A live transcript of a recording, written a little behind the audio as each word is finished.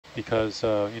because,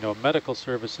 medical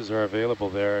services are available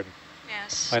there. And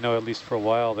Yes. I know at least for a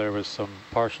while there was some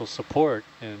partial support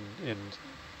in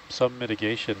some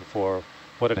mitigation for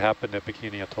what had happened at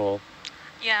Bikini Atoll.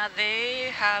 Yeah,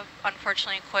 they have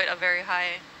unfortunately quite a very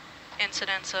high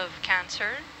incidence of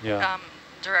cancer, Yeah.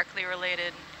 directly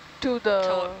related To to the,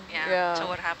 to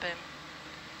what happened.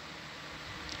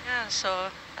 Yeah,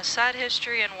 so a sad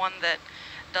history and one that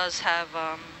does have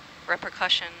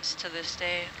repercussions to this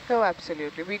day. Oh,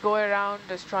 absolutely. We go around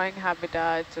destroying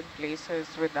habitats and places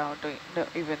without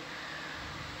even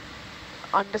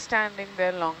understanding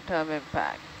their long-term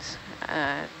impacts,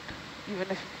 and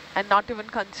not even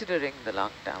considering the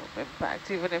long-term impacts,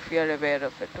 even if we are aware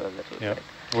of it to a little bit.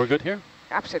 We're good here?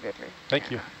 Absolutely. Thank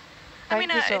you.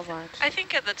 Thank you so much. I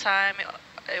think at the time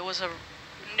it was a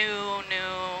new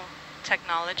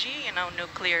technology,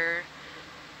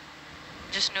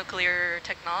 just nuclear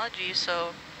technology, so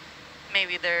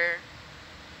maybe there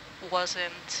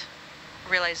wasn't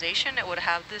realization it would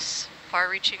have this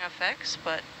far-reaching effects,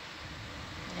 but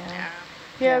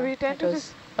yeah, we tend to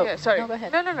just, sorry. No, go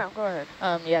ahead. No, go ahead.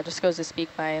 Yeah, just goes to speak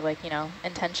by,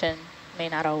 intention may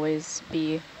not always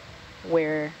be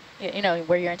where,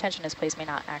 where your intention is placed may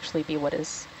not actually be what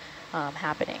is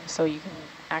happening. So you can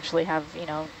actually have,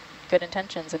 good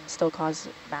intentions and still cause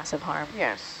massive harm.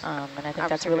 Yes. And I think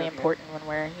that's really important when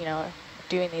we're,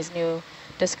 doing these new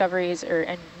discoveries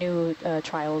and new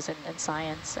trials in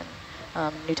science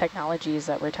and new technologies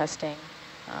that we're testing,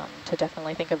 to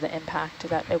definitely think of the impact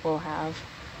that it will have.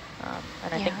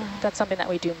 And I think that's something that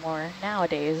we do more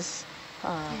nowadays.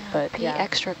 But be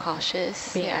extra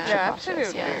cautious.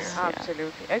 Absolutely. Yes.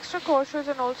 Absolutely. Extra cautious,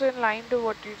 and also in line to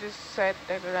what you just said,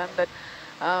 Ran, that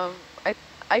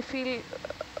I feel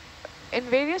in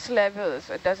various levels,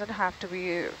 it doesn't have to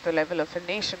be the level of a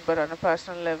nation, but on a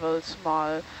personal level,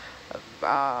 small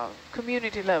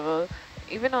community level,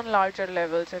 even on larger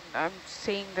levels, and I'm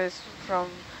seeing this from,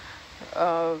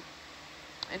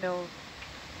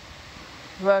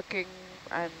 working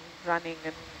and running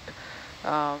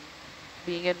and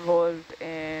being involved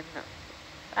in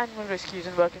animal rescues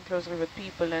and working closely with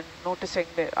people and noticing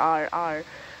that our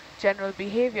general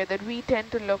behavior, that we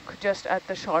tend to look just at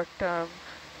the short-term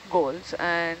goals.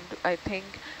 And I think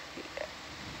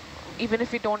even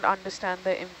if we don't understand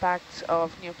the impacts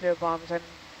of nuclear bombs and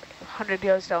 100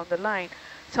 years down the line,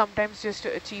 sometimes just to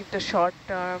achieve the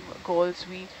short-term goals,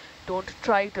 we don't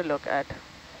try to look at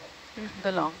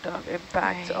the long-term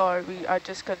impacts, or we are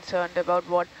just concerned about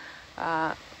what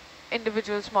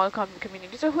individual small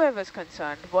communities or whoever's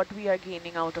concerned, what we are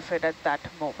gaining out of it at that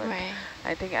moment.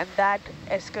 I think, and that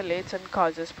escalates and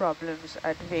causes problems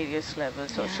at various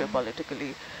levels,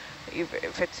 socio-politically.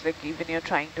 If it's like even you're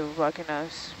trying to work in a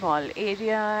small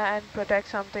area and protect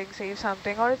something, save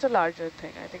something, or it's a larger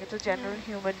thing. I think it's a general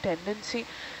human tendency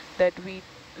that we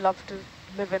love to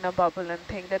live in a bubble and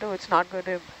think that, oh, it's not going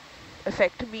to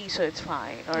affect me, so it's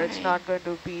fine, or it's not going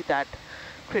to be that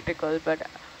critical. But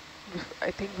I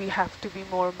think we have to be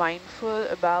more mindful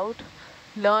about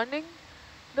learning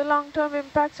the long-term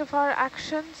impacts of our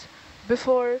actions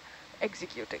before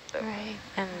executing them.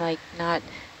 And not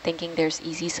thinking there's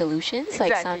easy solutions.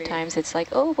 Like sometimes it's like,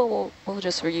 oh, well, we'll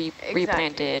just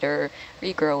replant it or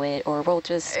regrow it, or we'll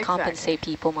just compensate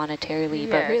people monetarily.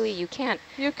 But really, you can't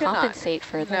compensate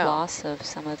for the loss of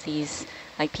some of these,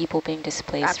 like people being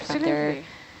displaced from their,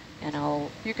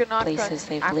 places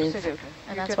they've lived.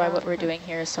 And that's why what we're doing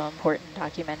here is so important,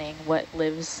 documenting what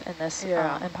lives in this, in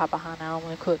Papahanao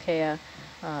and Kuakea.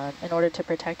 In order to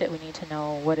protect it, we need to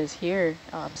know what is here,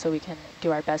 so we can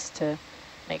do our best to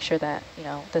make sure that,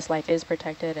 this life is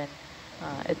protected, and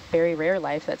it's very rare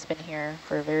life that's been here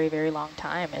for a very, very long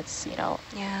time. It's,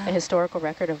 a historical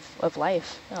record of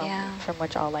life, from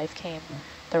which all life came,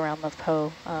 the realm of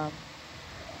Po.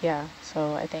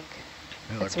 So I think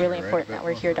it's really important that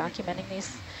we're here documenting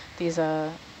these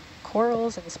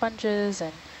corals and sponges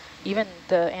and even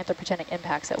the anthropogenic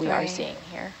impacts that we are seeing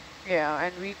here.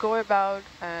 And we go about,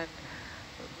 and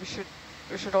we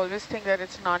should always think that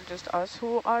it's not just us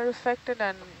who are affected,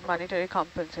 and monetary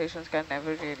compensations can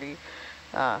never really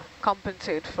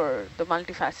compensate for the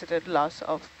multifaceted loss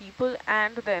of people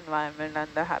and the environment and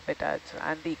the habitats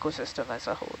and the ecosystem as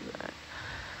a whole.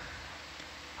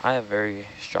 I have very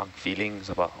strong feelings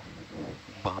about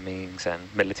bombings and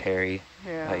military.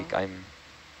 Like I'm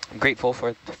grateful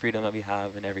for the freedom that we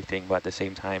have and everything, but at the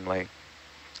same time, like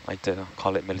to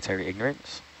call it military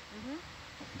ignorance,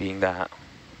 being that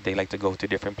they like to go to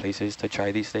different places to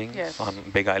try these things. On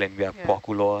Big Island, we have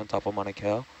Puakuloa on top of Mauna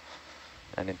Kea,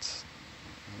 and it's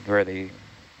where they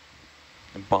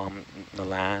bomb the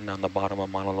land on the bottom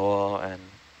of Mauna Loa, and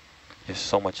there's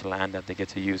so much land that they get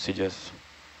to use to just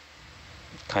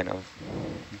kind of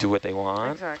do what they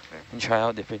want. Exactly. And try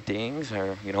out different things,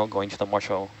 or, you know, going to the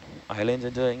Marshall Islands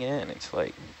and doing it, and it's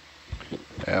like...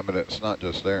 Yeah, but it's not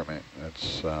just there, mate.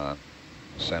 It's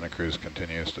Santa Cruz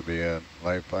continues to be a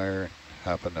live fire.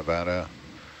 Hapa, Nevada,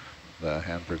 the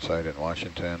Hanford site in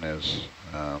Washington is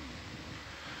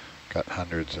got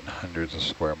hundreds and hundreds of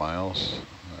square miles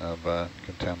of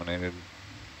contaminated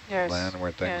land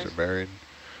where things are buried.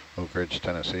 Oak Ridge,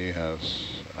 Tennessee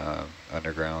has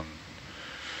underground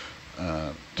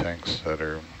tanks that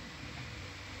are,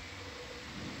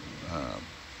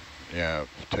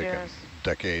 taken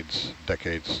decades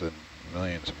and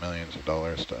millions of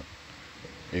dollars to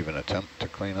even attempt to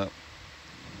clean up.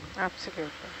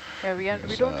 Absolutely. Yeah,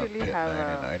 we don't really Pit have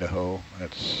 9 in Idaho.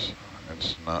 It's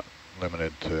not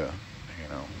limited to, you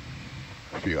know,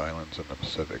 a few islands in the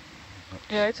Pacific.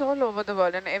 Yeah, it's all over the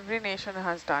world, and every nation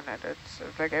has done it. It's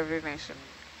like every nation,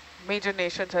 major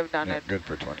nations have done it. Good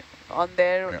for 20. On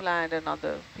their land and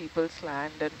other people's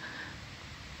land, and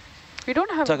we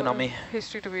don't have a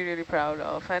history to be really proud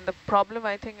of. And the problem,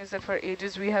 I think, is that for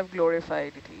ages we have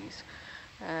glorified these,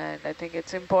 and I think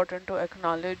it's important to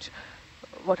acknowledge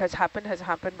what has happened,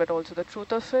 but also the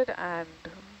truth of it, and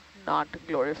not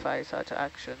glorify such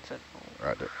actions. And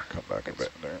Roger, come back a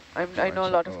bit there. I know a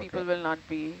lot of people will not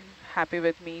be happy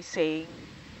with me saying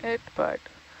it, but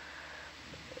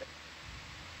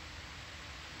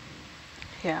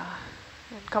yeah.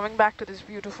 And coming back to this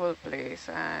beautiful place,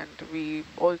 and we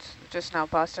also just now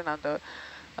passed another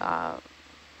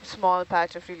small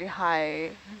patch of really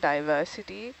high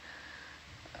diversity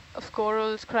of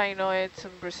corals, crinoids,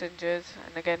 some brisingers,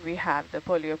 and again we have the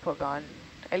poliopogon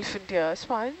elephant ear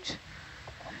sponge.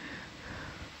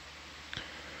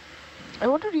 I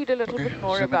want to read a little bit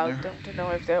more about them to know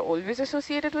if they're always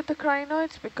associated with the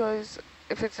crinoids, because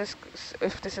if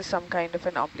this is some kind of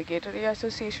an obligatory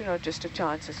association or just a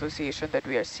chance association that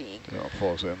we are seeing. It all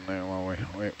falls in there while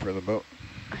we wait for the boat.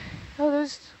 Oh,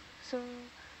 there's some...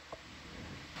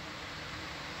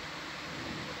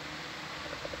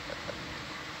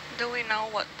 Do we know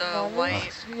what the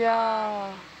white...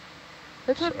 Yeah.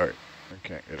 That's what Sorry, I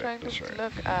can't get trying it. to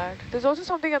look at. There's also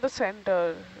something at the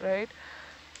center, right?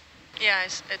 Yeah,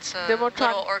 it's a little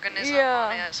organism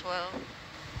on it as well.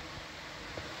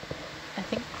 I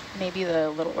think maybe the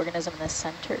little organism in the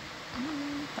center.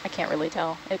 I can't really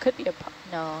tell. It could be a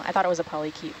no. I thought it was a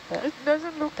polychaete, but it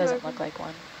doesn't look like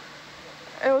one.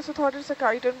 I also thought it's a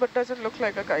chiton, but doesn't look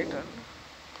like a chiton.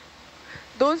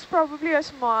 Those probably are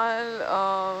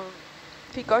small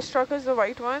Thecostrucus, the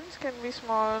white ones, can be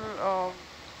small.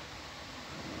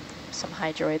 Some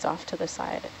hydroids off to the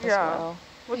side as well.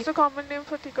 What's the common name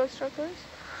for Thecostrucus?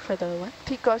 For the what?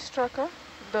 Thecostruca.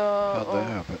 How'd that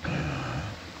happen?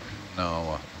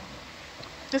 No.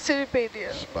 The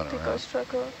Cirripedia.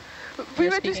 Thecostruca. We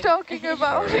were just talking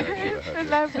about Sorry, it,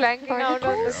 and I'm blanking out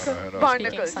on this.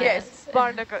 Barnacles, yes,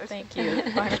 barnacles. Thank you.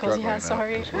 Barnacles, yeah,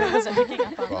 sorry. I wasn't picking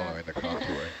up on Following the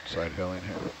contour, side hilling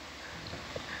here.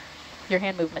 Your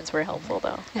hand movements were helpful,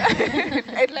 though.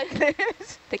 I'd like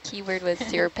this. The keyword was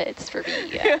cirripedes for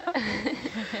me. Yeah.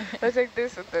 I was like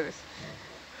this and this.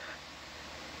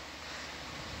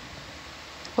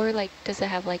 Or like, does it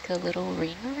have like a little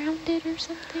ring around it or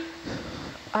something?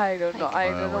 I don't know. I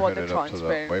don't know what the transparent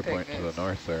to the thing waypoint to the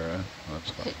north there.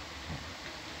 That's fine.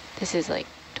 This is like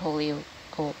totally a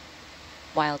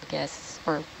wild guess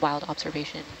or wild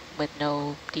observation with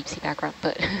no deep sea background,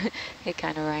 but it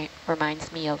kind of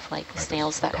reminds me of like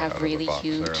snails that have really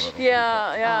huge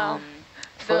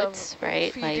foots,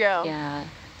 right? Feet,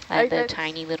 like the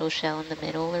tiny little shell in the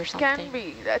middle or something. Can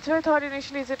be. That's what I thought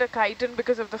initially. Is it a chiton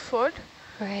because of the foot?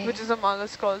 Right. Which is a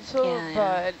mollusk also,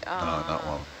 but no, not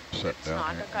well. It's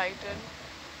not a chiton.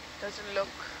 Doesn't look.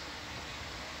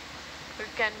 It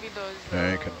can be those.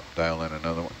 Yeah, you can dial in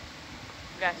another one.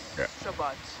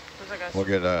 Gastropods. We'll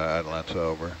get Atalanta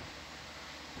over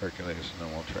Hercules, and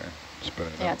then we'll try and spit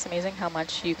it out. Yeah, it's amazing how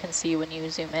much you can see when you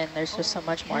zoom in. There's just so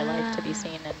much more life to be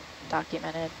seen and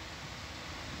documented.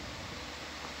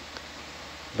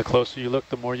 The closer you look,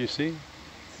 the more you see.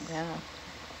 Yeah.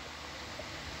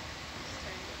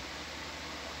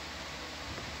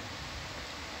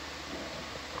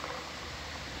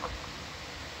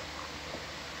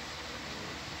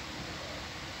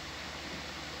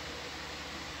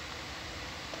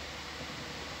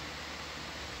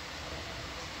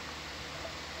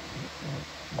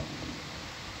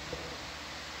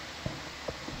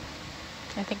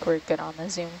 I think we're good on the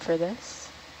zoom for this.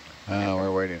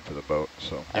 We're waiting for the boat,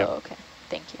 so. Yep. Oh, okay.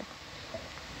 Thank you.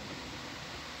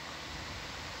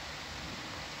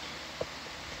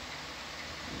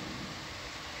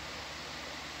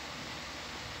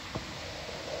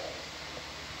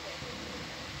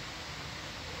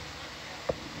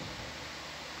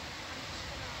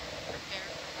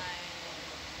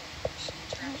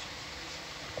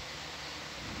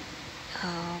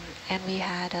 And we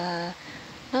had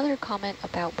another comment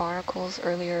about barnacles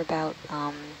earlier about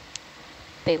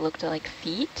they looked like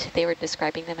feet. They were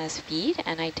describing them as feet,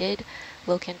 and I did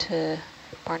look into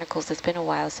barnacles. It's been a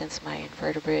while since my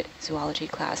invertebrate zoology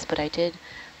class, but I did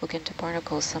look into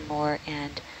barnacles some more,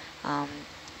 and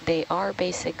they are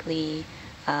basically,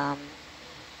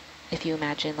 if you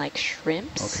imagine like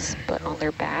shrimps, but on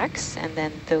their backs, and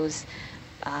then those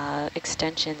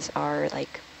extensions are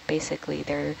like basically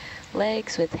their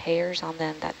legs with hairs on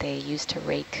them that they use to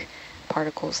rake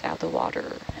particles out of the water.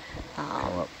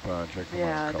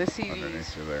 Yeah, the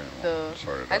series,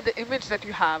 and the image that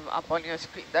you have up on your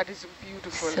screen, that is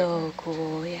beautiful. So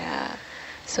cool, yeah.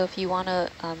 So if you want to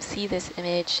see this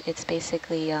image, it's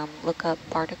basically look up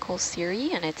Barnacle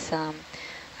Siri, and it's,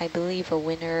 I believe, a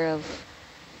winner of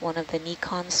one of the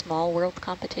Nikon Small World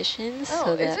competitions. Oh,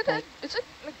 so is it like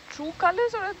true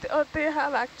colors, or they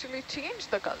have actually changed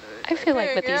the colors? I feel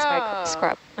like with these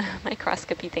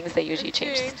microscopy things, they usually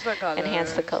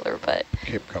enhance the color, but...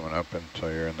 Keep coming up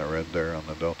until you're in the red there on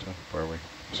the delta where we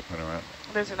spin around.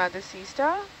 There's another sea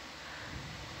star?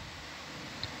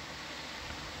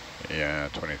 Yeah,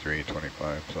 23,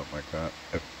 25, something like that.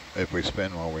 If we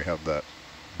spin while we have that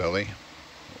belly,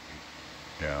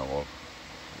 yeah, we'll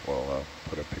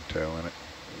put a pigtail in it.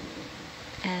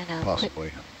 And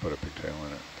possibly put a pigtail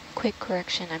in it. Quick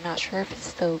correction, I'm not sure if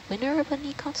it's the winner of a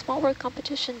Nikon Small World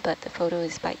competition, but the photo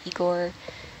is by Igor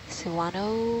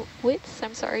Siwanowicz.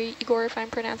 I'm sorry, Igor, if I'm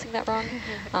pronouncing that wrong.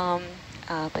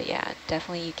 But yeah,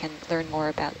 definitely you can learn more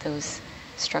about those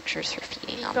structures for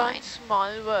feeding online. Nikon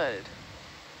Small World.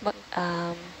 But,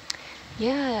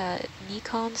 yeah,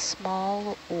 Nikon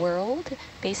Small World.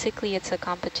 Basically, it's a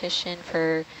competition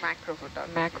for macro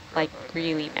photography. Like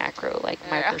really macro, like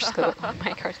microscope,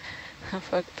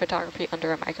 photography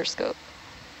under a microscope.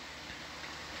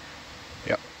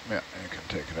 Yep, yeah, you can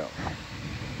take it out.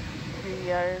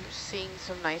 We are seeing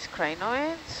some nice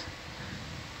crinoids.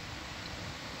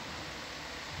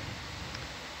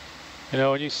 You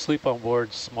know, when you sleep on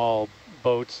board small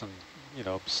boats and, you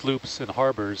know, sloops and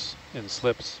harbors in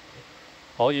slips,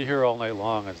 all you hear all night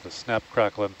long is the snap,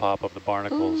 crackle, and pop of the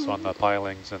barnacles on the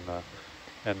pilings and the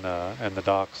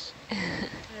docks.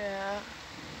 Yeah,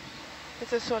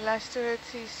 it's a solonaster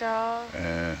sea star.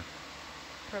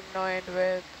 Primnoid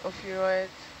with ophiuroids.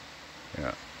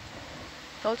 Yeah.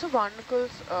 Also barnacles.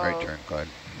 Right turn, Clyde.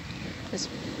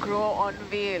 Grow on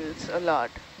whales a lot.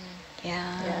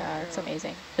 Yeah. Yeah, it's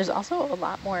amazing. There's also a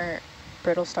lot more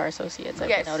brittle star associates I've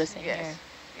been noticing here.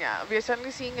 Yeah, we are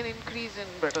suddenly seeing an increase in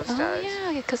brittle stars.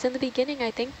 Oh yeah, because in the beginning, I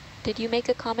think, did you make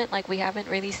a comment like we haven't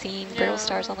really seen brittle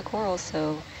stars on the corals?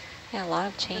 So yeah, a lot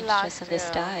of change just in this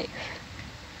dive.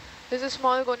 There's a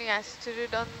small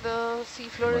goniasterid on the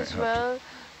seafloor as well.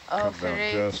 A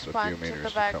ferrate sponge in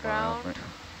the background.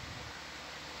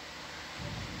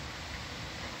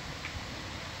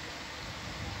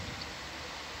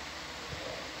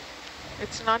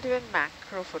 It's not even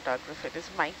macro photography, it is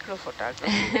micro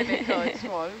photography. It's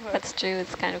small. That's true,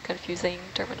 it's kind of confusing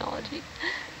terminology.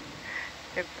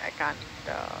 I can't,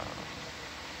 I'll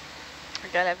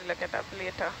have to look it up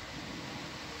later.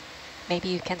 Maybe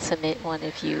you can submit one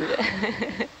if you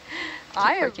keep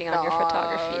working on your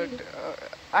photography.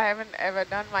 I haven't ever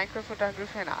done micro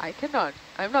photography and I cannot.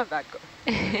 I'm not that good.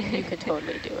 You could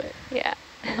totally do it. Yeah.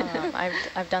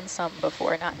 I've done some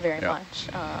before, not very much.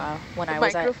 When I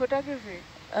was micro photography.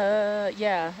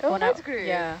 Yeah. Oh, that's great.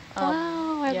 Yeah.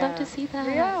 Wow, I'd love to see that.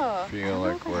 Yeah. I feel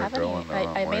like we're going the wrong way.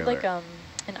 I made like an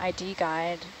ID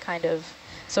guide kind of.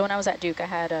 So when I was at Duke, I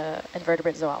had a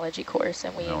invertebrate zoology course,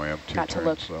 and we got to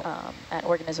look at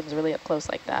organisms really up close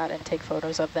like that and take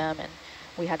photos of them. And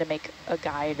we had to make a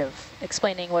guide of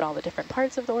explaining what all the different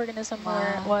parts of the organism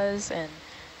was and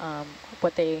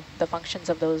what the functions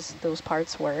of those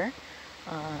parts were.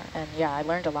 And yeah, I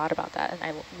learned a lot about that, and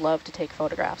I love to take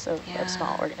photographs of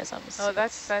small organisms. Oh,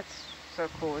 that's so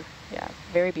cool. Yeah,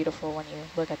 very beautiful when you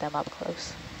look at them up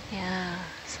close. Yeah,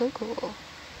 so cool.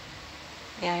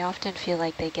 Yeah, I often feel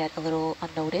like they get a little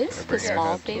unnoticed, the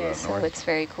small things, so it's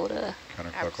very cool to...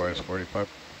 Counterclockwise 45.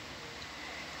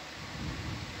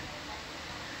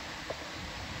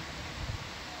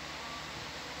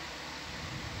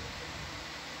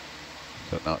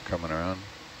 Is that not coming around?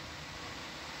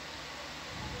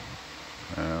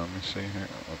 Let me see here.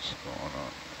 What's going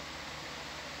on?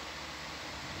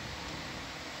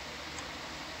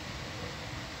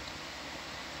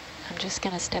 I'm just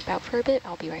going to step out for a bit.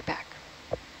 I'll be right back.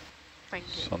 Thank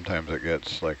you. Sometimes it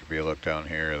gets like, if you look down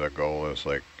here, the goal is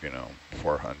like,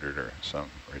 400 or some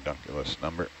ridiculous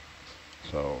number.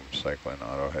 So cycling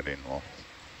auto heading will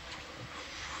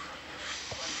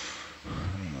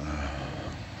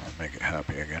Make it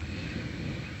happy again.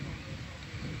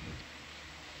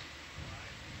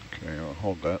 Okay, I'll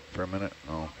hold that for a minute.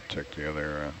 I'll take the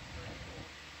other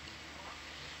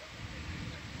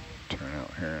turn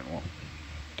out here and we'll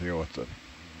deal with the,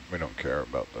 we don't care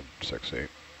about the 6-8.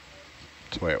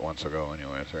 It's the way it wants to go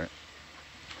anyways, right?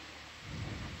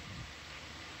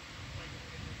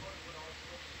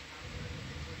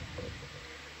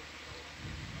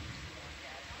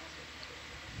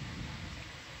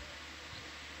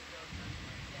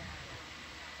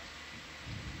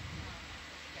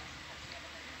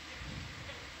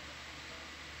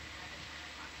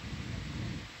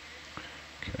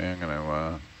 Okay, I'm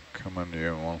gonna come under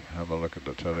you and we'll have a look at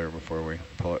the tether before we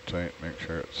pull it tight, make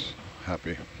sure it's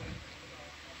happy.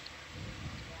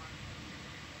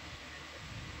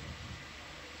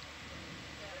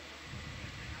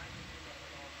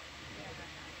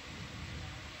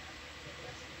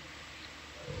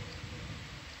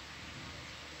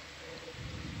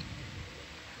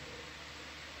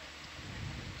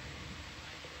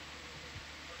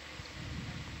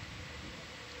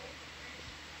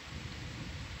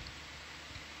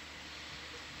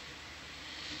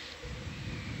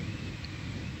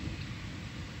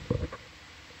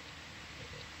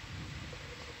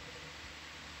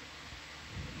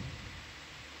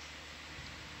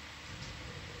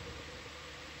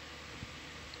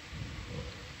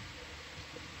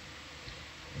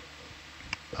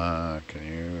 Can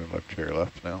you look to your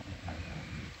left now?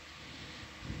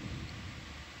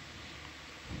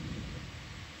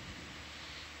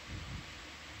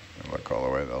 And look all the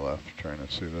way to the left, trying to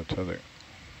see the tether.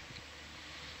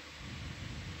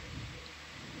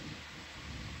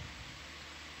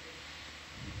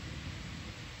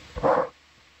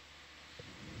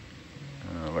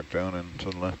 Look down and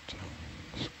to the left.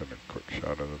 Just get a quick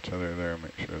shot of the tether there,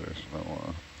 make sure there's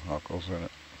no hockles in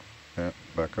it. Yeah,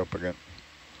 back up again.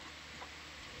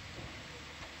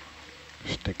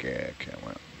 Sticky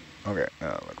camera. Okay,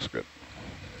 that looks good.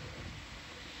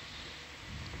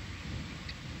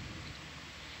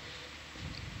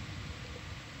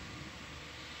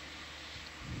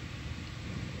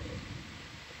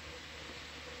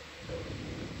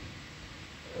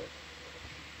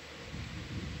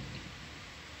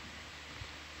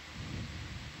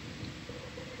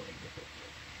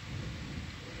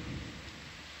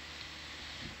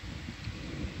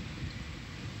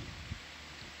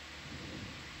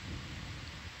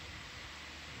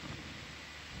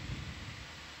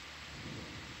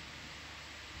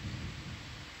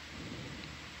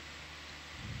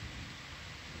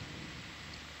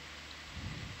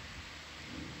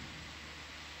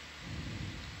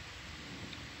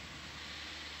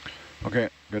 Okay,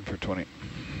 good for 20.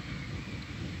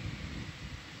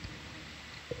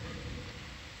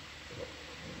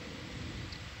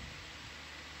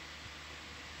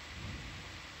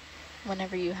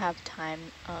 Whenever you have time,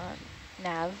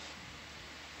 Nav,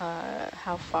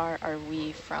 how far are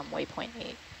we from waypoint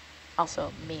 8?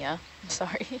 Also, Mia, I'm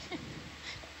sorry.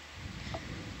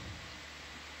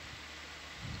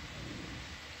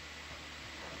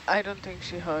 I don't think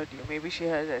she heard you. Maybe she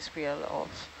has SPL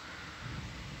off.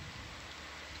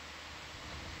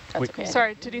 That's okay.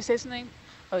 Sorry, did you say something?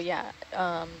 Oh yeah,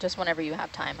 just whenever you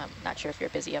have time. I'm not sure if you're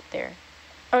busy up there.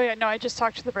 Oh yeah, no, I just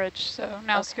talked to the bridge, so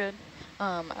now it's good.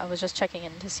 I was just checking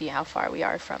in to see how far we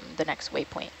are from the next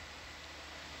waypoint.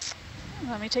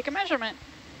 Let me take a measurement.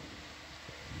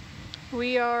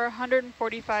 We are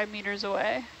 145 meters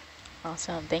away.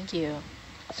 Awesome, thank you.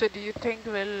 So do you think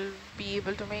we'll be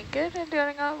able to make it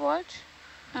during our watch?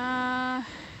 I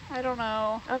don't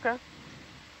know. Okay.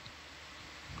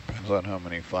 Depends on how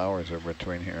many flowers are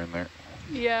between here and there.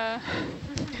 Yeah.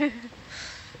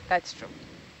 That's true.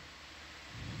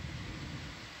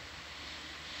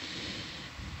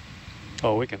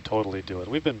 Oh, we can totally do it.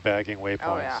 We've been bagging waypoints.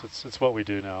 Oh, yeah. It's what we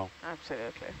do now.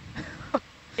 Absolutely.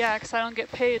 Yeah, because I don't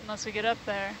get paid unless we get up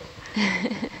there.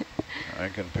 I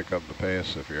can pick up the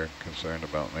pace if you're concerned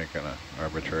about making an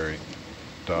arbitrary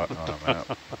dot on a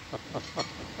map.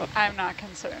 I'm not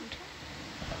concerned.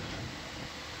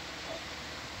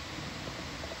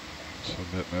 It's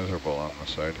a bit miserable on the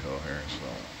side hill here, so.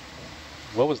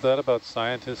 What was that about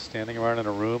scientists standing around in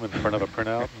a room in front of a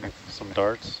printout with some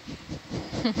darts?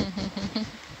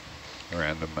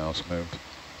 Random mouse moved.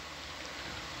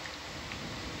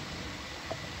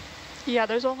 Yeah,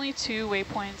 there's only 2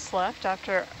 waypoints left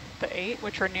after the 8,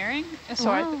 which we're nearing. So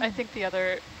wow. I think the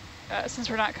other, since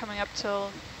we're not coming up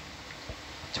till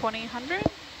 2000,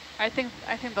 I think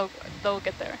they'll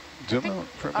get there. Zoom out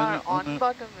for a minute on that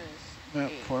bottom is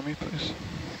map 8. for me, please.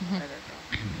 I don't know.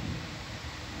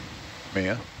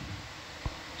 Mia,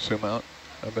 zoom out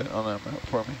a bit on that map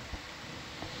for me.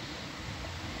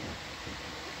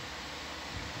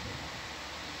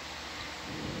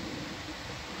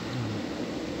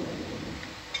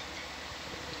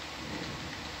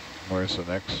 Where's the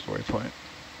next waypoint?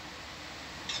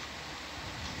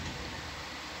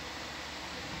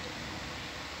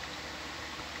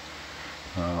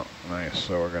 Oh, nice.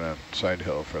 So we're going to side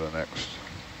hill for the next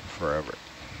forever.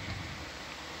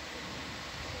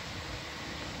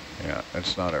 Yeah,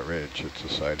 it's not a ridge, it's a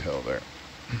side hill there.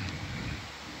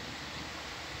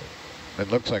 It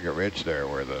looks like a ridge there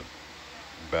where the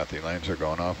bathy lines are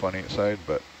going off on each side,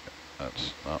 but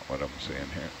that's not what I'm seeing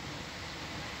here.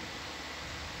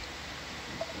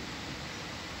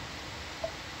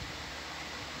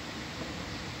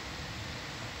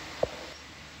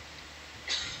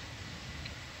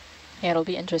 Yeah, it'll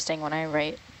be interesting when I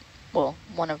write, well,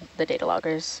 one of the data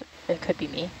loggers, it could be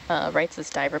me, writes this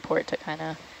dive report to kind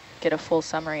of get a full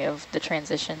summary of the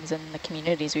transitions in the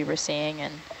communities we were seeing,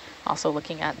 and also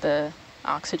looking at the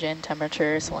oxygen,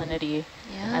 temperature, salinity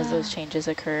as those changes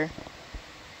occur.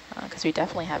 Because we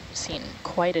definitely have seen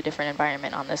quite a different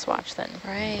environment on this watch than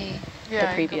the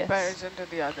previous. In comparison to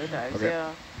the other dives,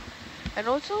 And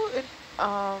also,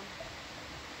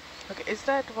 okay, is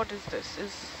that, what is this?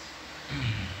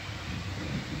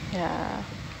 Yeah.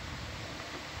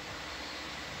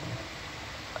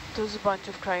 There's a bunch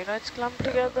of crinoids clumped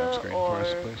together, or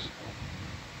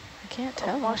I can't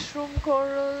tell. A mushroom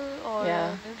coral, or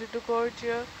an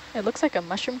Iridogorgia. It looks like a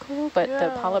mushroom coral, but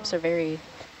the polyps are very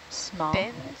small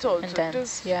and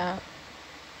dense. Yeah.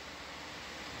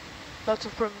 Lots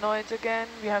of primnoids again.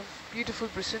 We have beautiful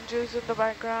brisingers in the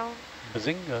background.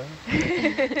 Bazinga.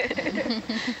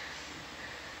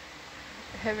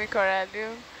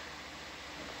 Hemicorallium.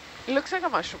 It looks like a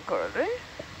mushroom coral, right?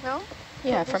 No?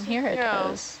 Yeah, from here it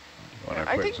does. Want a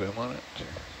quick zoom on it?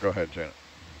 Go ahead, Janet.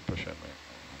 Push in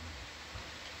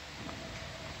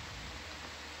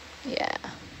there. Yeah,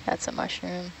 that's a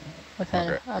mushroom with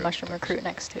a mushroom recruit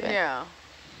next to it. Yeah,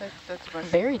 that's mushroom.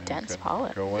 Very dense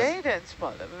polyp. Very dense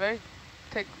polyp. Very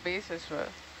thick base as well.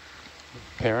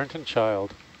 Parent and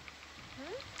child.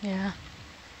 Yeah.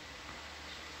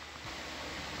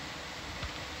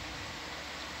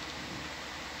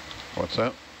 What's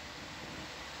that?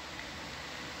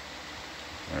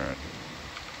 All right.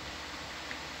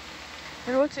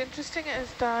 And what's interesting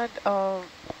is that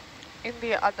in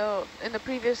the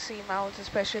previous seamounts,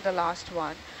 especially the last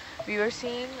one, we were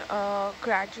seeing a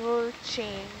gradual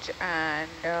change and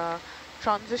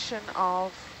transition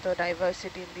of the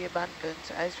diversity in the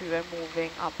abundance as we were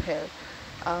moving uphill.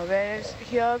 Whereas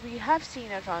here we have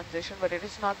seen a transition, but it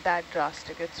is not that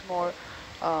drastic. It's more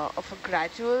of a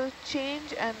gradual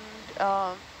change, and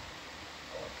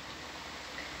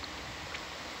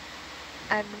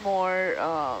more,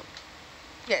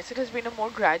 yes, it has been a more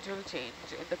gradual change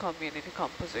in the community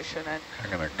composition, and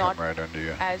not right under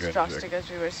you. as drastic as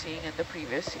we were seeing in the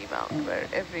previous seamount, where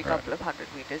every couple of 100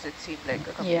 meters it seemed like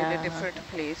a completely different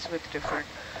place with different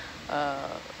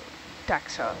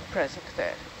taxa present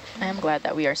there. I am glad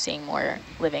that we are seeing more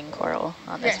living coral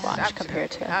on this watch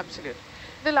compared to... Absolutely.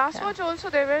 The last watch also,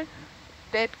 there were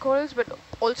dead corals, but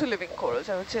also living corals.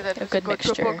 I would say that it's a good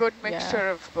mixture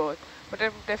of both. But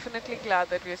I'm definitely glad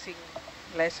that we're seeing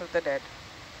less of the dead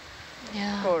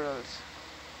corals.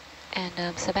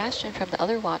 And Sebastian from the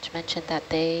other watch mentioned that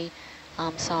they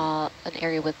saw an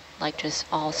area with like just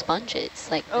all sponges,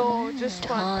 like just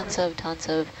tons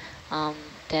of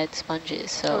dead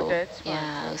sponges. So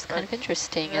yeah, it was kind of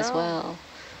interesting as well.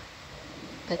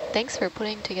 But thanks for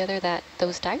putting together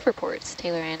those dive reports,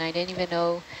 Taylor Ann. I didn't even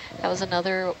know that was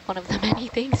another one of the many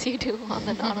things you do on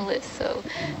the Nautilus. So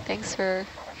thanks for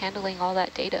handling all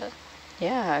that data.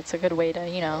 Yeah, it's a good way to,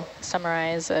 you know,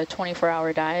 summarize a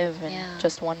 24-hour dive in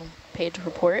just one-page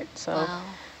report. So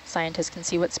scientists can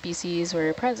see what species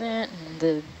were present and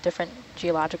the different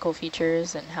geological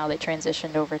features and how they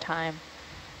transitioned over time.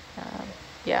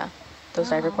 Yeah, those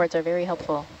dive reports are very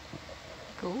helpful.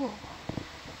 Cool.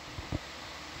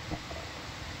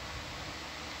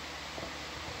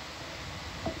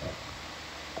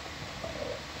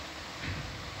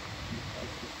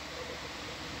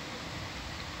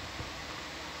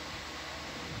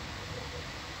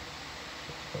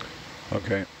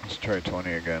 Okay, let's try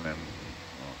 20 again, and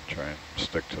I'll try and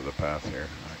stick to the path here.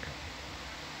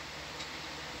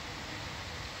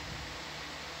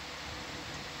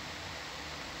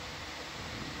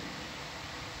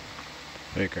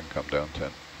 You can come down 10.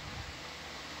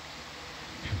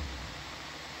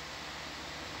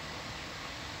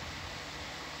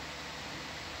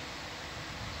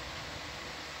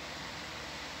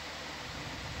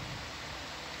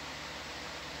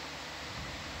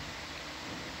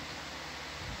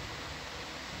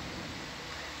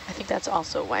 I think that's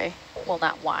also why, well,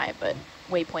 not why, but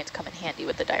waypoints come in handy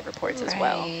with the dive reports as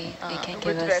well. They can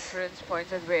give with us reference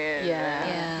points and where.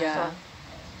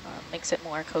 makes it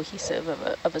more cohesive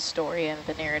of a story and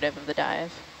the narrative of the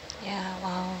dive. Yeah,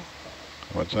 wow.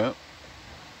 What's that?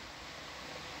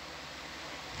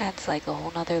 That's like a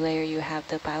whole nother layer. You have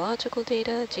the biological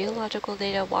data, geological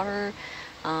data, water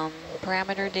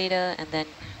parameter data, and then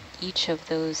each of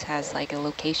those has like a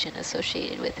location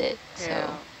associated with it.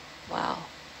 Yeah. So, wow.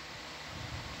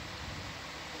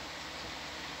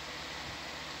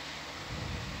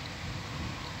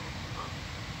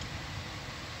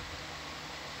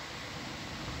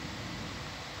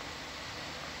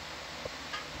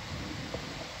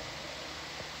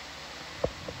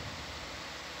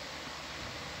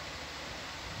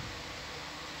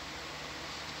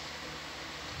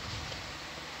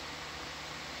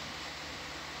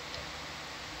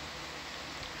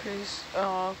 He's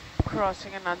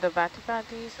crossing another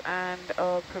bathypathes and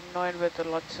a primnoid with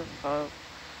lots of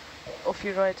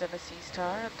ophiuroids and a sea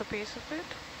star at the base of it.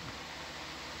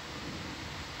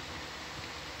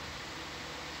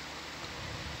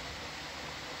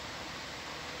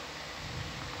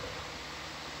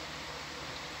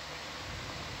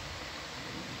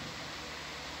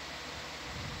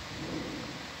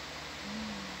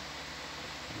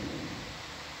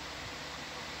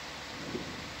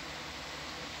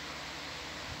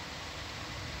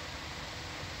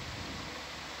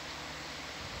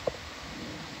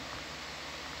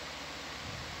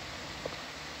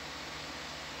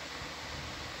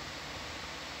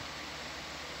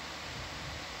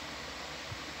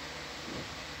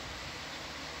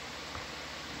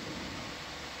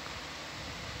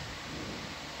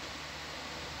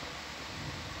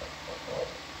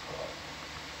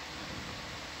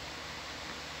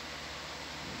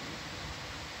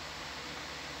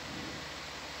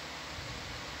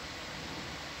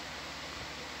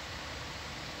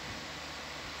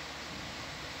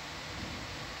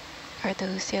 Are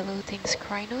those yellow things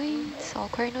crinoids? All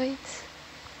crinoids?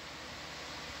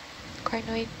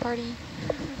 Crinoid party?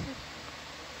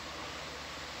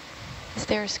 Is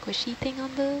there a squishy thing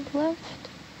on the left?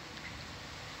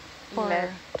 Or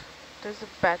Left. There's a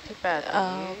bathypathes.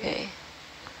 oh, okay.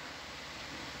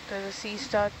 There's a sea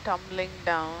star tumbling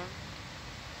down.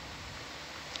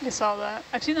 I saw that.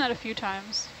 I've seen that a few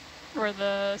times, where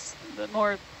the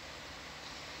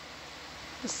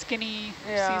skinny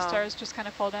sea stars just kind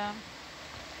of fall down.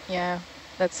 Yeah,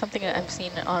 that's something that I've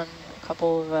seen on a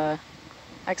couple of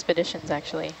expeditions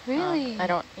actually. Really? I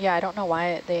don't know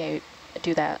why they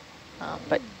do that,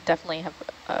 but definitely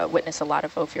have witnessed a lot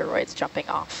of ophiuroids jumping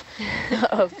off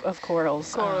of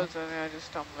corals. Corals are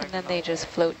just tumbling. And then they just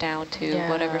float down to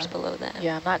whatever's below them.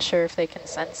 Yeah, I'm not sure if they can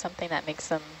sense something that makes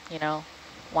them,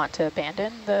 want to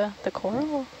abandon the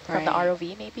coral from the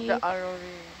ROV maybe. The ROV.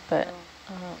 But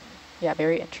yeah,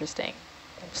 very interesting.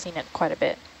 I've seen it quite a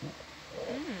bit.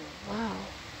 Wow.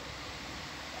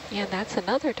 Yeah, that's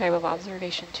another type of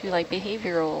observation too, like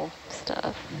behavioral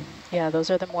stuff. Yeah, those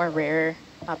are the more rare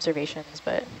observations,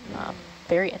 but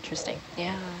very interesting.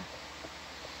 Yeah.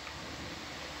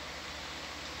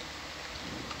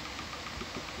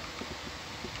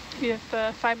 We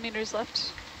have 5 meters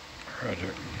left.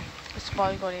 Roger. A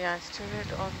small body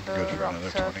asteroid on the Good for rock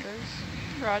another surface.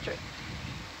 20. Roger.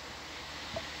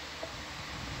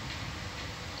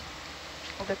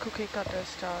 The cookie cutter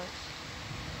stars.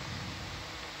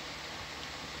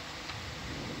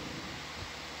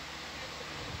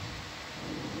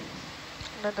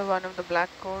 Another one of the black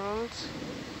corals.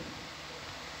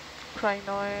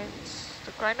 Crinoids.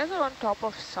 The crinoids are on top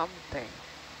of something.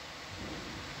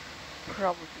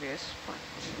 Probably a sponge.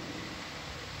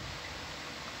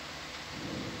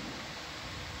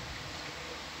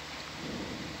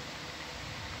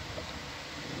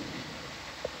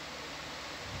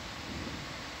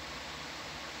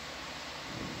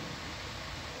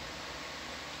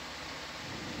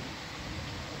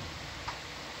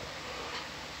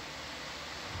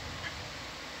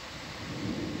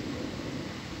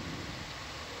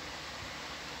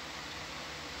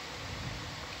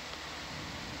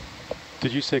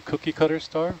 Did you say cookie cutter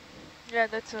star? Yeah,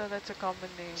 that's a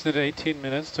common name. Is it 18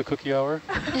 minutes to cookie hour?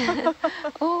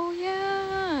 Oh,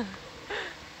 yeah.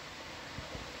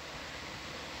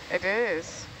 It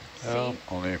is. Oh. See?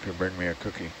 Only if you bring me a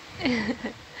cookie.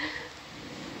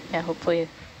 Yeah, hopefully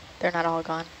they're not all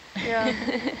gone. Yeah.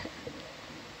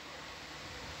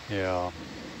 Yeah.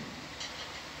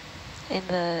 In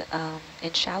the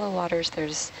in shallow waters,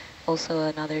 there's also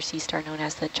another sea star known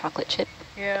as the chocolate chip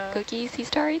cookie sea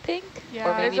star, I think. Yeah.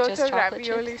 Or maybe There's just also chocolate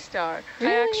ravioli chips. star.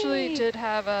 Really? I actually did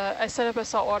have I set up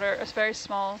a very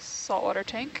small saltwater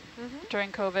tank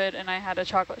during COVID, and I had a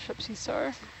chocolate chip sea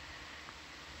star.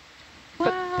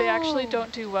 But they actually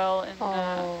don't do well in,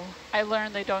 I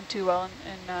learned they don't do well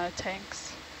in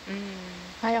tanks.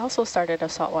 I also started a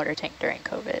saltwater tank during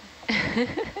COVID.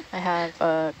 I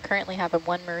have currently have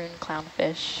one maroon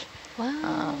clownfish.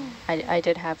 Wow. I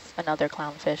did have another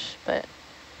clownfish, but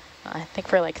I think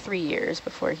for like 3 years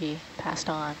before he passed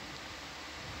on.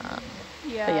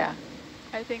 Yeah.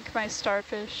 I think my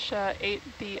starfish ate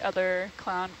the other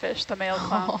clownfish, the male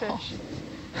clownfish.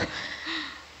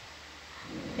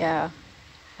 Yeah,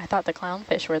 I thought the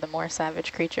clownfish were the more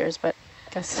savage creatures, but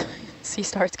I guess sea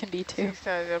stars can be too. Sea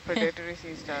stars are predatory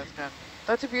sea stars.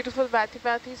 That's a beautiful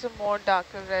bathypathes, a more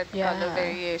darker red color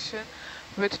variation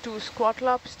with 2 squat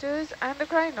lobsters and a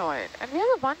crinoid. And we have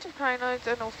a bunch of crinoids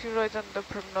and ophiuroids on the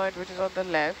primnoid, which is on the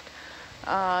left.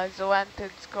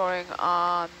 Zoanthids growing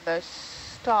on the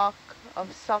stalk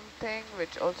of something,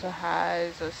 which also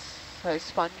has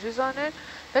sponges on it.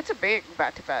 That's a big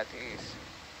bathypathes.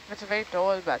 That's a very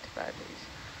tall bathypathes.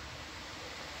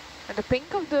 And the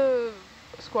pink of the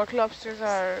squat lobsters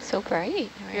are so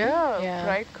bright, right? Yeah,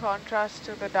 bright contrast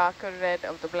to the darker red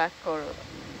of the black coral.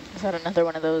 Is that another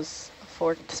one of those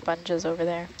forked sponges over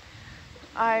there?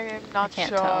 I am not sure,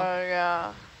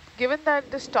 tell. Given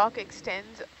that the stalk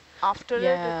extends after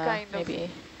it kind of...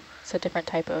 maybe it's a different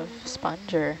type of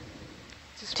sponge or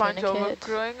it's a sponge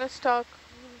overgrowing a stalk,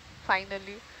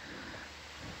 finally.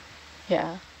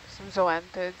 Yeah. Some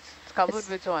zoanthids. It's covered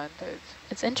with zoanthids.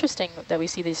 It's interesting that we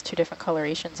see these 2 different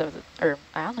colorations of, or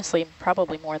honestly,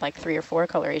 probably more like 3 or 4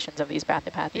 colorations of these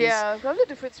bathypathes. Yeah, probably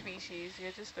different species.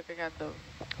 You're just looking at the...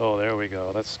 Oh, there we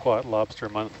go. That's Squat Lobster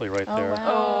Monthly right there.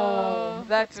 Wow. Oh,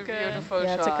 that's a beautiful shot.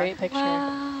 Yeah, it's a great picture.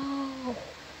 Wow.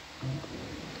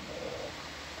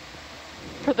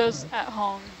 For those at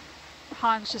home,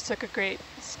 Hans just took a great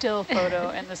still photo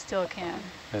in the still cam.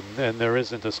 And there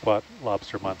isn't a Squat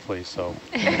Lobster Monthly, so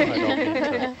I don't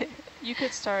need to You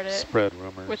could start it. Spread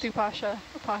rumors. With Upasha.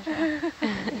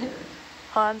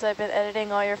 Hans, I've been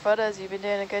editing all your photos. You've been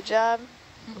doing a good job.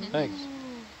 Thanks.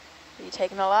 You're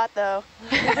taking a lot, though.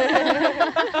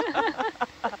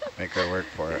 Make her work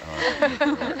for it.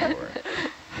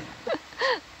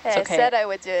 Hey, I said I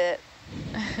would do it.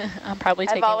 I'm probably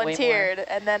taking I volunteered, way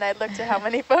more. and then I looked at how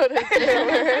many photos there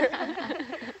were.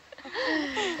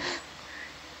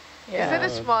 Is it a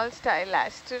small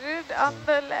stylasterid on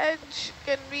the ledge?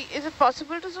 Is it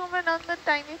possible to zoom in on the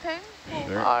tiny thing?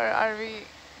 Sure. Or are we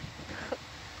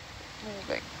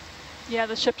moving? Yeah,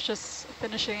 the ship's just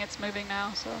finishing its moving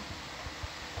now, so.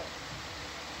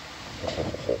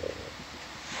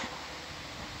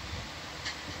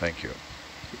 Thank you.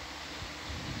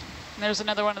 And there's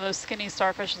another one of those skinny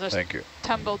starfish that Thank you.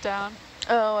 tumbled down.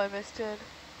 Oh, I missed it.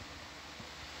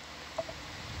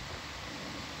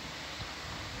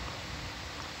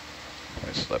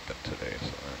 I slept in today,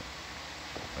 so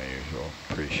my usual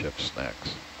pre-ship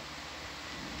snacks.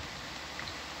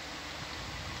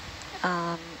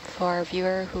 For our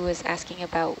viewer who is asking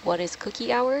about what is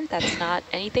cookie hour, that's not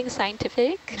anything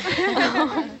scientific.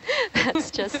 That's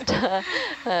just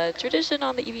a tradition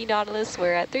on the EV Nautilus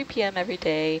where at 3 p.m. every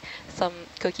day, some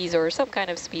cookies or some kind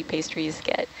of sweet pastries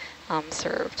get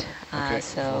served.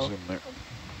 So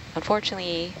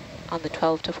unfortunately, on the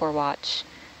 12 to 4 watch,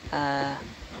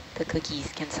 the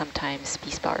cookies can sometimes be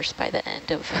sparse by the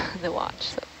end of the watch.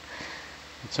 So.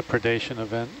 It's a predation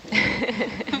event.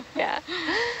 Yeah.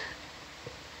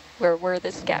 We're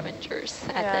the scavengers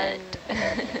at the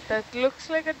end. That looks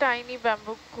like a tiny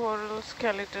bamboo coral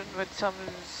skeleton with some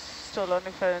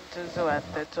stoloniferous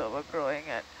zoanthids overgrowing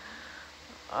it.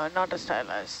 Not a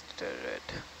stylasterid.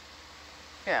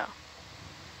 Yeah.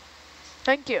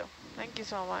 Thank you. Thank you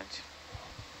so much.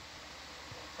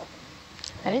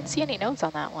 I didn't see any notes on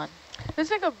that one.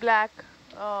 There's like a black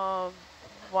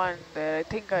one there. I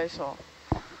think I saw.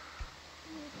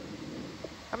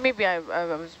 Maybe I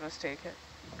was mistaken.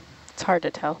 It's hard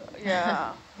to tell.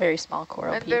 Yeah. Very small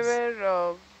coral piece. And there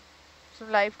were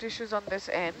some live tissues on this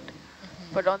end,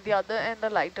 but on the other end, a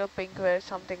lighter pink where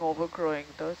something overgrowing.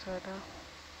 Those are the...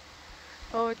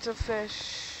 Oh, it's a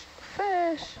fish.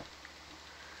 Fish.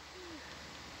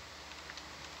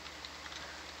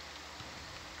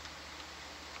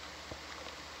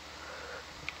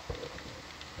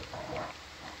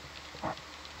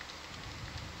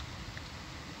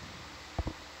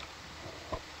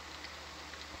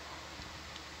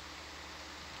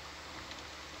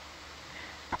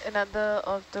 Another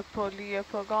of the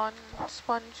poliopogon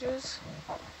sponges.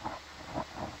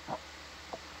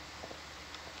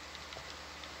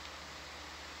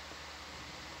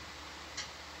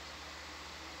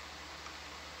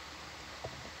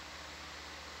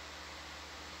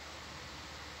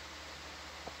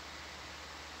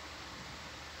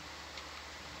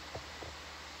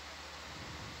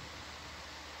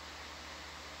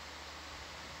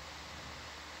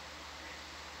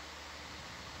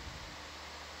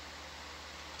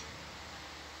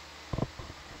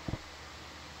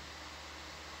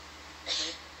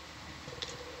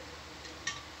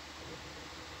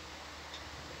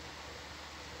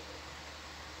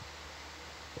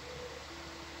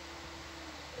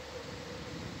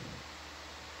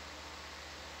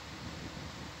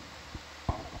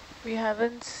 We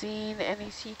haven't seen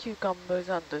any sea cucumbers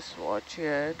on this watch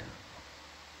yet.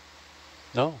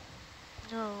 No.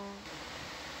 No.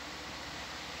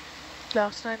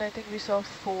 Last night I think we saw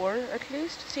 4 at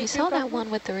least. You saw that one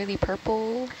with the really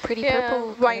purple, pretty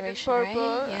purple white and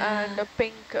purple, right? Yeah. and a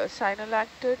pink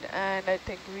cyanolactid, and I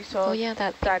think we saw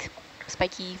that pink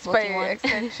spiky looking one.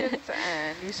 extensions,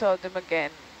 and we saw them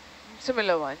again,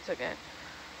 similar ones again.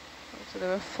 So there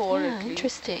were 4 at least.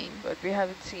 Interesting. But we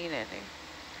haven't seen any.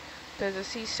 There's a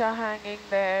sea star hanging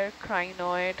there,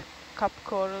 crinoid, cup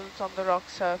corals on the rock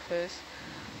surface.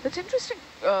 That's interesting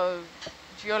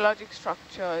geologic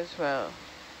structure as well,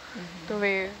 the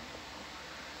way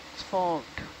it's formed.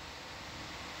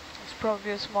 It's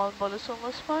probably a small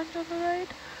bolosoma sponge on the right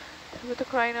with a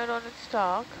crinoid on its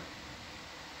stalk.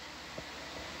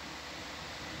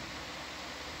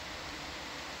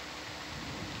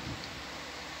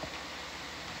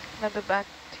 Another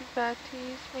bathypathes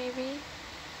maybe.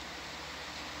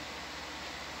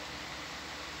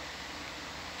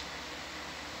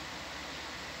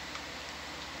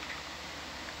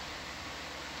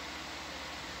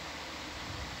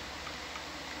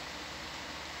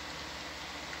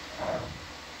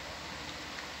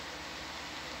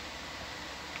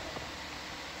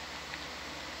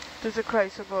 There's a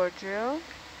chrysogorgia.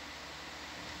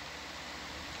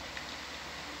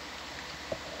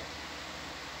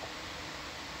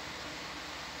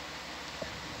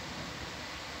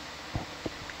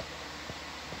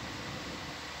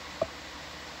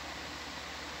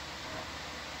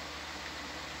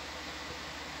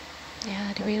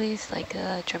 Yeah, it really is like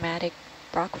a dramatic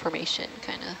rock formation,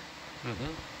 kind of.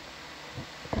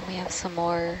 And we have some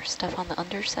more stuff on the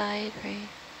underside, right?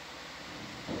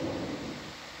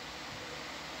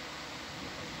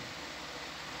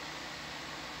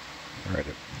 Right.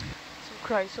 Some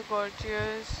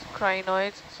chrysogorgias,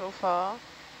 crinoids so far.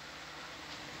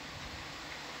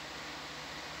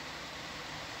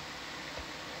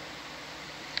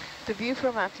 The view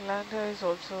from Atlanta is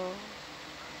also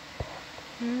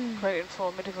quite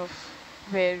informative of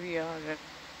where we are and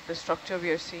the structure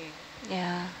we are seeing.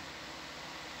 Yeah.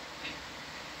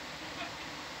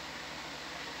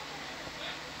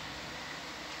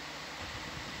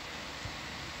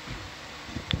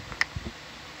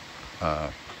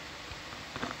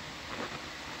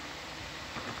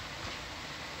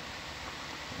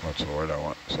 What's the word I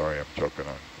want? Sorry, I'm choking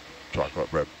on chocolate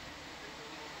bread.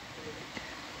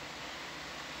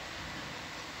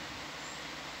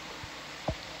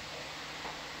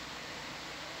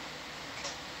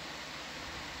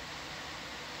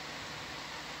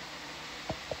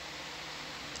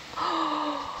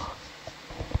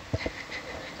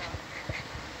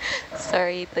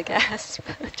 Sorry, the gasp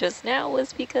just now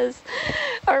was because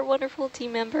our wonderful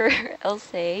team member,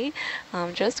 Elsa,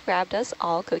 just grabbed us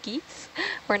all cookies.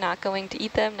 We're not going to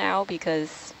eat them now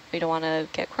because we don't want to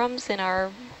get crumbs in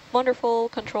our wonderful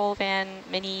control van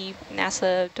mini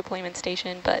NASA deployment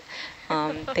station, but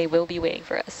they will be waiting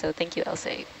for us. So thank you,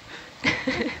 Elsa.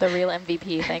 The real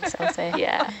MVP, thanks, Elsa.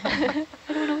 Yeah. I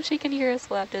don't know if she can hear us.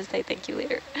 We'll have to say thank you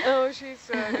later. Oh, she's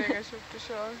doing a ship to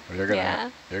shore. You're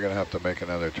gonna have to make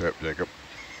another trip, Jacob.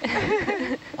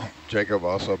 Jacob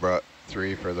also brought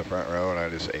 3 for the front row, and I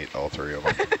just ate all 3 of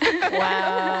them.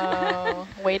 Wow,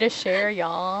 way to share,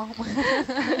 y'all.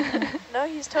 No,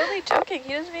 he's totally joking.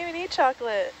 He doesn't even eat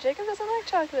chocolate. Jacob doesn't like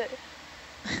chocolate.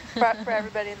 For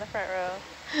everybody in the front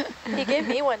row. He gave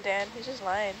me one, Dan. He's just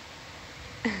lying.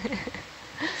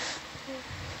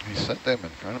 He set them in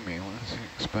front of me. What does he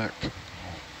expect?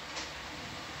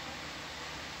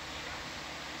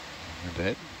 You're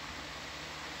dead?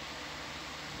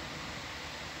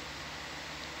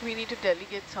 We need to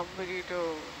delegate somebody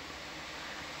to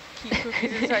keep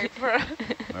cookies inside for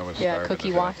us. Yeah,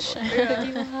 cookie watch.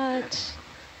 Cookie watch.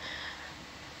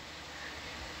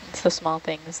 It's the small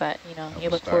things that, you know, you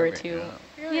look forward to.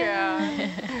 Yeah.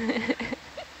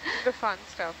 The fun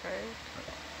stuff, right?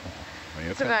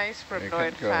 It's a nice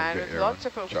primnoid fan with lots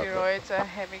of opioids, a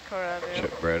hemicorallium.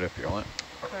 Chip bread if you want.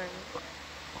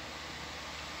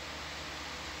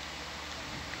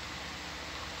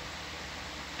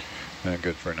 And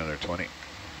good for another 20.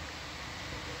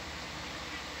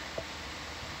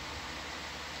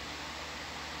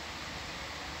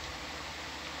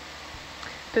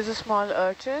 There's a small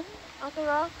urchin on the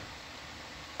rock.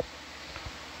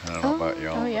 I don't know about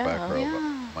y'all in the back row,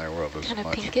 yeah. but my world is Kinda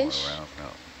much pinkish. more round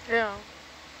now. Yeah.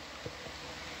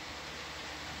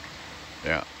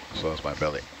 Yeah, so is my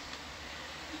belly.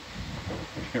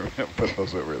 We're gonna put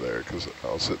those over there because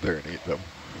I'll sit there and eat them.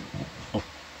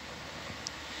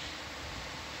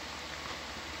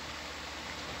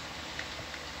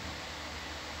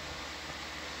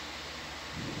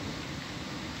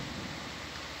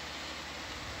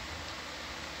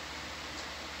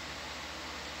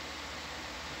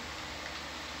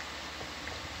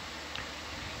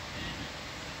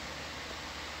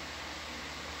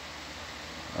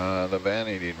 The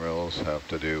van-eating rules have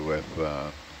to do with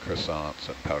croissants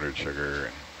and powdered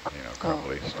sugar and, you know,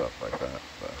 crumbly stuff like that.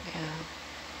 But. Yeah.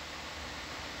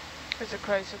 There's a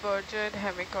chrysoborgid,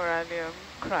 hemicorallium,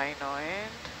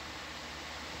 crinoid.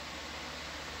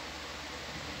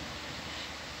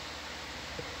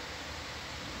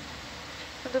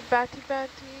 And the bathypathes,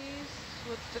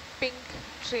 what's the pink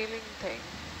trailing thing?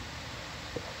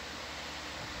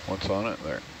 What's on it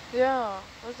there? Yeah,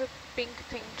 what's the pink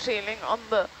thing trailing on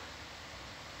the...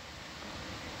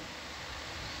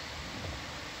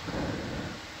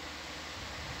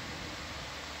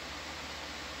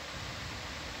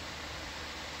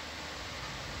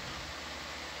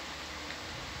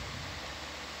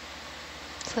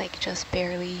 It's like just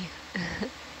barely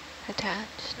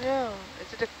attached. Yeah,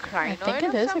 is it a crinoid? I think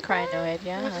it is a crinoid,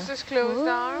 yeah. With just closed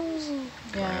arms?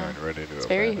 Yeah. Crinoid ready to It's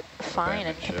very abandon fine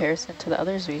in ship. comparison to the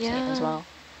others we've seen as well.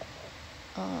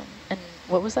 And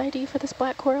what was the ID for this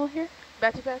black coral here?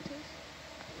 Bathypathes?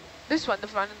 This one, the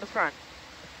one in the front.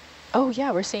 Oh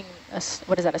yeah, we're seeing,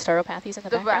 what is that, a stauropathes in the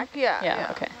background? Back, yeah.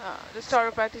 Yeah, okay. The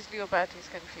stauropathes, leopathes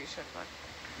confusion one.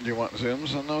 Do you want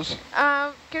zooms on those?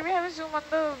 Can we have a zoom on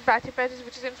the bathypathes,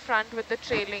 which is in front with the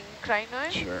trailing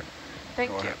crinoid? Sure.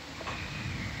 Thank Go you. ahead.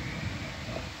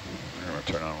 I'm going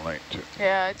to turn on a light too.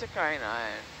 Yeah, it's a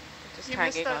crinoid. Just You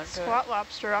missed hanging that on to squat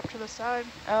lobster off to the side.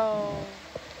 it. Oh.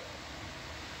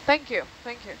 Thank you.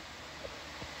 Thank you.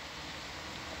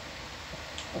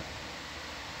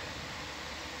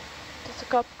 There's a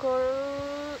cup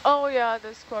coral. Oh yeah,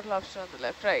 the squat lobster on the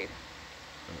left, right.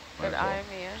 But I'm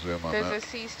here. Zoom on There's that. a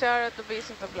sea star at the base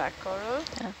of the black coral.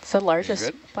 Yeah, it's the largest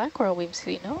good? black coral we've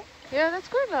seen, no? Yeah, that's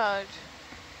quite large.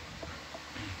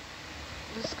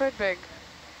 This is quite big.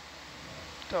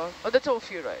 Tall. Oh, that's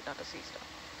Ophiurite, right? Not a sea star.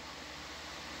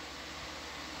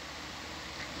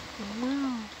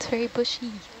 Wow, it's very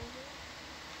bushy.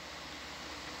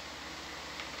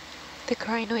 The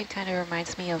crinoid kind of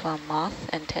reminds me of a moth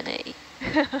antennae.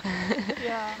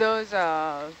 Yeah. Those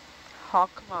are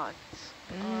hawk moths.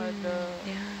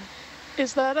 Yeah.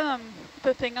 Is that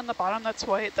the thing on the bottom that's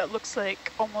white that looks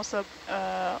like almost a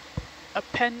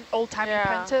pen, old-timey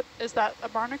pen tip? Is that a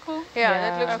barnacle? Yeah, Yeah.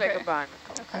 that looks Okay. like a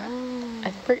barnacle. Okay.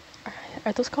 Oh.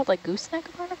 Are those called like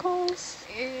gooseneck barnacles?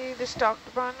 The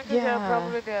stalked barnacles, yeah, Yeah.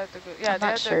 probably they are the good. Yeah, I'm they are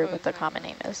not sure what the gooseneck. common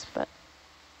name is, but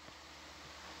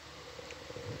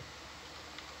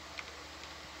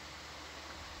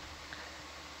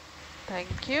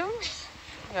Thank you.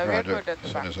 Yeah, we're Roger. good at the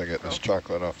As soon back. as I get this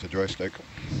chocolate off the joystick.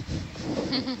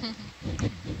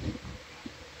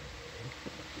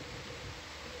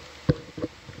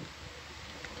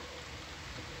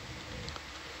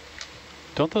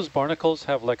 Don't those barnacles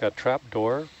have like a trap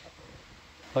door?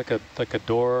 Like a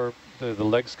door, the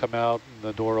legs come out, and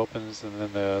the door opens, and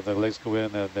then the legs go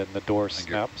in, and then the door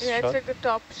snaps Yeah, shut? it's like the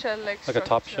top shell, like a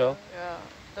top structure. shell?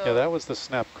 Yeah. Yeah, that was the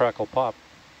snap, crackle, pop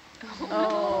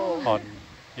Oh. on,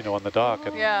 on the dock.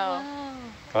 And Yeah.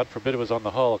 God forbid it was on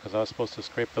the hull, because I was supposed to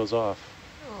scrape those off.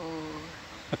 Oh.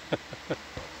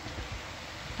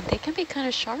 They can be kind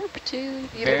of sharp too.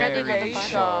 Very Very bottom.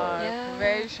 sharp. Yeah.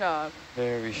 Very sharp.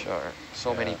 Very sharp.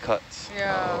 So many cuts.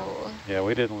 Yeah. Oh. Yeah,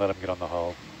 we didn't let them get on the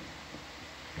hull.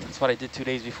 That's what I did 2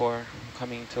 days before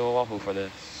coming to Oahu for the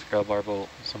scrub our boat.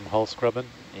 Some hull scrubbing.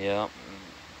 Yeah.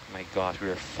 My gosh, we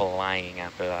were flying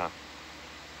after that.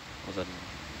 It was a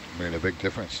Made a big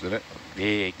difference, did it?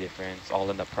 big difference. All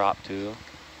in the prop too.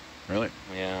 Really?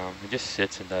 Yeah. It just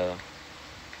sits in the.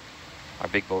 Our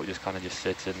big boat just kind of just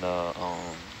sits in the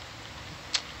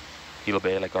Hilo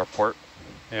Bay, like our port.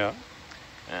 Yeah.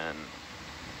 And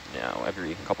yeah,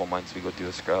 every couple months we go do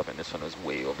a scrub, and this one was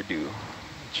way overdue.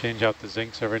 Change out the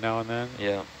zincs every now and then.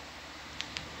 Yeah.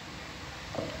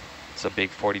 It's a big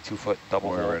 42-foot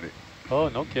double We're hull. ready. Oh,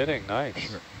 no kidding. Nice.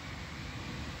 Sure.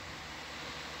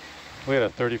 We had a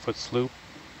 30-foot sloop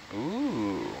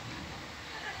Ooh.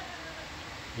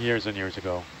 years and years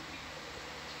ago.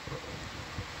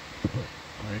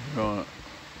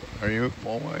 Are you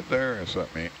full wide there, or is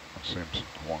that me? It seems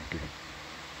wonky.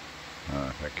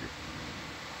 Thank you.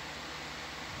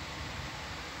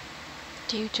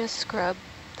 Do you just scrub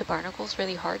the barnacles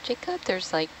really hard, Jacob?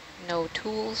 There's like no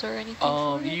tools or anything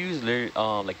for We it? use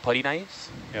like putty knives.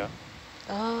 Yeah.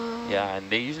 Oh. Yeah, and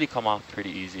they usually come off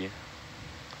pretty easy.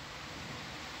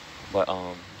 But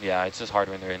yeah, it's just hard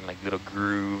when they're in like little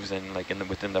grooves and like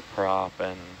within the prop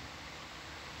and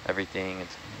everything.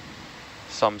 It's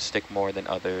some stick more than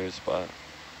others, but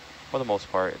for the most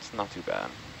part, it's not too bad.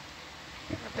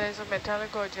 There's a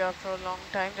metallicogia for a long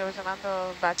time. There was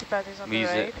another bathypathes on We the use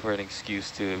right. it for an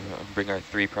excuse to bring our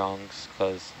 3 prongs,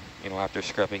 because after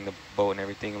scrubbing the boat and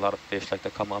everything, a lot of fish like to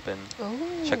come up and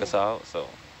check us out. So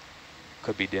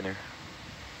could be dinner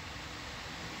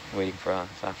waiting for us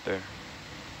after.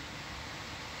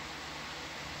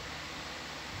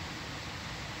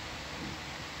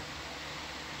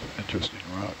 Interesting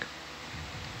rock.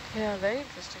 Yeah, very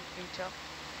interesting feature.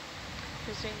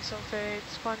 You're seeing some fade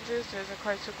sponges. There's a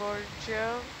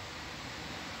chrysogorgia.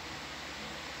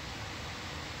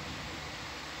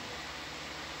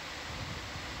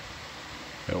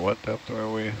 At what depth are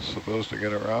we supposed to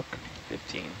get a rock?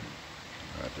 15.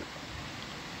 Roger.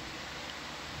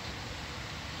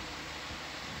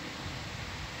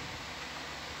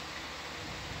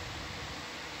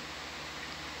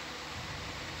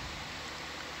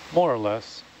 More or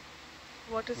less.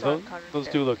 What is our current Those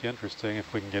depth? do look interesting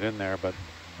if we can get in there, but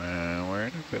We're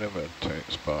in a bit of a tight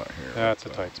spot here. that's a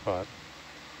tight spot.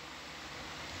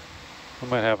 We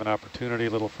might have an opportunity a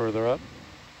little further up.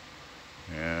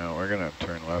 Yeah, we're going to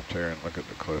turn left here and look at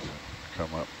the cliff and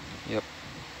come up. Yep.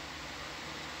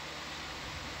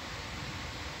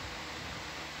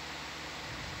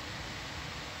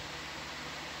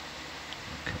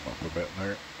 Come up a bit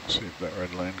there. See if that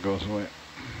red line goes away.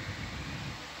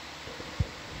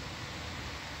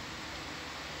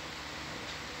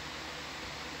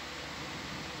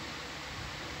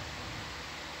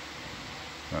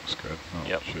 That's good. I'll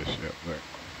Yep. chase you up there.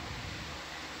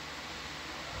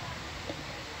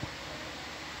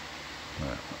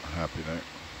 Right, happy there.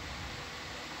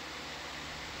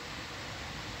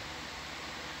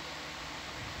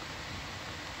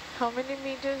 How many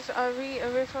meters are we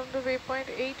away from the waypoint?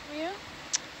 8 Mia?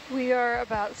 We are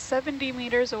about 70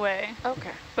 meters away,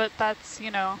 Okay. but that's,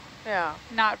 you know, Yeah.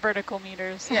 not vertical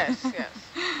meters. Yes, yes.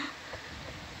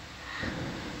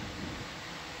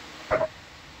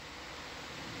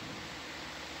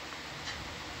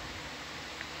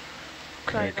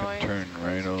 Okay, I can Crinoids, turn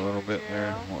right a little bit there.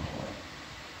 yeah. We'll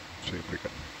see if we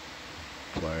can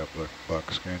fly up the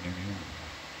Box Canyon here.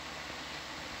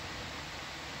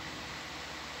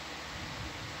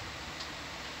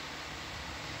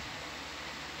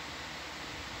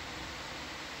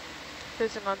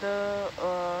 There's another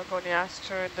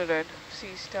goniaster in the red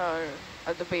sea star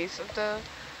at the base of the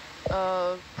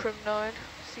primnoid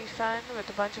sea fan with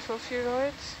a bunch of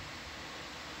ophiuroids.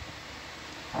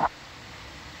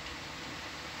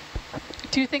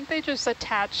 Do you think they just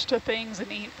attach to things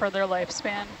and eat for their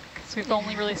lifespan? Because we've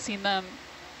only really seen them,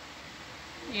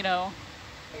 you know.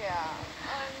 Yeah,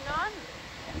 not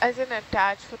as in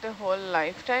attached for the whole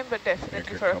lifetime, but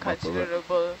definitely for a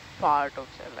considerable part of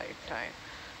their lifetime.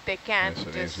 They can't Nice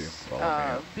and just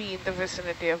be in the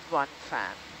vicinity of one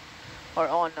fan or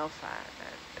on a fan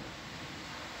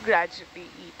and gradually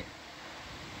eat,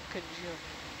 consume.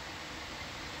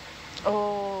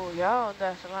 Oh, yeah, on the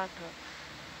Atalanta.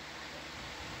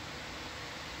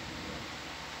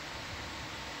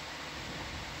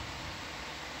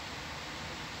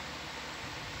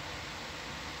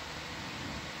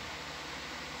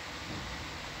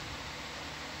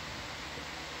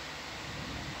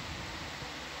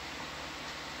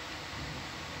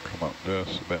 Come up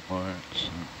this a bit more. It's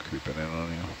creeping in on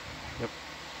you. Yep.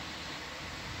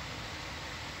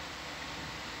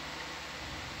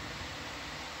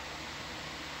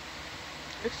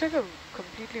 Looks like a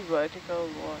completely vertical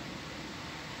wall.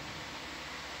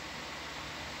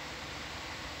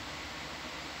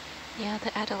 Yeah,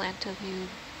 the Atalanta view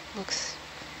looks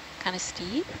kind of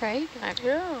steep, right?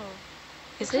 Yeah.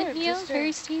 Is Okay, it, Neo,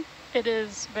 very steep? It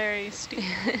is very steep.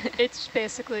 It's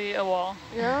basically a wall.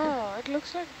 Yeah, it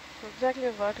looks like exactly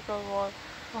a vertical wall.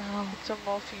 Wow. With some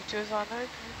more features on it.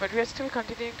 But we're still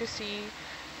continuing to see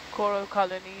coral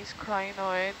colonies,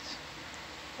 crinoids,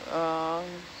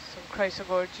 some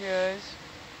chrysogorgias.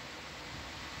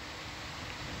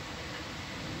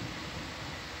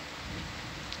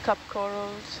 Cup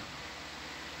corals.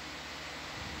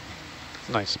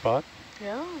 Nice spot.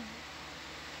 Yeah.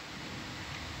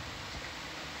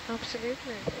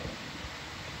 Absolutely.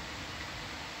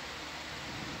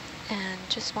 And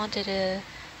just wanted to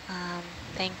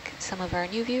thank some of our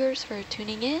new viewers for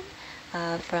tuning in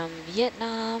from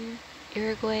Vietnam,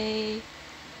 Uruguay,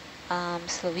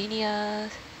 Slovenia,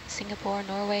 Singapore,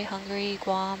 Norway, Hungary,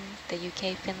 Guam, the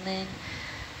UK, Finland,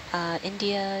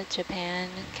 India, Japan,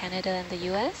 Canada, and the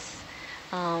US.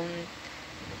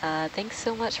 Thanks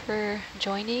so much for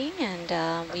joining,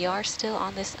 and we are still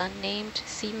on this unnamed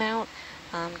seamount,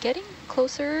 getting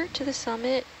closer to the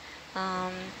summit.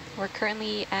 We're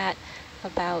currently at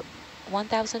about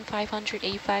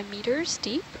 1,585 meters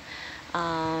deep,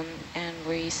 and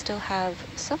we still have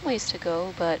some ways to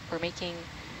go, but we're making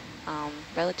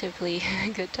relatively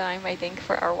good time, I think,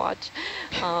 for our watch.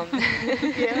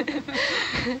 Yeah.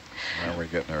 Now we're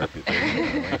getting a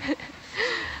reputation, aren't we?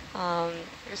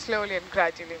 We're slowly and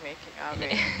gradually making our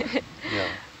way. Yeah.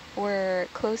 We're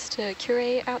close to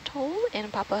Kure Atoll in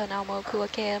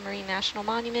Papahanaumokuakea Marine National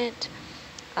Monument,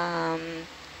 and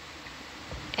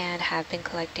have been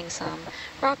collecting some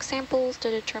rock samples to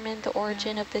determine the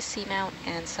origin of this seamount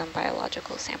and some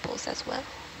biological samples as well.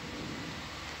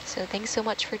 So thanks so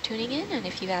much for tuning in, and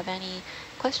if you have any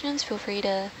questions, feel free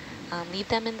to leave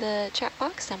them in the chat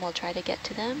box and we'll try to get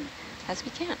to them as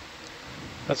we can.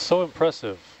 That's so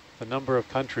impressive, the number of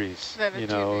countries, you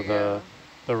know,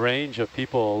 the range of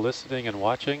people listening and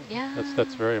watching. Yeah.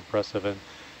 That's very impressive. And,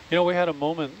 you know, we had a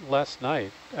moment last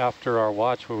night after our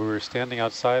watch where we were standing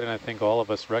outside, and I think all of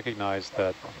us recognized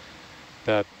that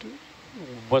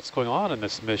what's going on in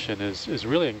this mission is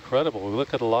really incredible. We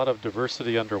look at a lot of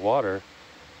diversity underwater,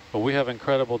 but we have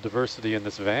incredible diversity in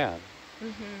this van.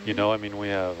 You know, I mean, we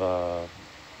have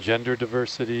gender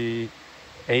diversity,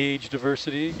 age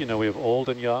diversity. You know, we have old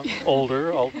and young.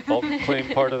 Older, I'll claim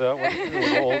part of that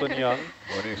one. Old and young.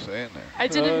 What are you saying there? I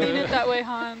didn't mean it that way,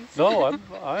 Hans. No,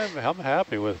 I'm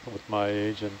happy with my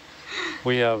age, and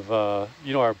we have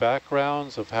you know, our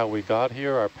backgrounds of how we got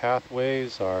here, our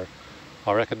pathways, our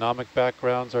economic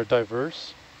backgrounds are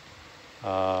diverse.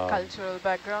 Cultural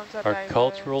backgrounds are Our diverse.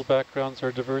 cultural backgrounds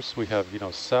are diverse. We have, you know,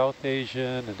 South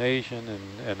Asian and Asian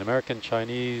and American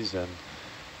Chinese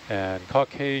and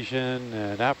Caucasian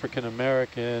and African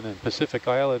American and Pacific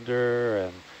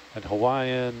Islander and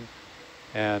Hawaiian,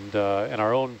 and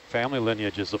our own family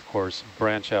lineages, of course,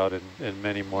 branch out in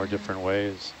many more different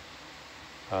ways.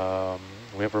 We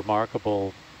have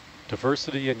remarkable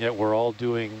diversity, and yet we're all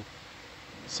doing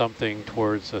something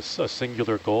towards a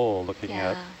singular goal, looking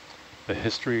at the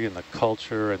history and the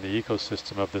culture and the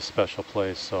ecosystem of this special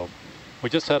place. So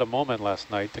we just had a moment last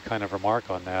night to kind of remark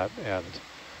on that, and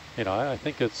you know, I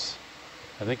think it's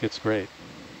great.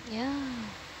 Yeah.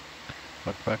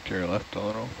 Look back to your left a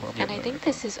little for me. And I think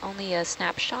this is only a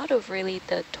snapshot of really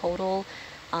the total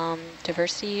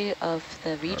diversity of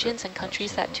the regions and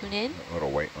countries that tune in. A little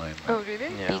white line. Oh,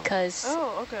 really? Yeah. Because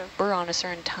we're on a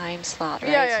certain time slot,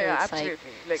 right? Yeah, so it's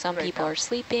absolutely. like some people are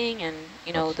sleeping, and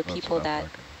you know, the people that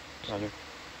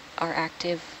are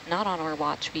active not on our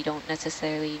watch, we don't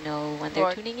necessarily know when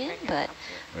they're tuning in, but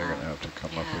they're gonna have to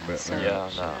come up a bit. so there.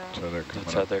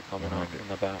 So they're coming up in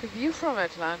the back. The view from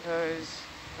Atlanta is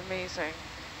amazing.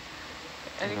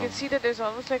 And you can see that there's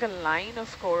almost like a line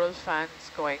of coral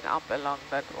fans going up along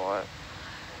that wall.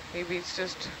 Maybe it's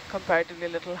just comparatively a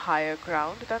little higher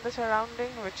ground than the surrounding,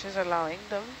 which is allowing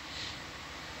them.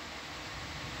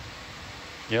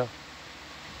 Yeah.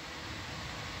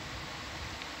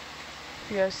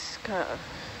 Yes,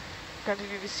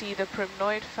 continue to see the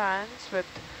primnoid fans with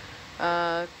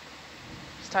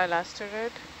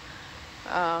stylasterid,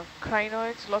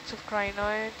 crinoids, lots of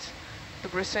crinoids, the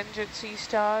brisingid sea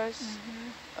stars,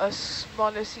 a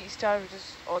smaller sea star which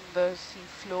is on the sea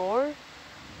floor.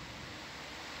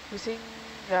 We're seeing,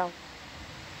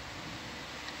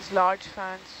 these large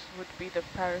fans would be the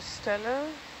peristellar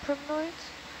primnoids.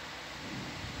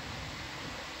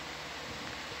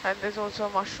 And there's also a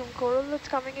mushroom coral that's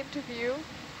coming into view.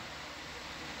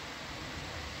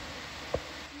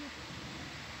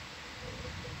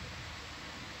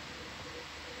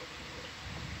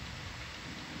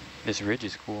 This ridge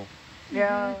is cool.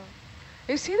 Yeah.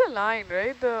 You see the line,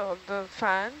 right? The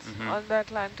fans on the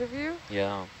Atlanta view?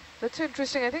 Yeah. That's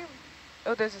interesting. I think,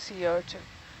 oh, there's a sea urchin.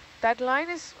 That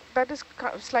line is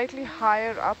slightly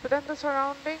higher up than the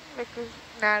surrounding, like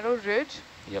a narrow ridge.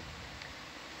 Yep.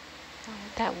 Oh,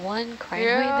 that one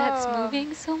crinoid that's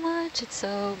moving so much, it's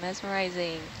so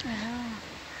mesmerizing. I know.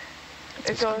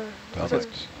 It's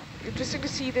interesting to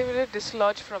see them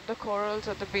dislodge from the corals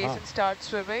at the base and start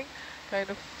swimming.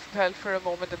 Kind of felt for a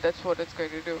moment that that's what it's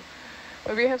going to do.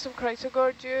 But we have some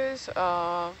chrysogorges,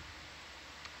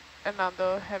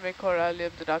 another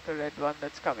hemicorallium, the darker red one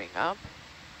that's coming up.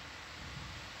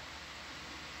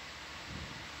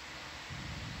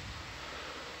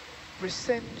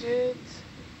 Brisingids.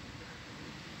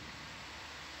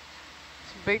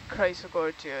 Some big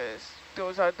chrysogorges.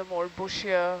 Those are the more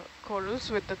bushier corals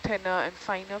with the thinner and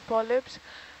finer polyps.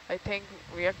 I think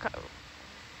we're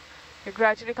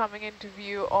gradually coming into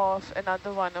view of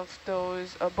another one of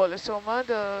those bolosoma,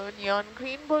 the neon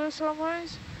green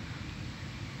bolosomas.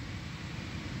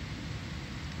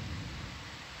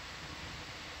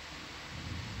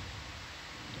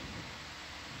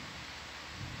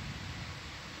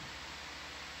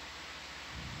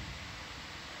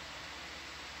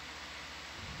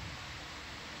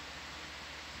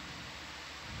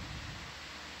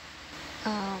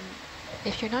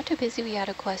 If you're not too busy, we had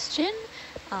a question.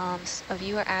 A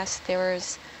viewer asked, there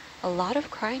was a lot of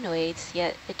crinoids,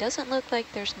 yet it doesn't look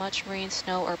like there's much marine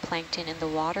snow or plankton in the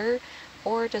water,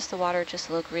 or does the water just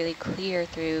look really clear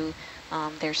through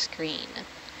their screen?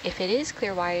 If it is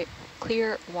clear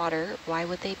water, why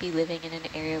would they be living in an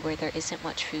area where there isn't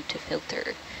much food to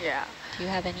filter? Yeah. Do you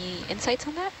have any insights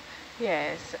on that?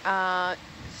 Yes.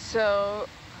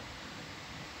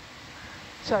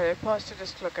 Sorry, I paused to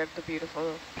just look at the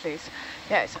beautiful place.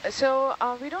 Yes, so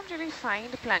we don't really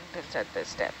find planktons at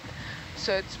this depth.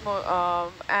 So it's more,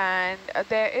 and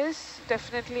there is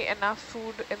definitely enough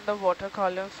food in the water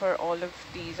column for all of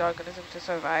these organisms to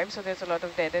survive. So there's a lot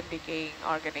of dead and decaying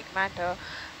organic matter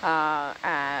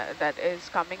that is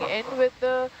coming in with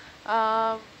the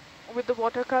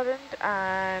water current,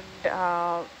 and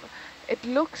it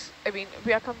looks. I mean,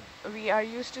 we are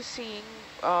used to seeing.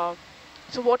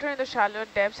 So water in the shallow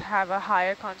depths have a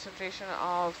higher concentration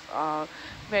of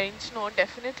marine snow.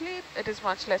 Definitely, it is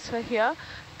much lesser here.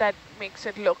 That makes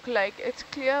it look like it's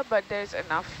clear, but there's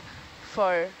enough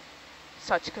for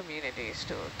such communities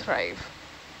to thrive.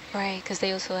 Right, because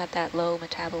they also have that low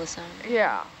metabolism.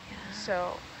 Yeah.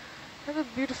 So, there's a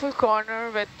beautiful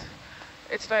corner with,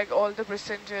 it's like all the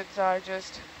Brisingeids are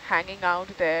just hanging out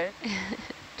there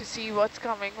to see what's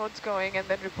coming, what's going, and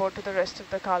then report to the rest of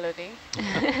the colony.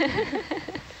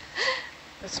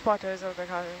 The spotters of the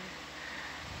colony.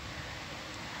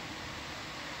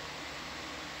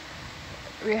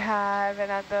 We have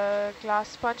another glass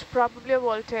sponge, probably a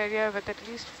Voltaria with at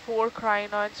least 4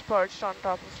 crinoids perched on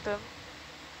top of them.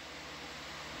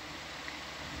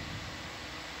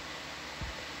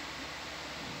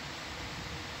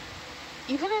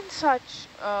 Even in such,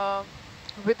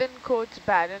 within quotes,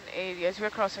 barren areas,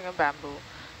 we're crossing a bamboo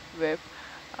whip.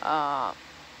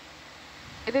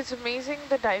 It is amazing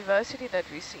the diversity that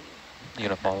we see. You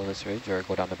gonna follow this ridge or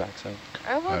go down the backside?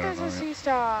 Well, there's a sea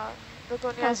star.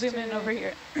 I'll zoom in over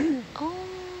here. Oh,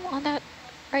 on that,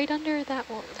 right under that,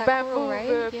 that bamboo coral, right?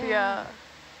 whip, yeah.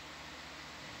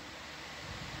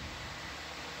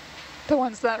 The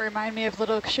ones that remind me of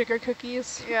little sugar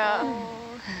cookies. Yeah. Oh.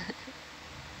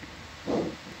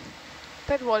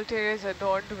 That Voltaire is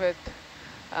adorned with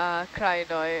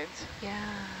crinoids.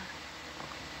 Yeah.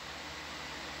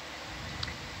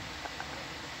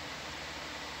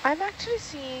 I'm actually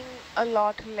seeing a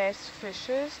lot less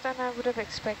fishes than I would have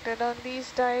expected on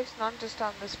these dives, not just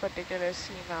on this particular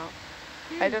seamount.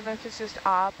 I don't know if it's just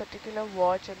our particular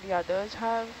watch and the others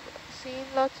have seen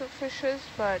lots of fishes,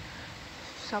 but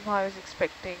somehow I was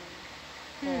expecting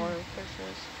more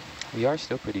fishes. We are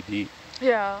still pretty deep.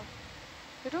 Yeah.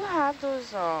 We do have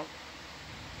those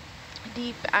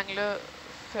deep angler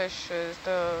fishes,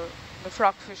 the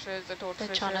frog fishes, the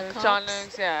toadfishes,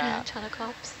 chanoks, yeah.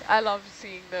 Chanocops. I love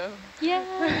seeing them. Yeah,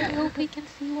 I hope we can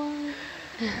see one.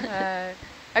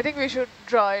 I think we should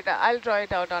draw it. I'll draw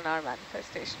it out on our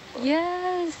manifestation board.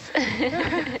 Yes.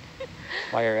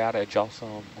 While you're at it, draw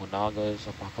some unagas,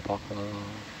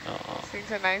 apakapaka.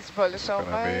 Things are nice boulder. It's going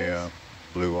to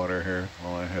be blue water here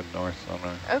while I head north on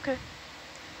our... Okay.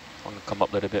 I'm going to come up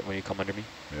a little bit when you come under me.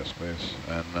 Yes, please.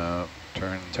 And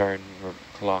turn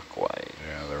clockwise.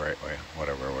 Yeah, the right way,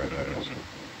 whatever way that is.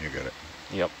 You get it.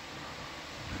 Yep.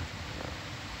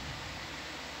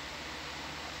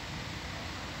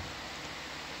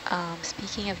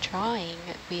 Speaking of drawing,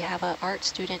 we have an art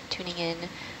student tuning in,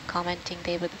 commenting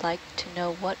they would like to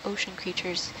know what ocean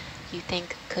creatures you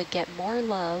think could get more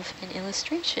love in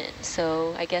illustration.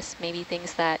 So I guess maybe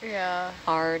things that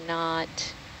are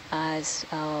not as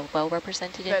well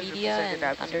represented in media and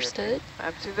understood.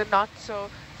 Absolutely, the not so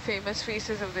famous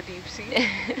faces of the deep sea.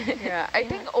 Yeah, I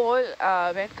think all,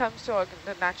 when it comes to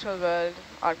the natural world,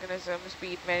 organisms,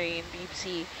 be it marine, deep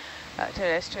sea,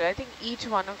 terrestrial, I think each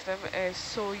one of them is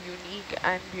so unique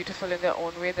and beautiful in their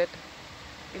own way that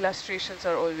illustrations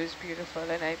are always beautiful.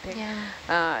 And I think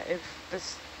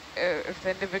if the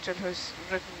individual who's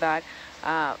written that,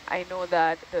 I know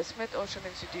that the Smith Ocean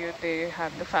Institute, they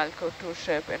have the Falco 2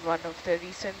 ship in one of the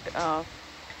recent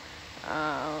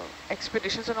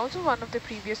expeditions, and also one of the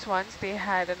previous ones, they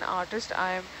had an artist,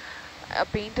 a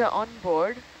painter on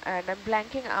board, and I'm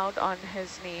blanking out on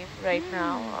his name right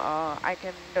now. I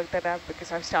can look that up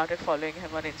because I've started following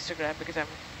him on Instagram because I'm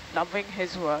loving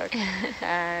his work.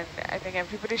 And I think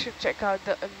everybody should check out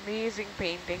the amazing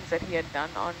paintings that he had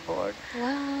done on board.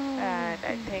 Wow. And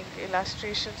I think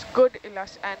illustrations,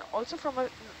 and also from a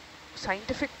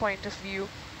scientific point of view,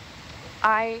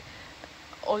 I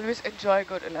always enjoy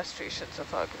good illustrations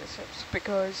of organisms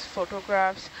because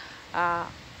photographs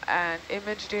and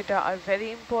image data are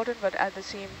very important, but at the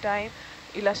same time,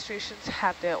 illustrations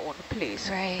have their own place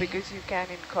because you can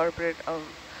incorporate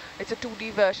it's a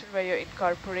 2D version where you're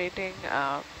incorporating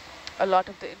a lot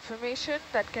of the information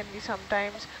that can be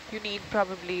sometimes, you need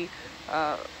probably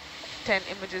 10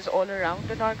 images all around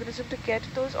an organism to get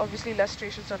those. Obviously,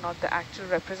 illustrations are not the actual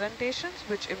representations,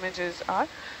 which images are,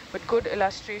 but good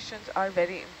illustrations are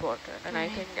very important, and I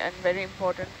think, and very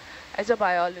important as a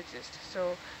biologist.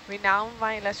 So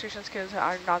my illustration skills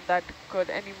are not that good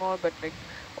anymore, but like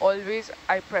always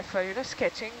I prefer, you know,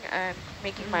 sketching and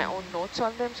making my own notes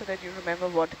on them so that you remember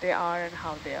what they are and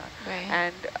how they are.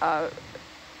 And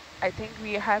I think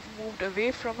we have moved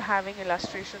away from having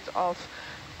illustrations of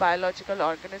biological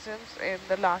organisms in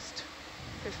the last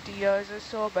 50 years or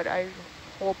so, but I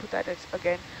hope that it's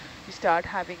again we start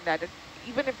having that,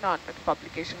 even if not at the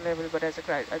publication level, but as a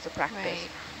practice.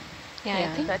 Yeah,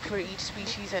 I think that for each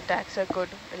species and taxa, good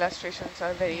illustrations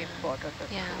are very important.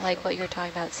 Yeah, like what you're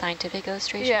talking about, scientific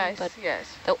illustration, but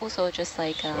also just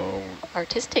like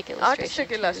artistic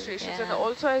illustrations. And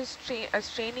also as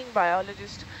training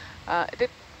biologists,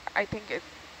 I think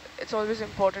it's always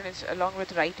important, it's along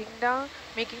with writing down,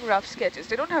 making rough sketches.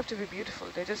 They don't have to be beautiful,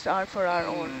 they just are for our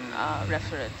own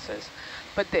references.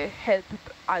 But they help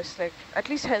us, like, at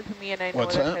least help me, and I know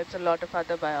that helps a lot of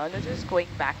other biologists, going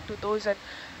back to those and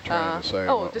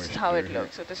oh, this is how it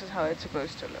looks, so this is how it's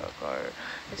supposed to look, or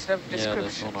instead of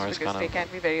descriptions, because they can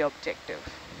be very objective.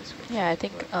 Yeah, I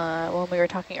think when we were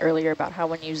talking earlier about how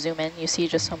when you zoom in, you see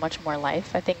just so much more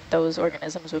life, I think those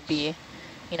organisms would be,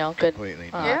 you know, good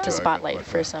to spotlight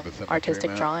for some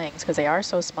artistic drawings, because they are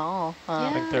so small.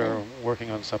 I think they're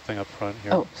working on something up front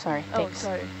here. Oh, sorry. Thanks.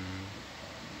 Sorry.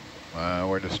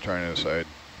 We're just trying to decide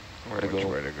which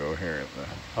way to go here.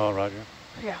 Oh, Roger.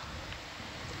 Yeah.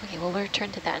 Okay, we'll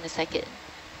return to that in a second.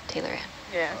 Taylor Ann.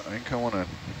 Yeah. I think I want to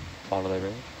follow the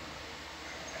road.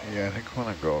 Yeah, I think I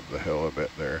want to go up the hill a bit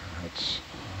there.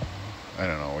 I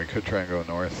don't know, we could try and go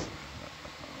north,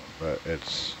 but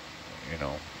it's, you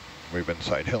know, we've been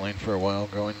side hilling for a while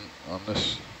going on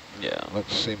this. Yeah. It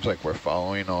seems like we're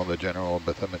following all the general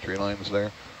bathymetry lines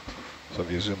there. So if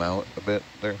you zoom out a bit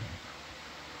there.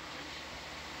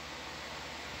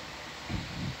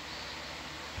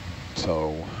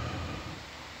 So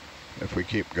if we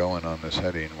keep going on this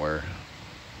heading, we're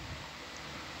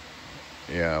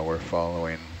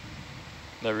following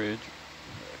the ridge.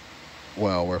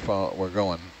 Well, we're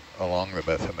going along the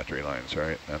bathymetry lines,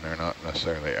 right? And they're not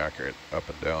necessarily accurate up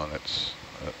and down. It's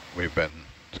we've been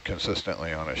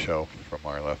consistently on a shelf from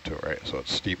our left to right, so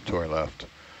it's steep to our left.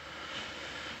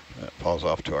 It falls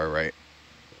off to our right.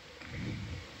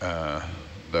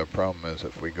 The problem is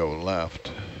if we go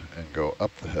left and go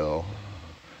up the hill,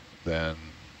 then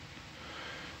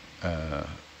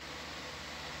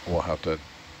we'll have to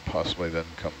possibly then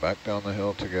come back down the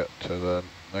hill to get to the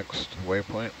next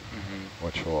waypoint,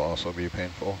 which will also be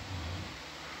painful.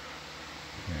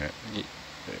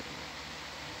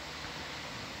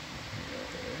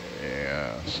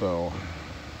 Yeah, so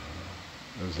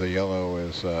the yellow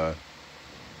is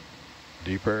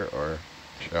deeper or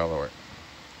shallower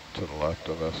to the left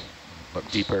of us?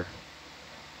 Looks deeper.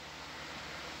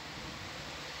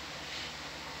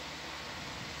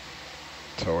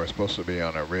 So we're supposed to be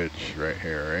on a ridge right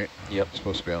here, right? Yep.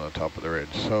 Supposed to be on the top of the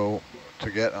ridge. So to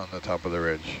get on the top of the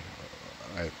ridge,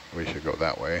 we should go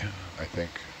that way, I think.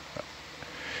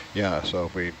 Yeah, so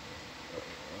if we,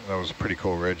 that was a pretty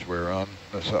cool ridge we were on.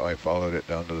 That's how I followed it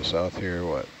down to the south here,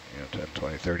 10,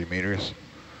 20, 30 meters.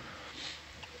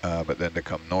 But then to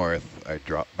come north, I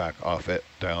dropped back off it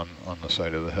down on the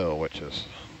side of the hill, which has,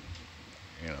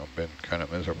 been kind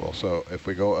of miserable. So if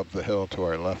we go up the hill to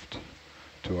our left,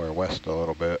 to our west a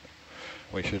little bit,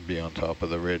 we should be on top of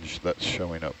the ridge that's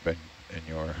showing up in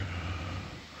your...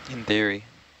 In theory.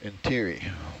 In theory.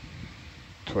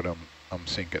 That's what I'm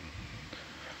thinking.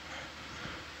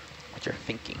 What you're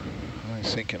thinking. I'm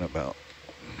thinking about.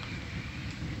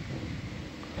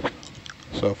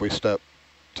 So if we step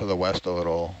to the west a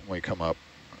little, we come up,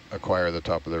 acquire the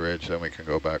top of the ridge, then we can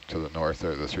go back to the north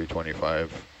or the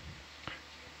 325.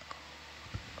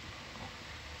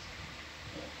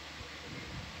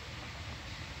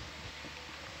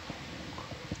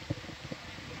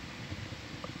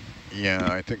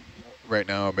 Yeah, I think right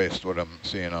now, based on what I'm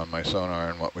seeing on my sonar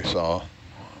and what we saw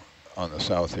on the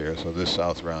south here, so this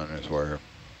south round is where,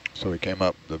 so we came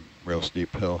up the real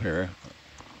steep hill here,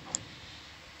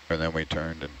 and then we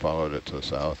turned and followed it to the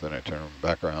south, and I turned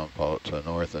back around, followed it to the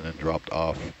north, and then dropped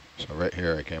off. So right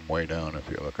here I came way down if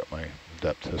you look at my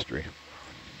depth history.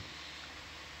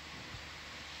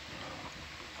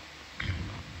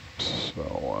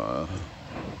 So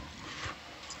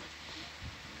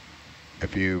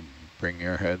if you bring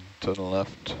your head to the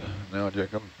left now,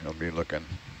 Jacob, you'll be able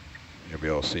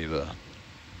to see the...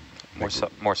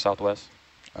 More southwest?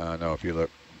 No, if you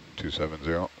look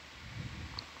 270.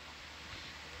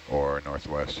 or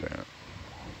northwest. Yeah.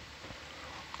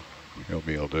 You'll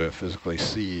be able to physically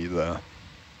see the,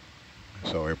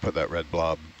 so we put that red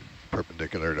blob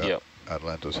perpendicular to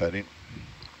Atalanta's heading.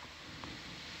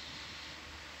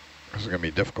 This is going to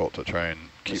be difficult to try and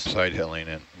keep side hilling,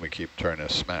 and we keep trying to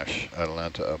smash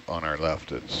Atalanta up on our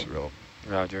left. It's real.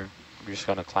 Roger. We're just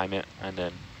going to climb it and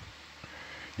then.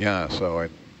 Yeah, so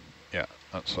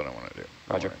that's what I want to do.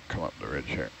 Roger. Come up the ridge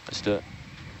here. Let's do it.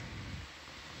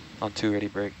 On 2, ready,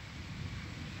 break.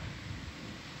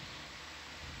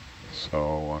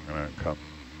 So I'm going to come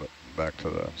back to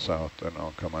the south, and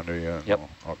I'll come under you. And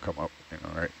I'll come up,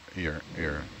 right here.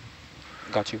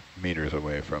 Got you. Meters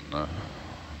away from the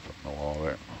wall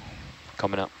there.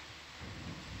 Coming up.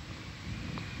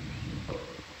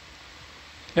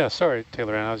 Yeah, sorry,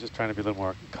 Taylor Ann. I was just trying to be a little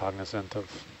more cognizant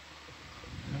of.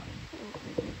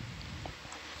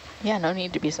 Yeah, no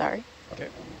need to be sorry. Okay,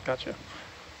 gotcha.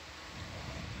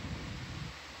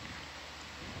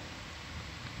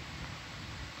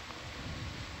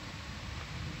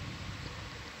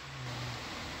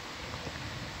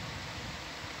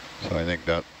 So I think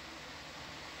that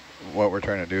what we're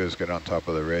trying to do is get on top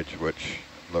of the ridge, which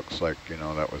looks like,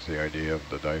 that was the idea of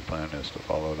the dive plan, is to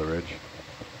follow the ridge.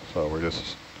 So we're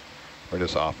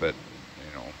just off it,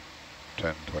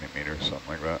 10, 20 meters, something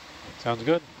like that. Sounds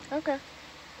good. Okay.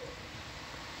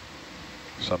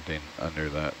 Something under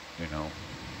that,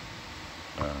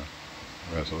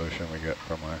 resolution we get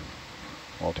from our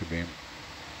multi-beam.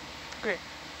 Great.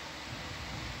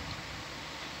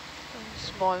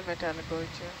 Small metallic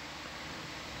here.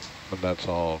 But that's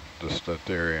all just a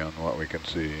theory on what we can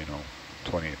see,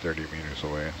 20, 30 meters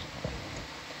away.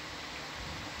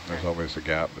 There's always a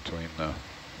gap between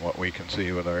what we can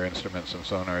see with our instruments and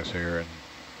sonars here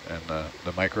and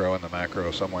the micro and the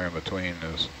macro. Somewhere in between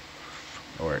is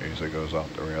where it usually goes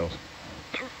off the rails.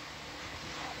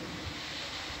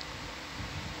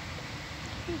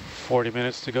 40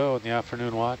 minutes to go in the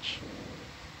afternoon watch.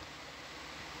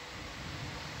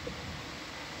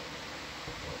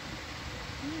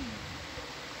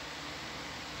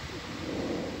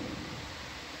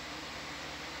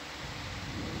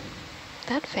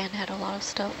 That fan had a lot of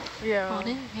stuff on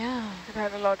it. Yeah. It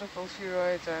had a lot of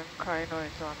ophiuroids and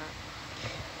crinoids on it.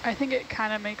 I think it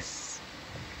kind of makes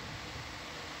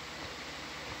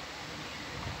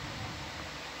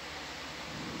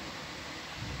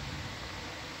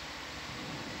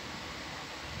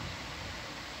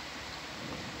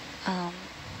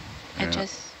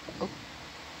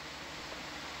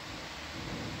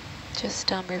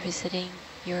just revisiting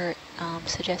your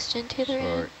suggestion,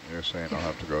 Taylor. So you're saying I'll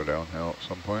have to go downhill at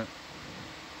some point?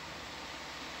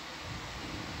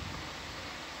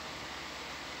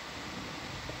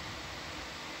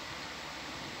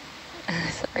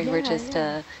 Sorry, we're just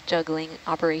juggling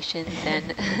operations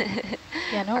and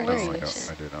yeah, no worries.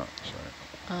 I do not.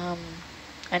 Sorry.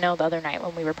 I know the other night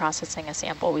when we were processing a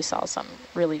sample, we saw some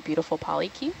really beautiful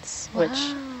polychaetes,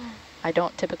 which I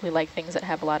don't typically like things that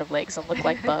have a lot of legs and look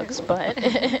like bugs, but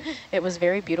it was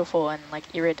very beautiful and like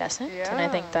iridescent. Yeah. And I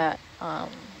think that,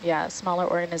 smaller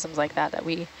organisms like that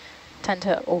we tend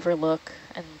to overlook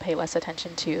and pay less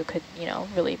attention to could,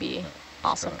 really be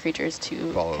awesome creatures to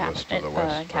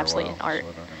encapsulate in art,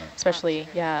 especially,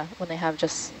 when they have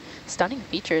just stunning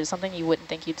features, something you wouldn't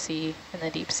think you'd see in the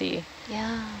deep sea.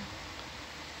 Yeah.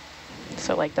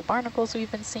 So like the barnacles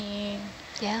we've been seeing.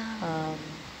 Yeah.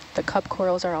 The cup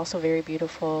corals are also very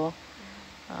beautiful.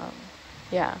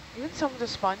 Even some of the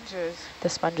sponges. The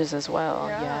sponges as well,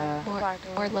 yeah.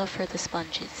 More love for the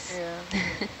sponges. Yeah.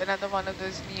 Another one of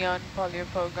those neon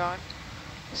poliopogon.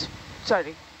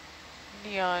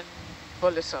 Neon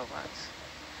bolisomas.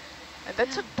 And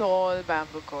that's a tall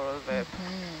bamboo coral web.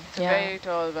 It's a very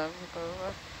tall bamboo coral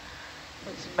web.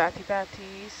 With some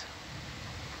bathypathes.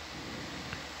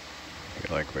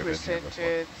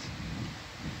 Crescentids.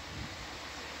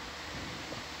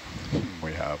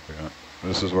 We have.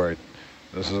 This is where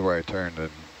I turned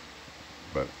it,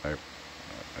 but I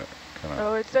kind of.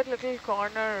 Oh, it's that little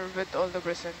corner with all the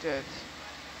crescentids.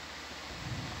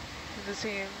 In the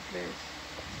same place.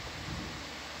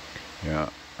 Yeah,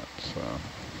 that's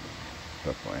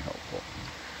definitely helpful.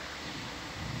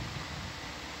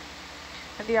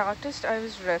 And the artist I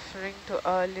was referring to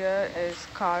earlier is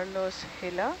Carlos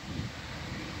Hilla.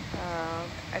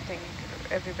 I think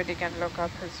everybody can look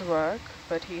up his work,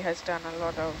 but he has done a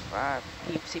lot of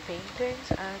deep sea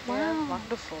paintings, and they're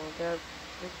wonderful. They're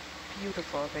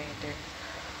beautiful paintings.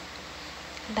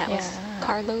 That was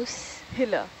Carlos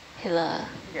Hilla. Hilla.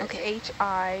 Yes, okay.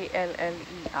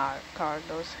 H-I-L-L-E-R.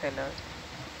 Carlos Hilla.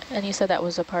 And you said that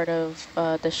was a part of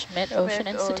the Schmidt Ocean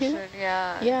Institute?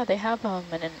 Yeah. Yeah, they have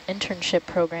an internship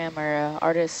program or an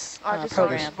artist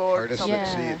program. Artist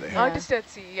at sea. Artist at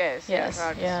sea, yes. Yes,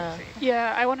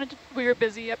 yeah. I wanted to, we were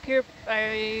busy up here.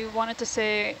 I wanted to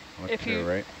say, if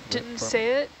you didn't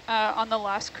say it, on the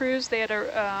last cruise, they had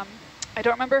a, I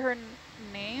don't remember her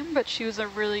name, but she was a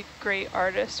really great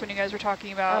artist when you guys were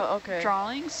talking about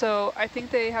drawing. So I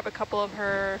think they have a couple of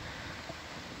her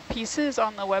pieces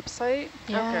on the website.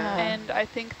 And I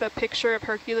think the picture of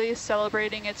Hercules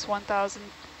celebrating its 1,000th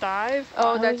dive.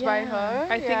 Oh, that's by her?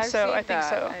 I think so.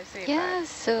 Yeah,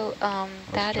 so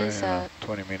that is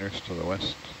 20 meters to the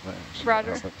west.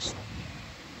 Roger.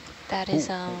 That is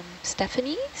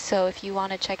Stephanie. So if you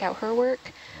want to check out her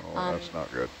work. Oh, that's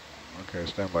not good. Okay,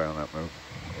 stand by on that move.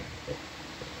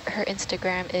 Her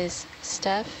Instagram is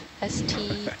Steph,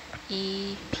 S-T-E-P-H.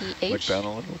 Look down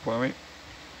a little for me.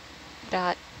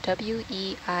 .W-E-I-N-G-E-R.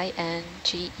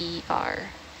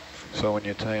 So when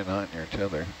you tie a knot in your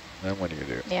tether, then what do you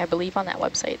do? Yeah, I believe on that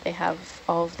website they have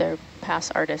all of their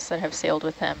past artists that have sailed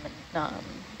with them and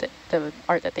the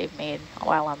art that they've made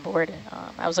while on board.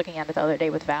 I was looking at it the other day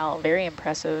with Val. Very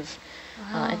impressive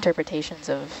interpretations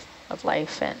of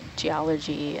life and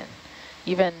geology and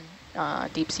even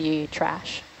deep sea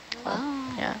trash.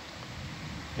 Wow. Yeah.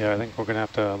 Yeah, I think we're going to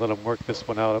have to let them work this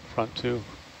one out up front too.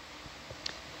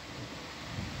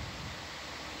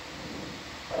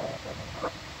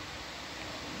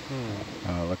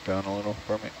 Look down a little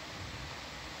for me.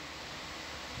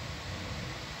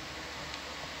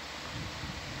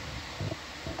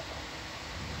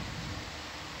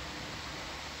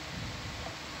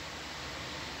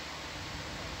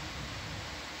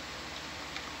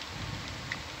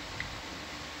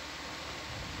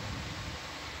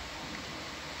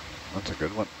 That's a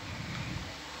good one.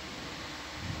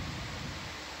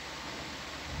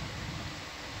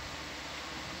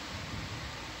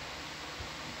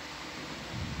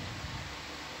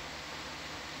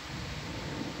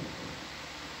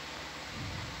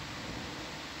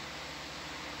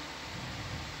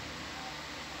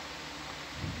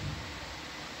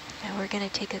 Now we're going to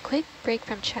take a quick break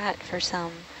from chat for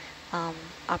some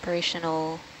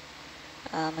operational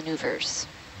maneuvers.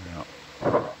 Yeah.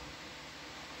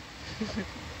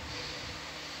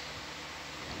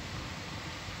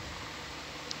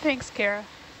 Thanks, Kara.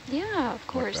 Yeah, of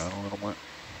course. Look down a little more.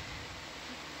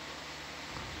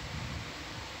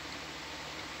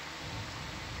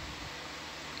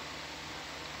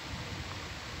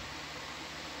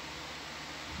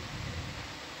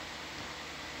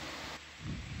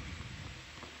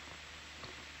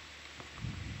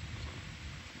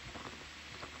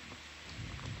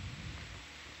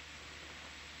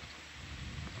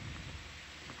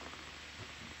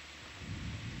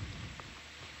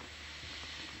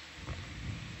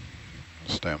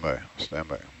 Stand by, stand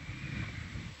by.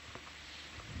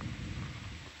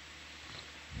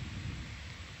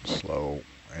 Slow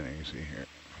and easy here.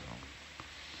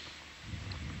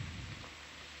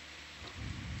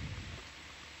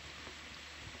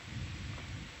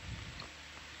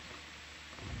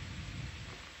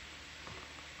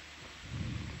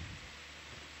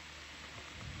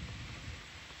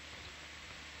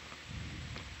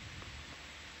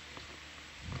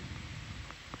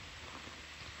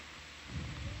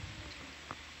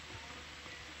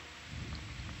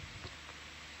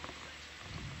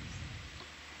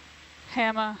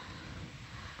 Hamma,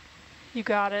 you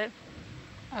got it.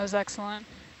 That was excellent.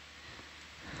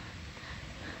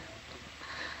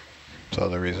 So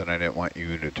the reason I didn't want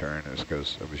you to turn is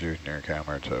because I was using your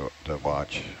camera to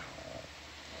watch.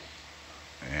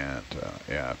 And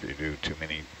yeah, if you do too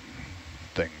many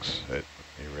things,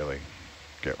 you really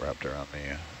get wrapped around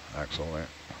the axle there.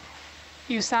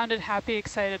 You sounded happy,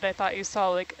 excited. I thought you saw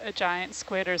like a giant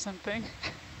squid or something.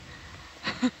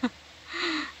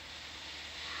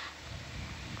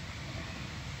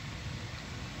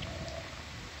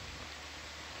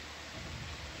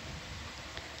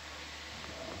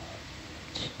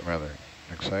 Rather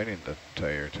exciting to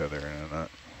tie your tether in a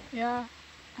knot. Yeah,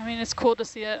 I mean, it's cool to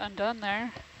see it undone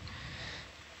there.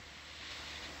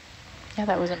 Yeah,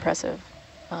 that was impressive.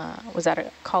 Was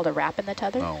that called a wrap in the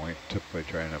tether? No, we typically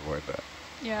try and avoid that.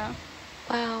 Yeah.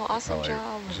 Wow, awesome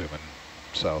job. Zooming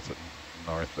south and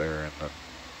north there, and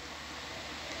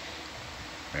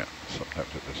yeah, sometimes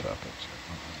it just happens.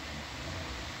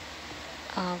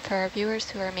 For our viewers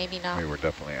who are maybe not... We were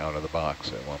definitely out of the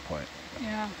box at one point.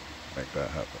 Yeah. Make that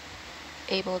happen.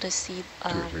 Able to see 2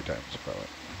 or 3 times probably.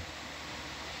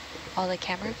 All the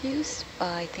camera views.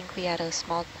 I think we had a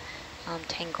small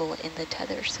tangle in the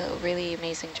tether, so really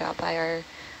amazing job by our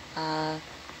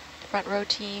front row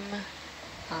team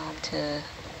to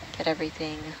get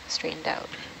everything straightened out.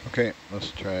 Okay, let's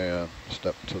try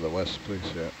step to the west, please.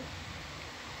 Yeah.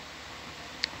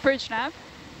 Bridge nav.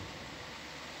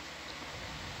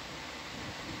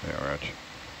 Yeah, Raj.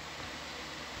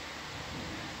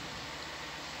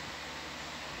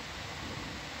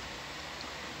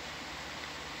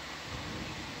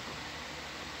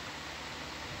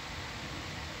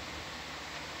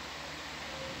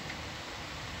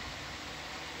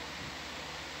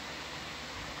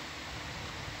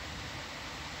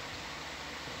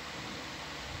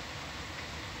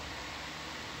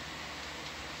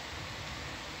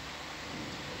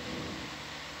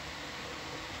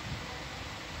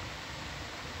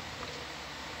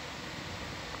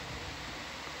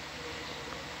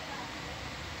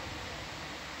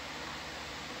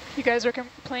 You guys were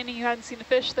complaining you hadn't seen a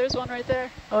fish. There's one right there.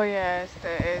 Oh yes,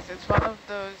 there is. It's one of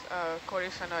those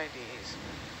crinoids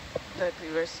that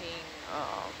we were seeing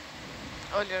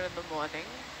earlier in the morning.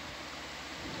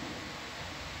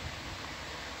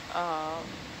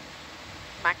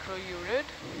 Macrourid.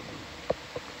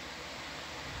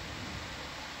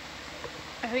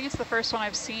 I think it's the first one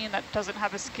I've seen that doesn't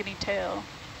have a skinny tail.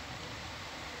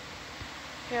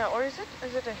 Yeah, or is it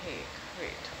a hake?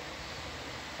 Wait.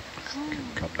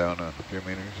 Can come down a few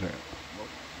meters there.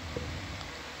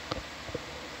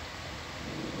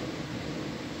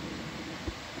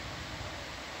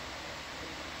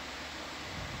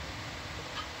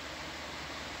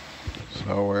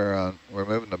 So we're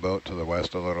moving the boat to the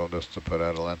west a little just to put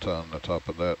Atalanta on the top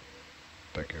of that.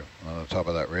 Thank you. On the top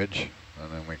of that ridge,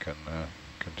 and then we can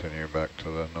continue back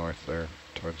to the north there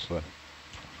towards the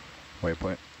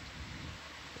waypoint.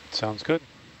 Sounds good.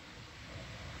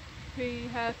 We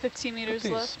have 15 meters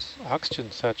left.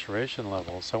 Oxygen saturation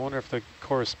levels. I wonder if they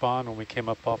correspond when we came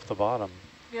up off the bottom.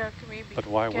 Yeah, maybe. But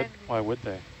why would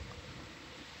they?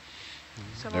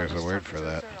 Some There's of the a word for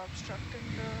that. structures are obstructing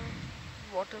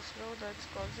the water flow that's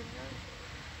causing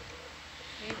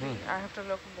it. Maybe I have to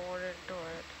look more into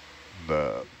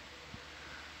it.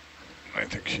 I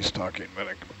think she's talking, but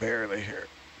I can barely hear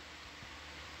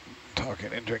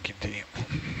talking and drinking tea.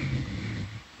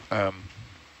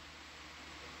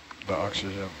 The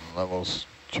oxygen levels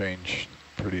change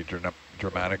pretty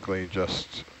dramatically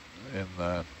just in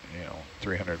the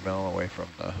 300 mil away from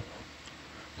the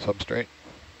substrate.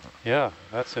 Yeah,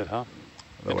 that's it, huh?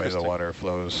 The way the water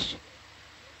flows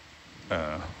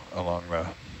along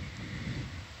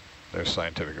there's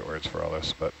scientific words for all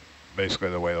this, but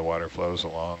basically the way the water flows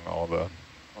along all the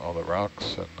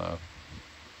rocks and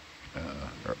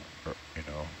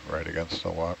right against the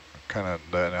walk. Kind of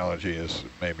the analogy is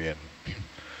maybe in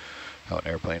how an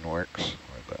airplane works,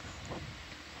 where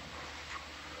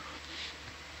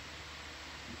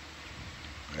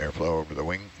the airflow over the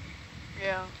wing.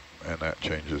 Yeah. And that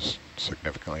changes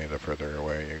significantly the further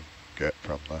away you get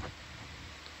from the...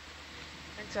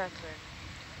 Exactly.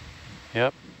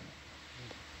 Yep.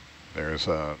 There's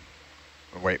a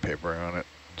white paper on it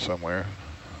somewhere,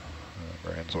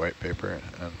 Brand's white paper,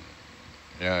 and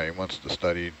yeah, he wants to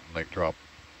study, like, drop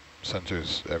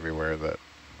sensors everywhere that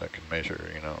can measure,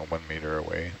 1 meter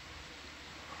away.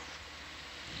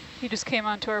 He just came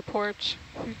onto our porch.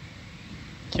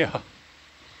 Yeah.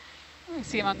 I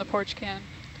see him on the porch cam.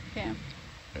 Yeah.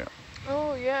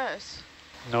 Oh, yes.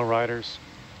 No riders.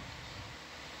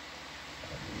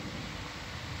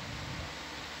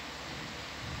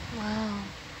 Wow.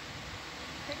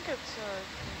 I think it's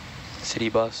City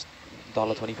bus,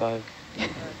 $1.25.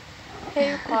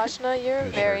 Hey, Pashna, you're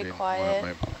Fish very herding, quiet. one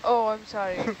of my Oh, I'm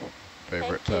sorry.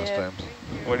 favorite Thank you. pastimes.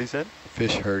 What he said?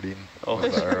 Fish herding Oh.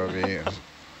 with the ROV.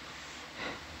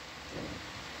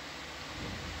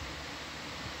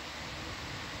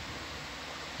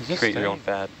 Is this Create your own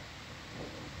staying? fad.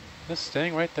 This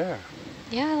staying right there.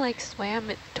 Yeah, like swam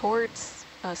it towards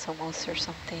us almost or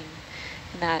something.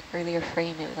 In that earlier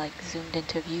frame, it like zoomed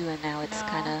into view, and now it's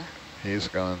kind of... He's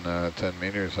gone 10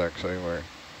 meters, actually.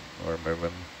 We're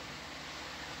moving.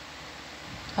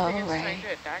 Oh, I think it's right. trying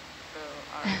to attack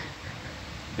the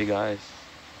Big eyes.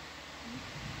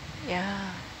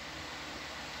 Yeah.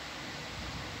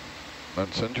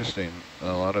 That's interesting.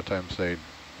 A lot of times they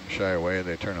shy away,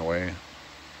 they turn away.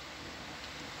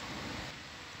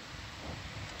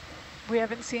 We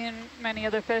haven't seen many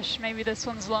other fish. Maybe this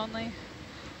one's lonely.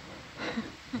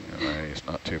 He's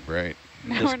not too bright.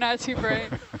 No, we're not too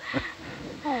bright.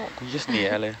 You just need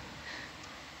Ellie.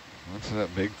 What's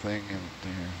that big thing in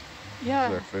there? Yeah.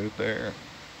 Is there food there?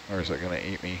 Or is it going to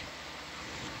eat me?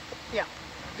 Yeah.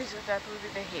 That would be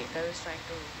the hake I was trying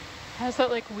to... Has that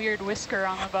like weird whisker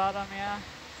on the bottom, yeah.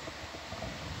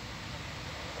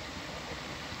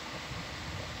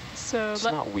 So It's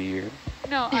not weird.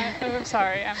 no, I'm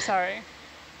sorry.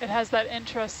 it has that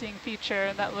interesting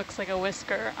feature that looks like a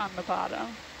whisker on the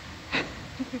bottom.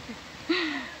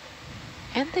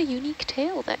 And the unique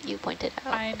tail that you pointed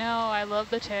out. I know, I love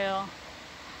the tail.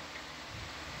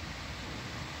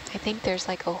 I think there's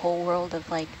like a whole world of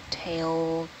like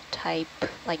tail type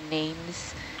like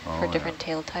names for different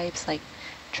tail types, like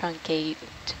truncate,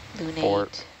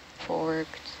 lunate,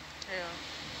 forked.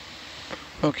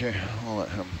 Yeah. Okay, I'll let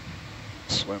him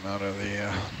swim out of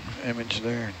the image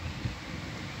there.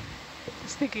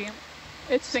 It's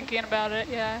thinking about it,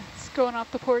 yeah. It's going off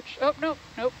the porch. Oh, nope.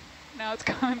 Now it's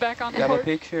coming back on the porch.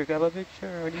 Grab a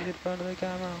picture, I need it in front of the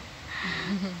camera.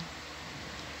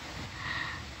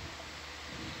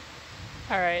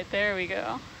 All right, there we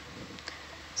go.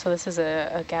 So this is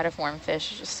a gadiform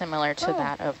fish similar to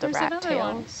that of the rat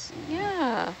tails.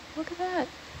 Yeah, look at that.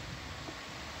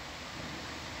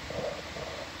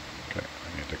 Okay,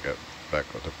 I need to get back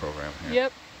with the program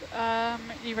here. Yep.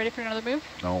 You ready for another move?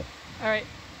 No. All right.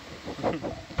 The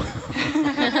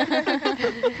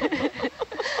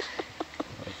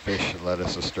fish led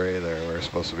us astray there. We're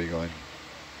supposed to be going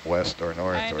west or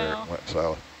north or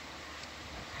south.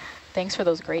 Thanks for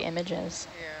those great images.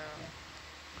 Yeah.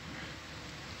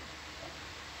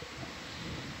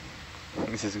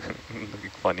 This is looking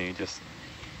funny, just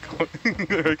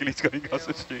Hercules going across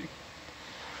the street.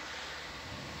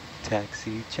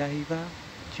 Taxi driver,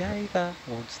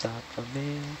 won't stop for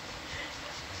me.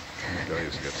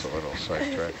 Hercules gets a little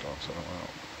sidetracked once in a while.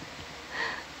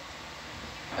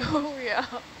 Oh yeah.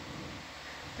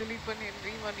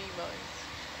 Deliponin-rima-nimas.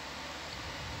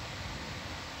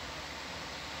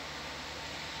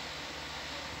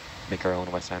 Make our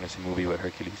own Wes Anderson movie with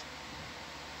Hercules.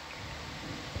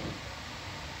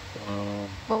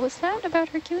 What was that about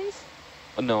Hercules?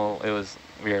 No,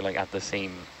 we were like at the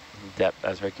same depth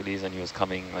as Hercules, and he was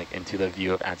coming like into the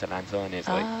view of Atalanta, and it's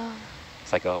like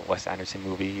it's like a Wes Anderson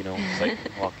movie, you know, it's like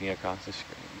walking across the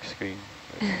screen.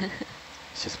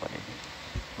 It's just funny.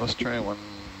 Let's try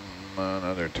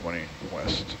another 20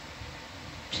 west.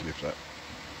 See if that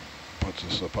puts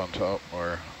us up on top,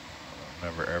 or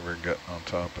never ever get on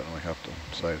top and we have to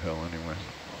side hill anyway.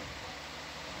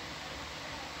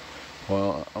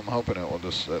 Well, I'm hoping it will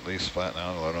just at least flatten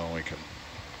out a little and we can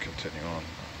continue on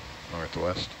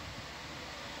northwest.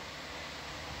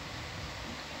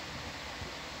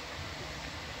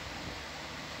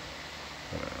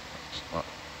 It's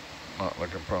not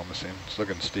looking promising. It's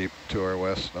looking steep to our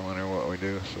west no matter what we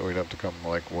do, so we'd have to come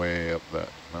like way up that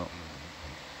mountain.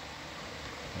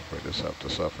 I think we just have to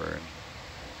suffer. And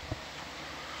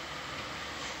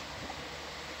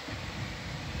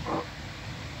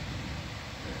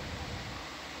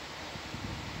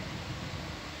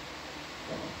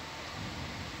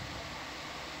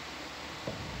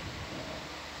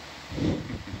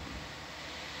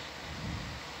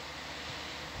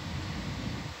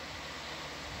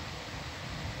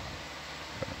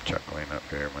chuckling up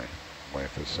here. My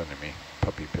wife is sending me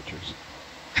puppy pictures.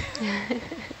 It's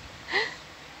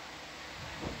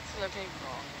looking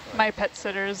wrong. My pet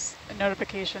sitter's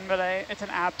notification, but it's an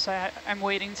app, so I'm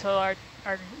waiting till our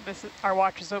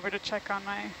watch is over to check on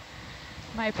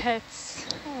my pets.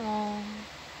 Aww.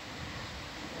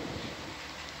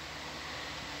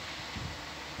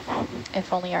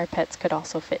 If only our pets could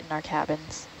also fit in our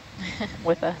cabins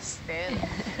with us.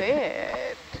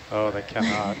 Fit. Oh, they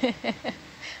cannot.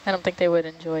 I don't think they would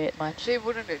enjoy it much. They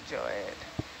wouldn't enjoy it.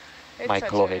 It's my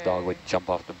Chloe dog would jump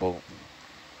off the boat.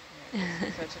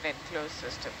 It's such an enclosed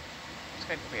system. It's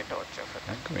going to be a torture for them.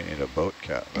 I think we need a boat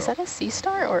cat, though. Is that a sea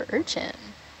star or urchin?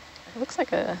 It looks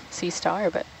like a sea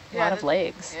star, but a lot of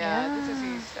legs. Yeah, this is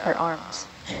sea star. Or arms.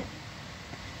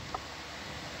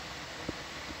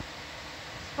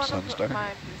 One Sunstar. of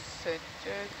my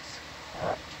bracingers.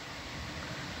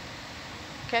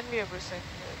 Can be a bracinger.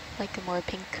 Like a more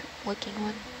pink looking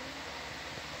one.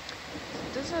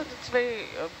 It's very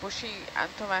bushy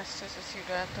anthomastus, a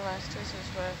pseudo-anthomastus as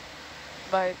well,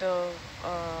 by the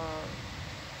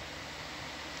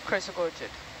chrysogorgid.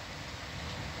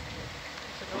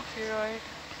 It's an ophiuroid,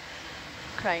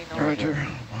 crinoid. Roger.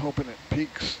 I'm hoping it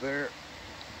peaks there.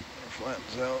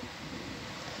 Flattens out.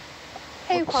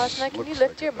 Hey, Posna, can you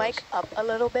lift your mic up a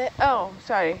little bit? Oh,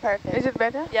 sorry. Perfect. Is it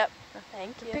better? Yep.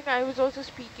 Thank you. I think I was also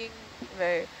speaking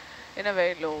in a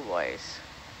very low voice.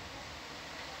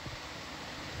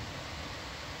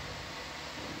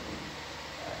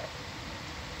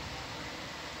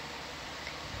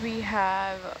 We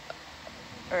have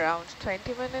around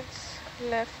 20 minutes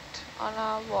left on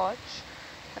our watch,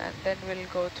 and then we'll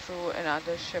go through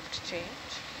another shift change.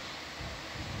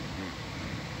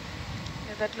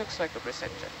 Yeah, that looks like a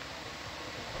bracinger.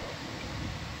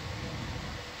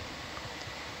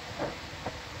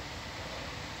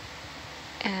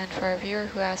 And for our viewer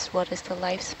who asked, what is the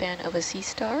lifespan of a sea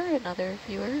star? Another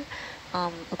viewer,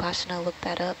 Upashana looked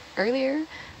that up earlier.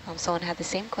 Someone had the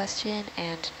same question,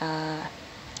 and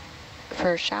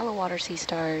for shallow water sea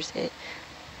stars,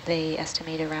 they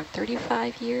estimate around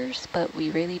 35 years, but we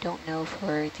really don't know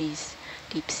for these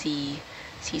deep sea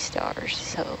stars,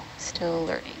 so still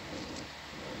learning.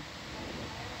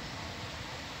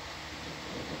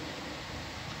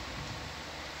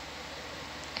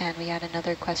 And we had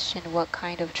another question, what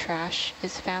kind of trash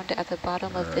is found at the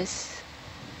bottom of this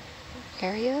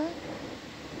area?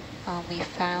 We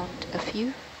found a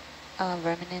few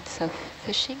remnants of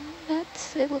fishing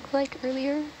nets, it looked like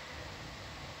earlier.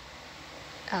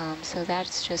 So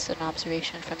that's just an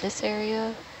observation from this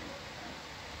area.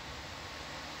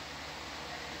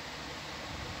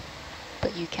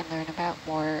 But you can learn about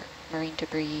more marine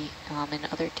debris in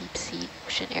other deep sea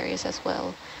ocean areas as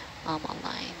well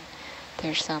online.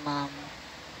 There's some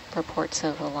reports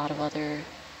of a lot of other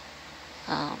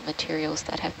materials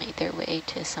that have made their way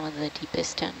to some of the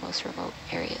deepest and most remote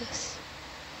areas.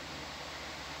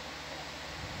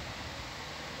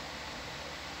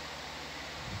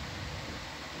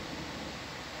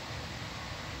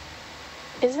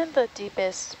 Isn't the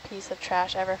deepest piece of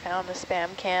trash ever found a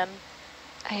Spam can?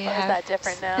 Or is that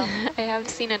different now? I have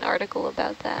seen an article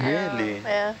about that. Really?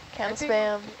 Yeah, can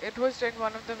Spam. It was during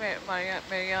one of the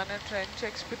Mariana Trench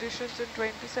expeditions in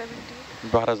 2017.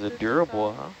 Brought as a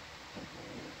durable, huh?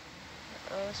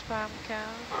 Spam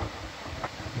can.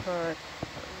 But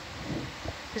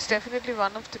it's definitely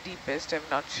one of the deepest. I'm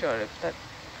not sure if that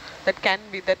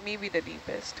may be the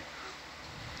deepest.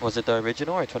 Was it the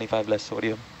original or 25 less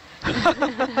sodium?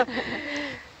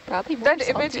 Probably more that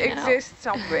image exists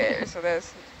somewhere, so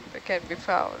it can be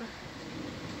found.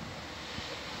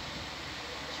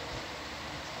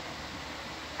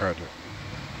 Roger.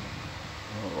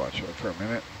 We'll watch it for a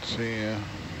minute. See.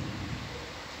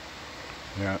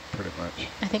 Yeah, pretty much.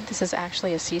 I think this is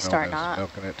actually a sea star, not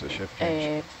milking it to shift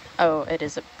a. Oh, it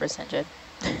is a Brisingid.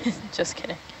 Just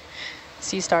kidding.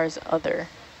 Sea star's other.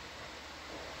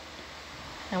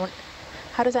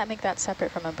 How does that make that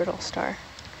separate from a brittle star?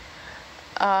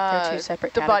 They're two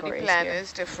separate categories. The body plan here.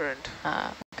 is different.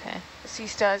 Okay. Sea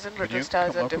stars and brittle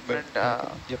stars are different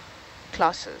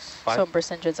classes. So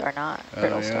Brisingids are not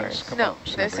brittle stars? No,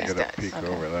 they're sea stars. Get a peek Okay.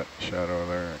 over that shadow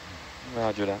there.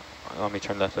 Roger that. Let me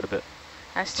turn left a little bit.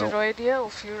 Asteroidea,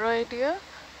 Ophiuroidea,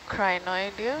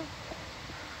 crinoidea,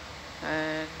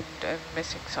 and I'm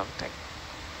missing something.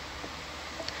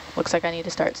 Looks like I need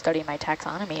to start studying my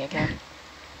taxonomy again.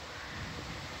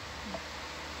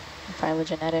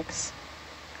 Phylogenetics.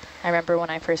 I remember when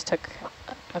I first took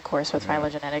a course with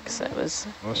phylogenetics, it was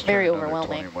very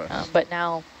overwhelming, but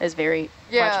now is very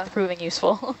much proving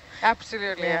useful.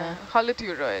 Absolutely, yeah.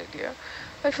 Holoturoidea.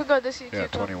 I forgot the CQ. Yeah,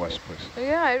 20 west, please.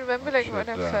 Yeah, I remember like when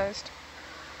I first.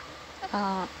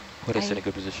 Put us in a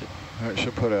good position. It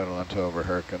should put Atalanta over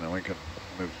Herc, and then we can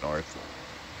move north.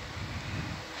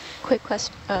 Quick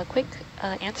question,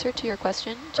 answer to your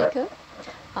question, Jacob.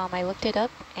 I looked it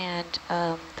up, and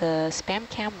the Spam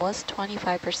cam was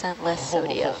 25% less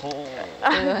sodium.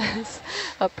 It was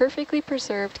a perfectly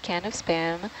preserved can of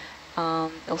Spam,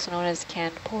 also known as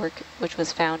canned pork, which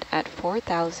was found at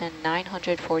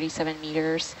 4,947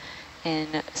 meters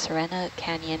in Serena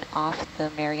Canyon off the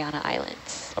Mariana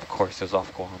Islands. Of course, it was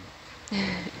off Guam.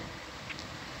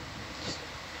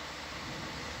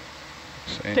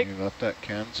 Saying you left that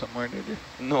can somewhere, did you?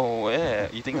 No way.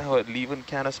 You think I would leave a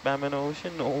can of Spam in the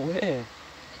ocean? No way.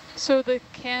 So the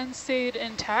can stayed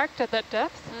intact at that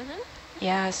depth? Mm-hmm.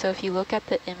 Yeah, so if you look at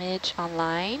the image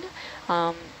online,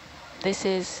 this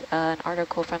is an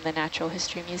article from the Natural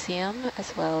History Museum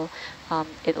as well.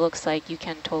 It looks like you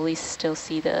can totally still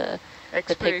see the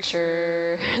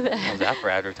picture. How's that for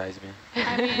advertisement?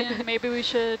 I mean, maybe we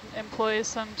should employ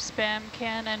some Spam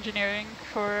can engineering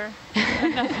for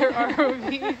another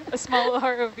ROV, a small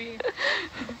ROV.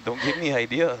 Don't give me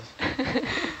ideas.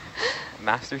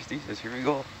 Master's thesis, here we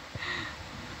go.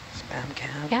 Spam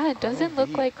can. Yeah, it doesn't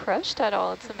look like crushed at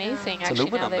all. It's amazing, actually,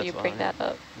 now that you bring that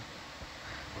up.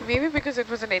 Maybe because it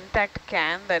was an intact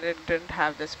can that it didn't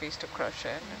have the space to crush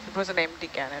in. If it was an empty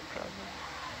can, it probably.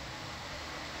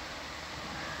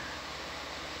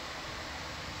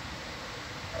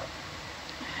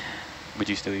 Would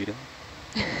you still eat it?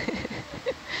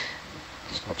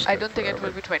 I don't think it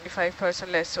will be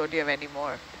 25% less sodium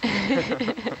anymore.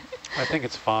 I think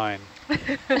it's fine.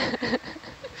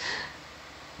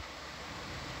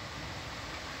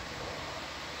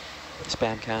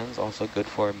 Spam cans also good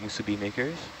for musubi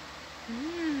makers.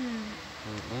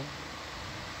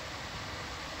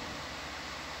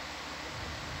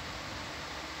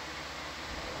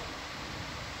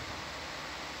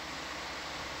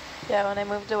 Yeah, when I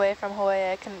moved away from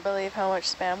Hawaii, I couldn't believe how much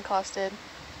Spam costed.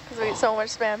 Because we eat so much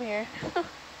Spam here.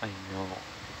 I know.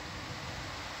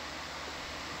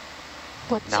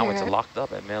 What's Now your it's locked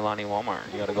up at Milani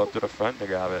Walmart. You gotta go through the front to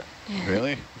grab it.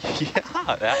 Really?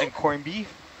 Yeah, that and corned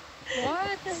beef.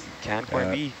 What? Canned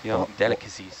corned beef, you know,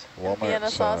 delicacies. Vienna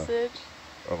Walmart's sausage.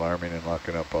 alarming and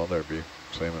locking up all their beef.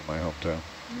 Same in my hometown.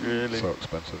 Really? So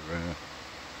expensive,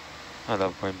 yeah. I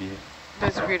love corned beef.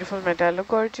 There's a beautiful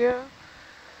Metallogorgia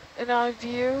in our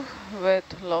view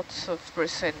with lots of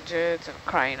percentage and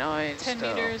crinoids. 10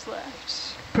 meters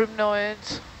left.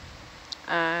 Primnoids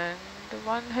and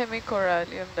one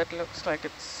hemicorallium that looks like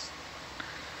it's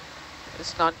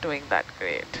not doing that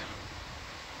great.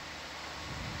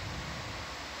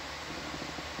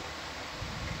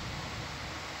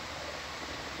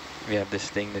 We have this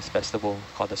thing, this festival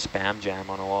called the Spam Jam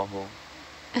on Oahu.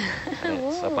 And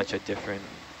it's a bunch of different,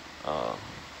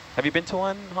 have you been to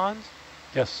one, Hans?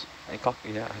 Yes.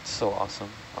 Yeah, it's so awesome.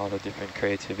 All the different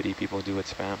creativity people do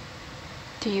with Spam.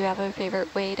 Do you have a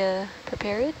favorite way to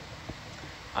prepare it?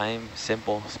 I'm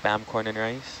simple, Spam corn and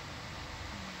rice.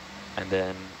 And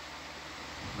then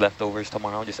leftovers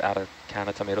tomorrow, just add a can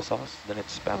of tomato sauce. Then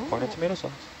it's Spam corn and tomato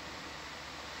sauce.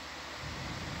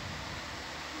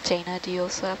 Jaina, do you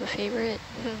also have a favorite?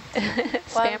 Well,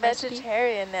 I'm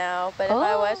vegetarian now, but if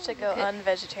I was to go okay.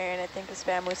 un-vegetarian, I think the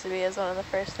Spam musubi is one of the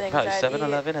first things Right, I'd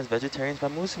 7-Eleven has vegetarian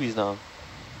Spam musubis now. eat.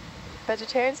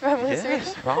 Vegetarian Spam musubi?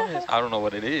 Yes, promise. I don't know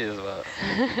what it is, but...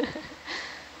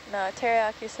 No,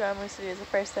 teriyaki Spam musubi is the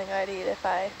first thing I'd eat if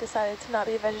I decided to not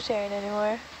be vegetarian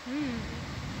anymore.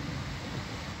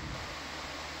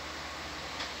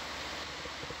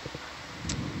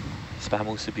 Spam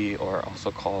musubi, or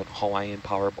also called Hawaiian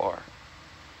Power Bar.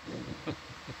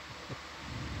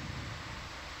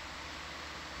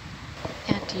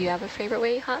 And do you have a favorite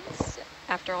way, Hans?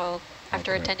 After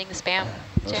attending the Spam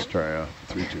Let's Jam? try a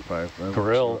 325. Then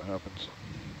Grill. See what happens.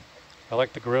 I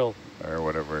like the grill. Or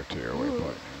whatever to your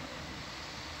waypoint.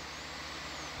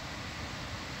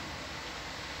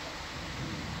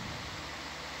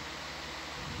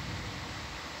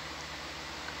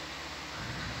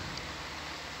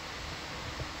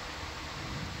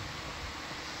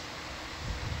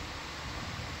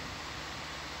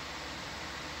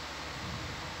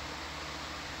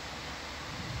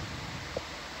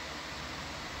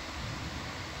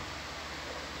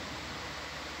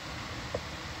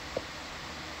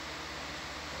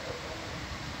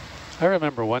 I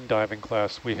remember one diving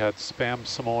class, we had Spam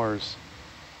s'mores.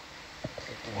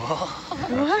 What?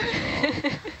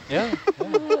 Yeah.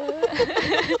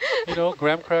 You know,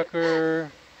 graham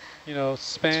cracker, you know,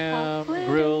 Spam, Chocolate.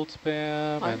 grilled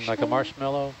Spam, and like a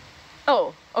marshmallow.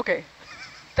 Oh, okay.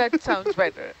 That sounds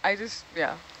better.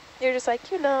 You're just like,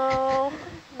 no.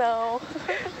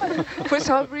 For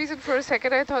some reason, for a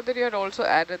second, I thought that you had also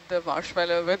added the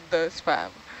marshmallow with the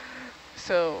Spam.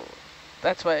 So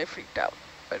that's why I freaked out.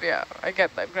 But yeah, I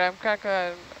get that. Graham cracker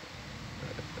and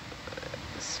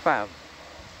Spam.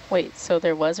 Wait, so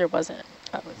there was or wasn't?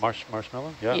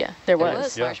 Marshmallow? Yeah. Yeah, there There was.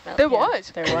 was Yeah. marshmallow. There yeah.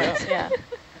 was. There was, yeah.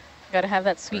 Got to have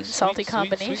that sweet and salty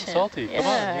combination. Sweet and salty. Yeah. Come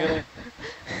on. You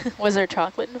gotta, Was there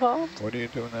chocolate involved? What are you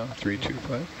doing now?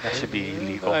 325? That should be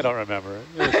illegal. I don't remember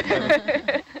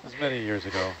it. It was many years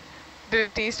ago. Did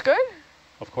it taste good?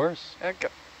 Of course. Okay.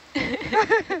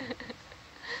 I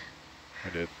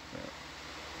did.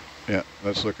 Yeah,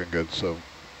 that's looking good. So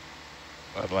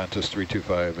Atlantis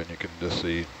 325, and you can just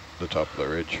see the top of the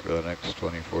ridge for the next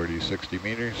 20, 40, 60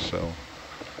 meters. So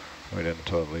we didn't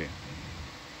totally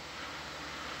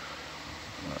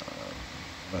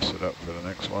mess it up for the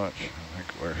next watch. I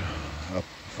think we're up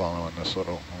following this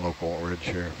little local ridge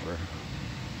here for...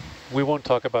 We won't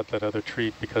talk about that other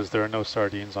treat because there are no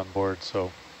sardines on board,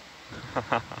 so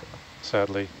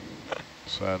sadly.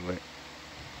 Sadly.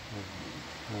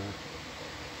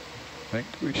 I think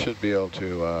we should be able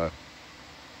to,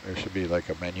 there should be like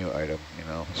a menu item, you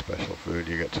know, special food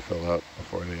you get to fill out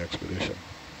before the expedition.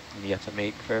 You have to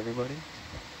make for everybody?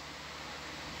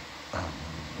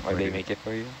 Or they make it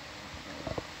for you?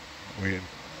 We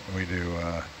do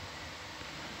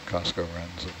Costco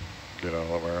runs and get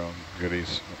all of our own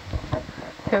goodies.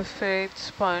 Hefate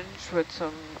sponge with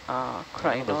some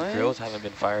crinoids. Those grills haven't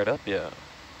been fired up yet.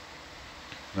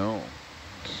 No.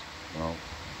 Well,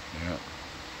 yeah.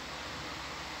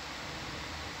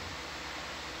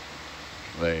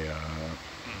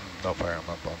 They'll fire them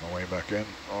up on the way back in,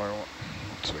 or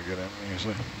once we get in,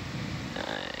 usually.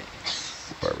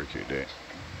 Nice. Barbecue day.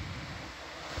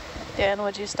 Dan,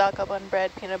 would you stock up on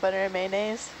bread, peanut butter, and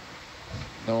mayonnaise?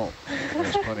 No,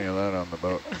 there's plenty of that on the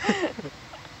boat.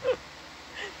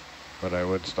 but I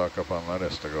would stock up on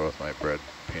lettuce to go with my bread,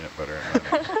 peanut butter, and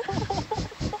onions.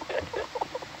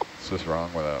 What's just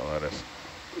wrong without lettuce?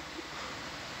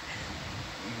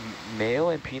 Mayo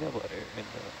and peanut butter.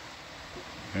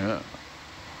 Yeah.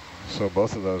 So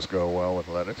both of those go well with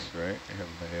lettuce, right? You have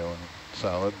mayo and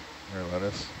salad or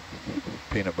lettuce.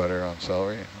 Peanut butter on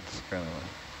celery. That's kind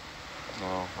of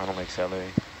No, I don't like celery.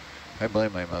 I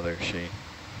blame my mother. That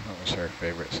was her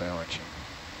favorite sandwich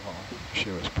while she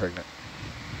was pregnant.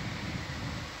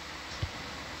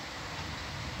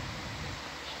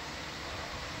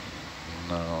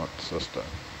 No, it's just a...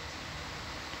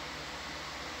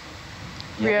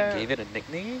 You haven't gave it a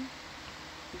nickname?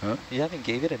 Huh? You haven't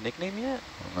gave it a nickname yet?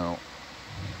 No.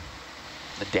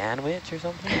 A Danwich or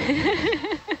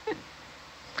something?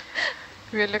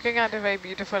 We're looking at a very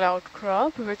beautiful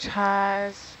outcrop which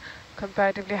has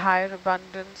comparatively higher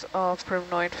abundance of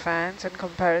primnoid fans in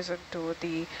comparison to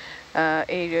the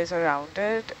areas around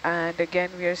it. And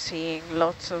again, we are seeing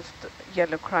lots of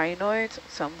yellow crinoids,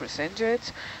 some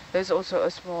brachyngeids. There's also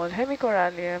a small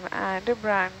hemicorallium and a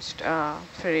branched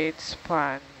ferrate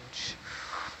sponge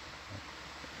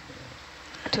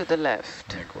to the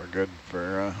left. I think we're good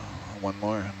for one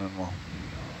more, and then we'll...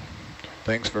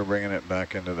 Thanks for bringing it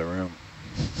back into the room.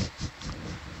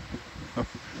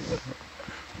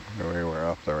 We were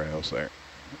off the rails there.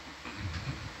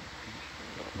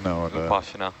 No, the...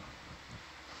 Vipassana.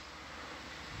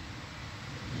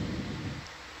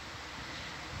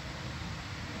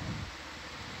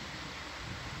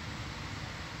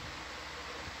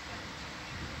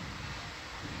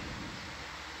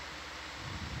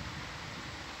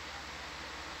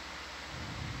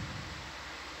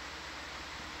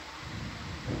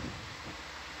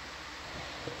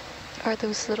 Are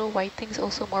those little white things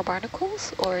also more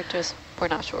barnacles, or just, we're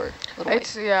not sure?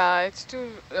 It's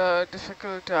too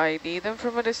difficult to ID them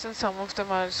from a distance. Some of them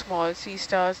are small sea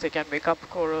stars. They can be cup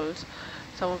corals.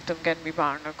 Some of them can be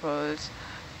barnacles.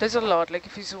 There's a lot. Like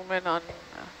if you zoom in on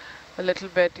a little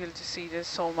bit, you'll just see there's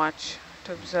so much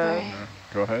to observe. Right.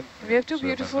 Go ahead. We have two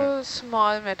beautiful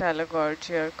small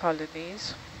metallogorgia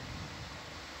colonies.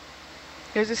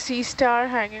 There's a sea star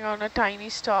hanging on a tiny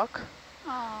stalk.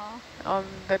 Aww. On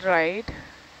the right.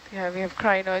 Yeah, we have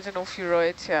crinoids and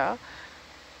ophiuroids here.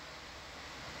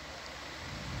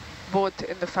 Both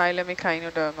in the phylum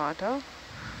Echinodermata.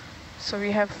 So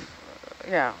we have,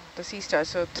 the sea stars.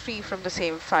 So 3 from the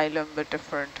same phylum but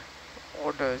different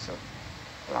orders of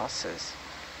classes.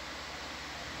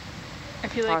 I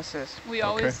feel like we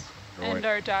always end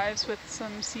our dives with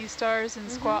some sea stars and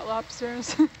squat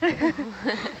lobsters.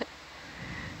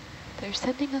 They're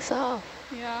sending us off.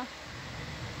 Yeah.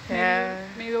 Yeah.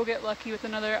 Maybe we'll get lucky with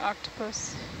another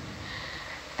octopus.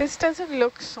 This doesn't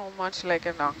look so much like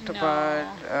an octopod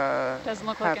doesn't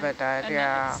look habitat.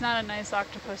 Like it's not a nice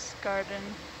octopus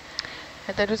garden.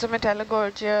 And there was a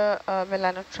Metallogorgia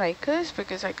melanotrichus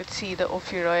because I could see the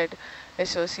ophiuroid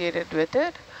associated with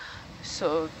it.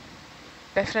 So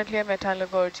definitely a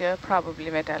Metallogorgia, probably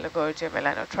Metallogorgia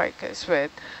melanotrichus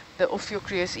with the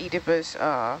Ophiuchreus oedipus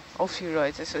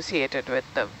ophiuroids associated with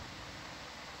them.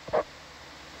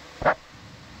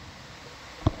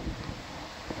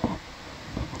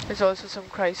 There's also some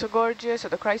Chrysogorgia. So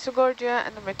the Chrysogorgia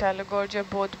and the Metallogorgia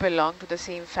both belong to the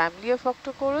same family of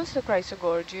octocorals, the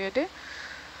Chrysogorgiidae.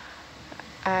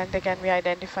 And they can be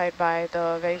identified by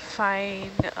the very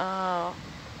fine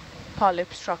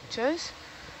polyp structures.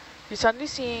 You're suddenly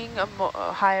seeing a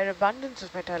higher abundance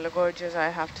of Metallogorgias, I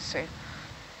have to say.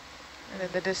 And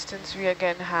in the distance, we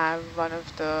again have one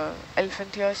of the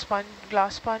elephantier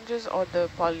glass sponges, or the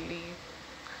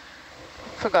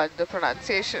forgot the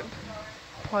pronunciation.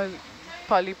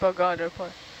 Poliopogon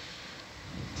or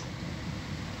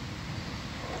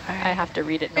I have to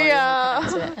read it in order to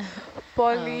pronounce it.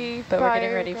 But we're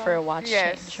getting ready for a watch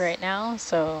change right now,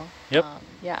 so yep.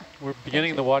 Yeah. We're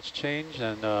beginning the watch change,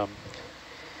 and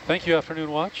thank you,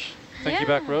 afternoon watch. Thank you,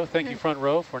 back row. Thank you, front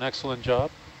row, for an excellent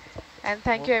job. And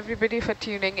thank you, everybody, for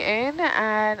tuning in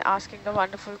and asking the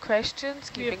wonderful questions,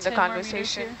 keeping the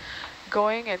conversation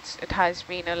going. It has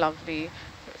been a lovely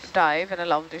dive and a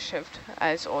lovely shift,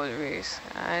 as always.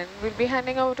 And we'll be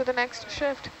handing over to the next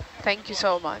shift. Thank you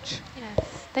so much. Yes.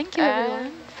 Thank you,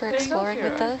 everyone, for exploring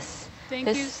with us. Thank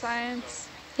you, science.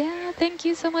 Yeah, thank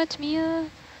you so much, Mia.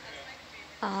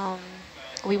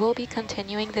 We will be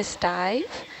continuing this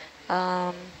dive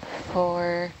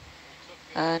for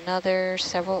another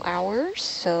several hours,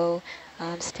 so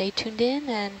stay tuned in,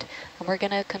 and we're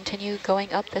going to continue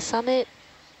going up the summit,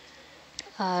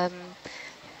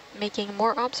 making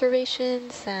more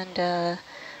observations, and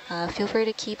feel free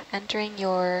to keep entering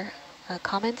your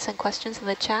comments and questions in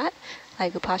the chat.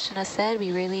 Like Upashana said,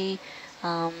 we really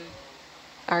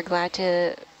are glad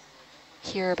to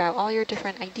hear about all your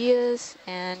different ideas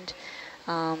and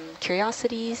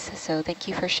curiosities. So thank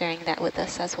you for sharing that with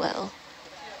us as well.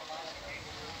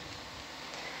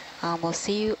 We'll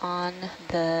see you on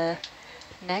the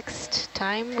next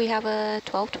time we have a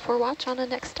 12 to 4 watch on the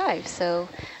next dive. So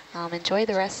enjoy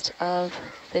the rest of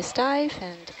this dive,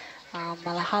 and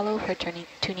mahalo for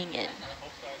tuning in.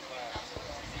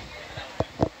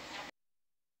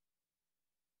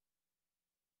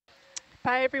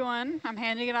 Bye, everyone. I'm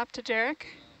handing it off to Jarek.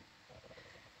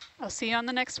 I'll see you on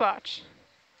the next watch.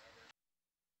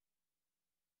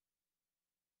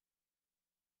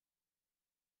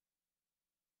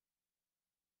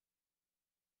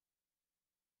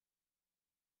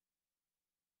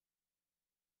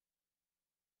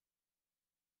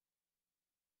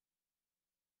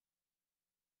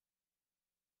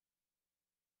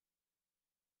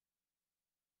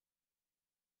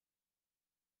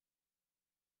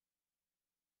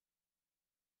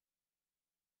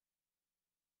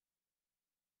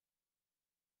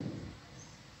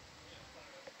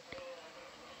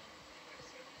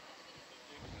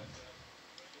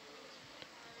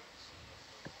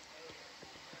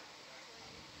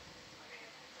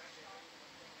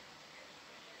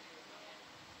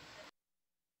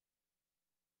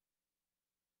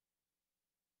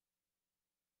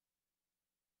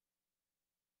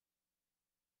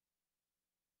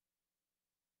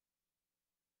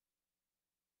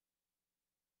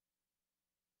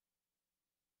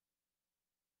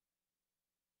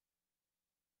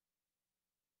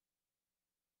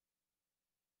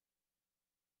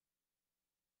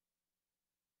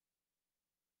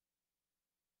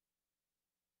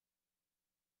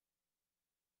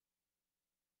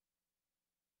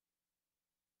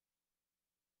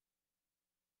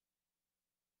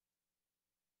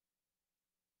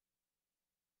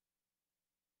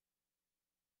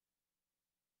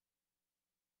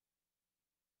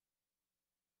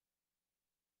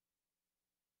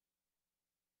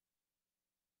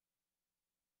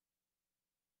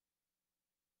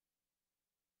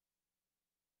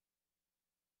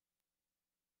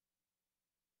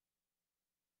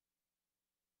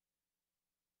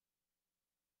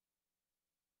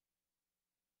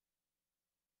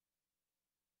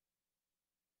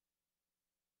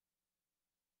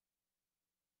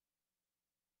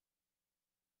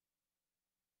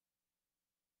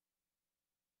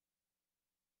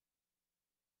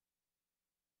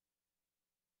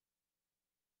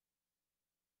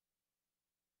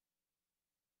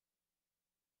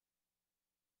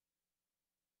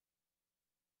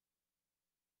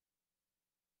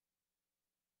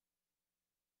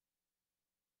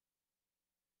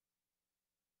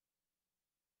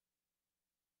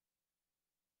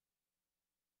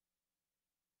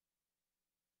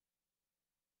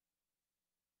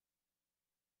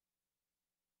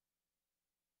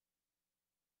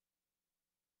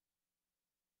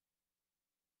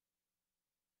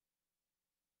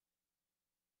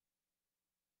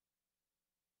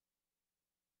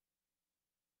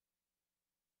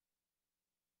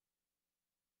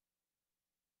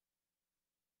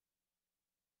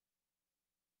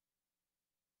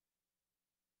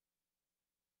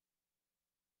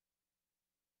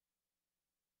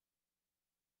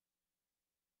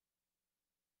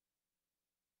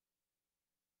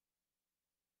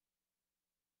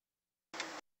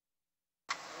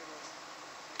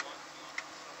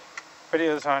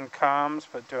 Video's on comms,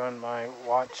 but doing my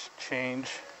watch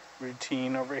change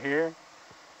routine over here.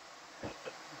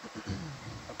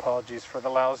 Apologies for the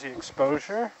lousy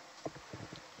exposure.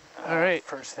 All right.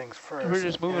 First things first. We're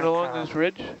just moving along this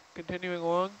ridge, continuing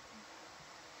along.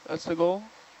 That's the goal.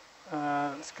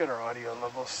 Let's get our audio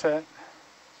level set.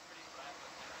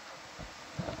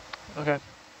 Okay.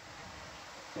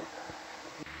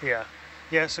 Yeah.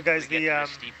 Yeah, so guys, the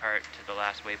steep part to the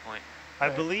last waypoint. I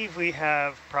believe we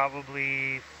have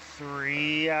probably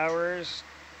 3 hours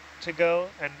to go,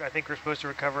 and I think we're supposed to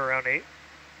recover around 8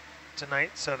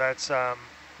 tonight, so that's, we'll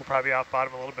probably be off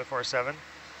bottom a little before 7.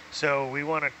 So we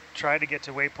want to try to get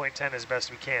to waypoint 10 as best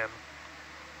we can.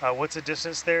 What's the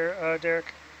distance there,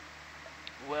 Derek?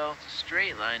 Well, it's a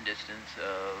straight line distance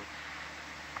of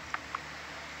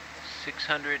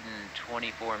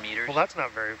 624 meters. Well, that's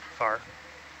not very far.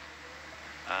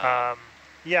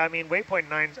 Yeah, I mean, waypoint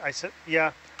 9,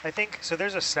 I think, so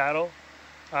there's a saddle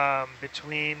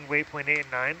between waypoint 8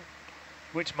 and 9,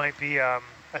 which might be, I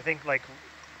think, like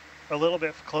a little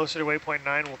bit closer to waypoint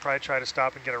 9. We'll probably try to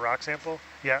stop and get a rock sample.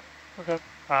 Yeah. Okay.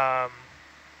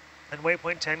 And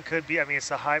waypoint 10 could be, I mean, it's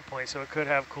the high point, so it could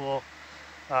have cool,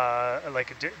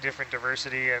 like a different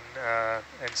diversity and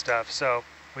stuff. So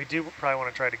we do probably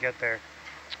want to try to get there.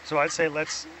 So I'd say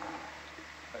let's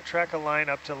track a line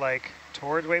up to like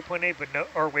towards waypoint 8, but no,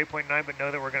 or waypoint 9, but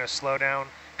know that we're going to slow down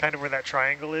kind of where that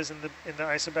triangle is in the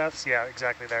isobaths. Yeah,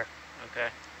 exactly there. Okay.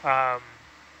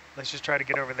 Let's just try to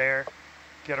get over there,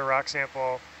 get a rock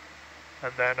sample,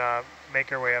 and then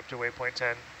make our way up to waypoint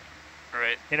 10.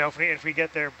 Right. You know, if we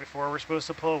get there before we're supposed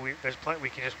to pull, we can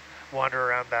just wander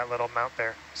around that little mount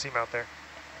there, seamount there.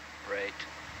 Right.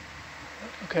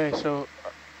 Okay, so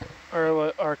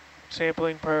our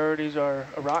sampling priorities are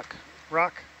a rock?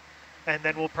 Rock. And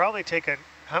then we'll probably take a,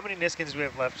 how many Niskins do we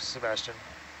have left, Sebastian?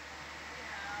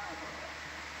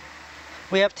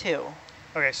 We have 2.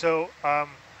 Okay, so I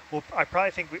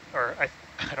probably think I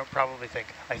don't probably think,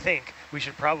 I think we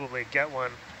should probably get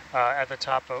one at the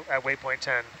top of, at waypoint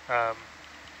 10,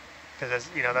 because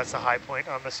you know that's the high point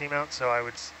on the seamount. So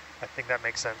I think that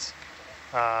makes sense.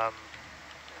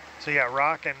 So yeah,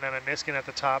 rock and then a Niskin at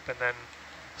the top, and then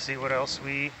see what else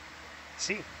we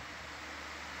see.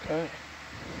 Okay.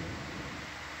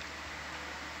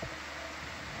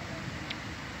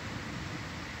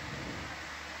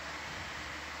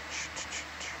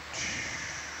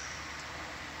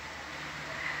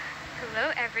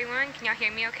 Hello, everyone. Can y'all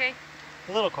hear me okay?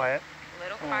 A little quiet. A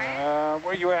little quiet?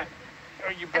 Where you at?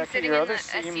 Are you back at your other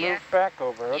seat? You moved back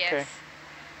over. Okay. Yes.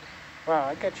 Wow,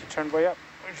 I got you turned way up.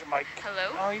 Where's your mic?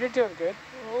 Hello? Oh, you're doing good.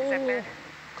 Is that better?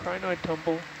 Crinoid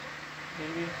tumble,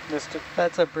 maybe. Missed it.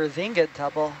 That's a Brazingid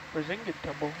tumble. Brazingid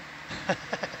tumble.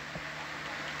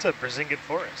 It's a Brazingid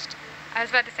forest. I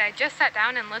was about to say, I just sat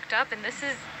down and looked up, and this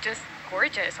is just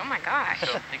gorgeous. Oh my gosh.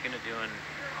 So I'm thinking of doing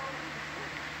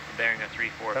bearing a 3,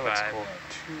 4, That 5. looks cool.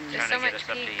 There's Trying so to get much us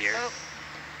up to pink. here. Oh,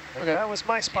 Okay. That was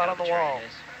my spot on the wall.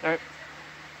 All right.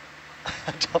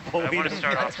 Tumbleweed. I want to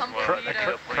start off tumbleweed well, of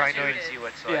a place crinoid. and see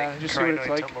what's Yeah, like just see what it's crinoid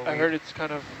like. I tumbleweed. heard it's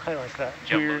kind of I like that.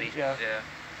 weird. jumbly. Yeah.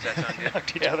 Does that sound good?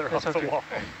 Knocked each Yeah, other that off sounds the good. wall.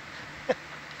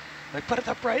 Like, put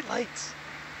the bright lights.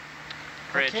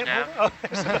 I Bridge can't now. move-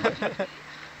 Oh,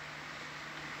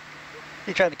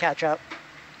 You trying to catch up?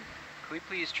 Can we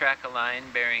please track a line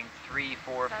bearing 3,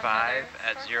 4, 5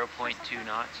 at 0.2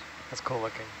 knots? that's cool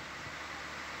looking.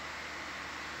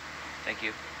 Thank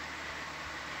you.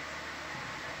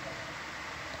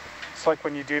 It's like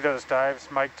when you do those dives,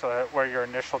 Mike, to where your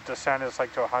initial descent is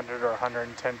like to 100 or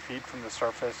 110 feet from the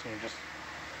surface, and you're just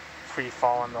free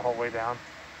falling the whole way down.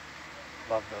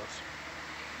 Love those.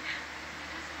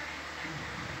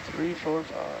 3, 4,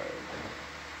 5.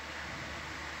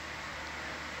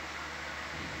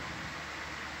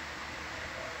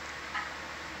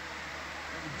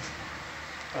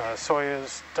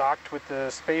 Soyuz docked with the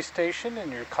space station,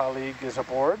 and your colleague is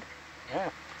aboard. Yeah,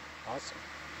 awesome.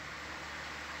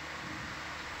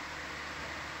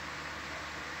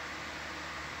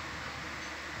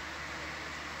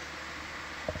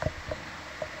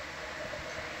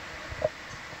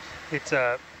 It's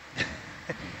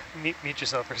mute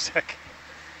yourself for a sec.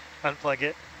 Unplug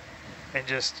it, and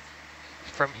just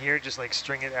from here, just like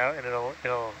string it out, and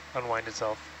it'll unwind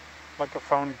itself. Like a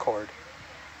phone cord.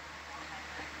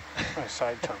 My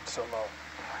side tone's so low.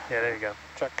 Yeah, there you go.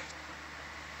 Check.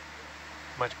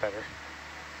 Much better.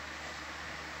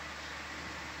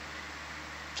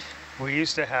 We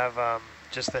used to have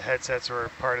just the headsets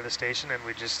were part of the station, and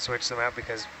we just switched them out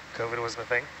because COVID wasn't a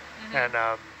thing. And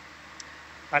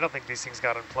I don't think these things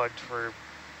got unplugged for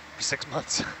 6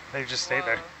 months. They just stayed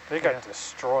there. They got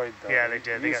destroyed, though. Yeah, they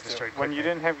did. They got destroyed When you quickly.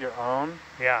 didn't have your own,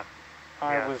 Yeah.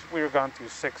 we were going through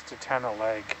 6 to 10 a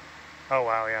leg, Oh,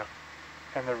 wow, yeah.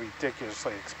 and they're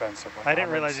ridiculously expensive. Like I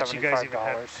didn't realize that you guys even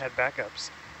 $175. had backups.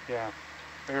 Yeah,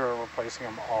 we were replacing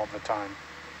them all the time.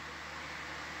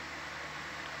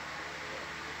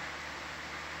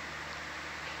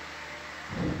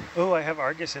 Oh, I have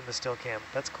Argus in the still cam.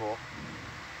 That's cool.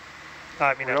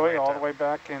 I mean, Really? All the way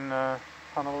back in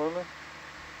Honolulu?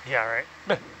 Yeah,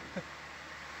 right.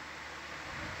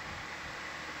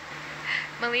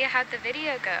 Malia, how'd the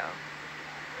video go?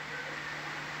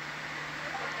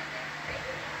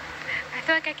 I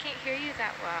feel like I can't hear you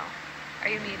that well. Are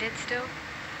you muted still?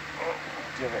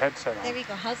 Do you have a headset on? There we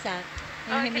go. How's that?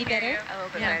 Can Oh, you I hear me can hear better? you. A little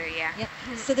bit better, yeah. Yep.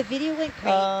 So the video went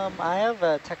great. I have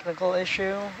a technical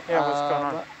issue. Yeah, what's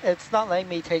going on? It's not letting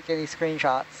me take any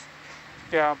screenshots.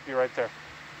 Yeah, I'll be right there.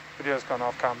 Video's going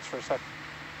off comms for a sec.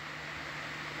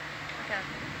 Okay.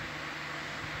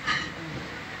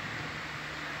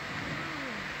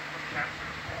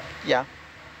 Yeah.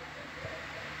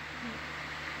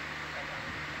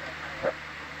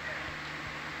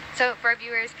 So for our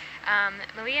viewers,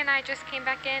 Malia and I just came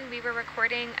back in. We were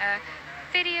recording a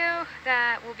video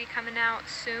that will be coming out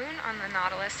soon on the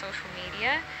Nautilus social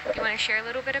media. Do you want to share a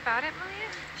little bit about it, Malia?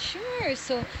 Sure.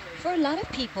 So For a lot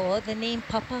of people, the name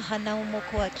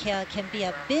Papahānaumokuākea can be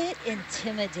a bit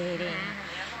intimidating.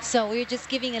 So we're just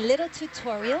giving a little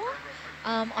tutorial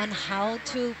on how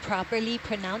to properly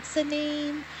pronounce the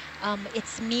name,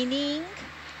 its meaning,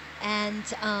 and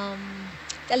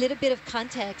a little bit of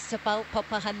context about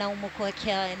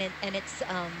Papahānaumokuākea and its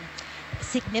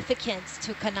significance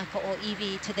to Kanaka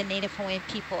Oiwi, to the Native Hawaiian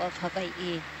people of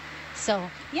Hawaii.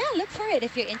 So yeah, look for it.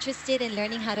 If you're interested in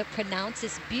learning how to pronounce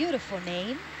this beautiful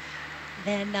name,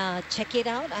 then check it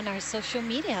out on our social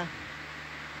media.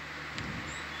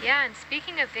 Yeah, and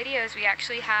speaking of videos, we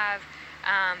actually have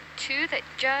 2 that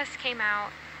just came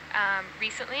out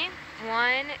recently.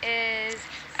 One is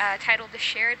titled The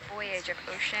Shared Voyage of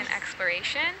Ocean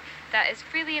Exploration. That is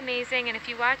really amazing, and if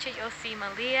you watch it, you'll see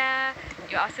Malia,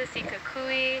 you'll also see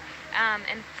Kukui,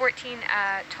 and 14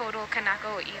 total Kanaka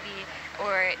Oiwi,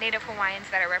 or Native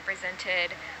Hawaiians that are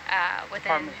represented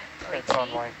within It's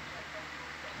online.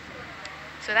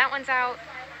 So that one's out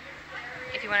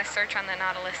if you want to search on the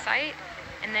Nautilus site.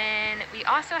 And then we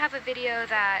also have a video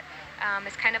that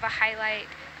is kind of a highlight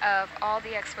of all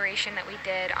the exploration that we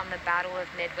did on the Battle of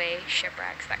Midway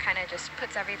shipwrecks. That kind of just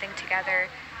puts everything together.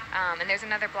 And there's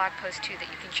another blog post too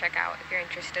that you can check out if you're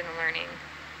interested in learning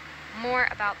more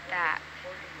about that.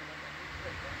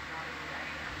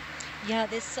 Yeah,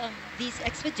 these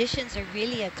expeditions are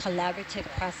really a collaborative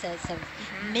process of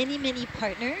many, many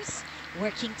partners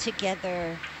working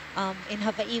together. In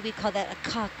Hawaii, we call that a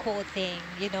kako thing.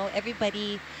 You know,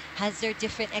 everybody has their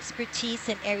different expertise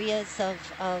and areas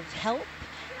of help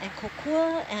and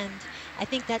kokua, and I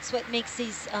think that's what makes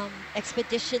these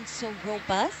expeditions so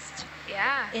robust.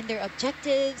 Yeah. In their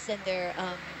objectives and their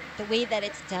the way that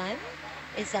it's done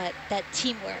is that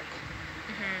teamwork.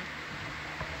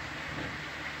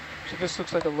 So this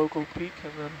looks like a local peak,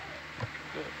 and then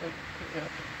yeah.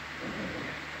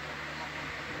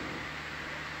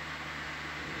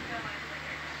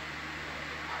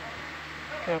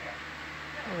 Yep.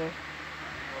 Okay.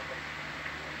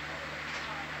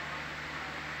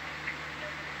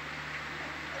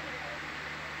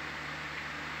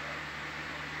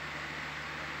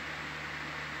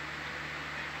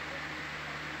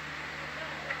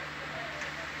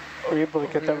 Were you able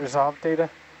to get that resolved data?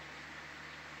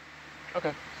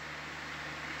 Okay.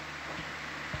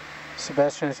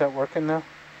 Sebastian, is that working now?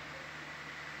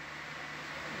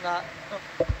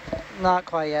 Not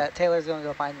quite yet. Taylor's going to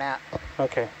go find Matt.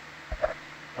 Okay.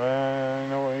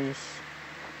 No worries.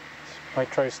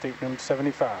 Might try stateroom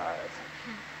 75.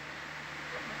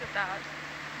 Look at that.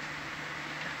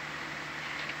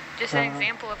 Just an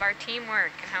example of our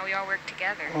teamwork and how we all work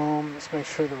together. Let's make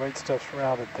sure the right stuff's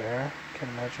routed there.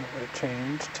 Can't imagine it would have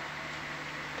changed.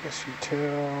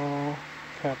 SU2,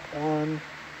 Cap 1,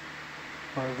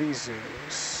 ROV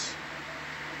Zeus.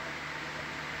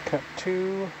 Cap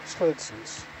 2,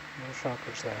 Slidsons. No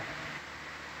shockers there.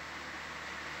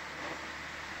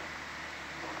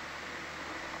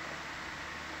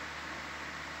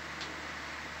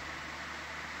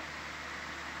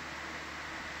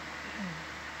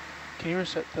 Can you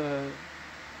reset the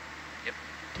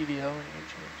DDL when you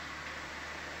change?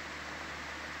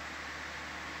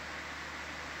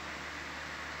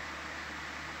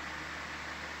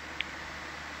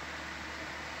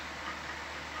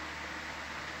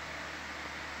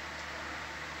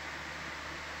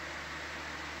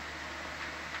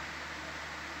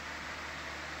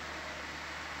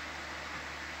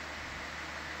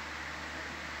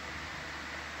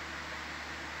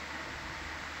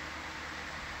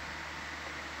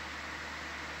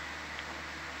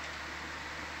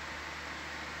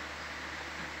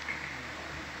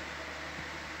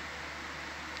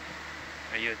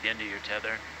 Are you at the end of your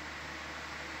tether?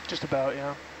 Just about,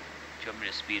 yeah. Do you want me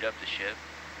to speed up the ship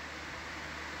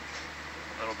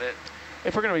a little bit?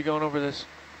 If we're going to be going over this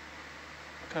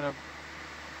kind of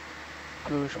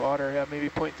bluish water, yeah, maybe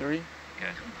 0.3. Okay.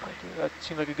 That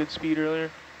seemed like a good speed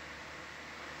earlier.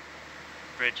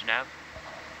 Bridge nav.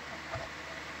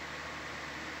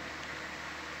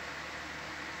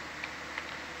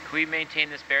 Can we maintain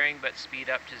this bearing but speed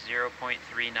up to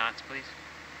 0.3 knots, please?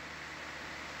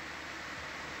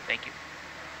 Thank you.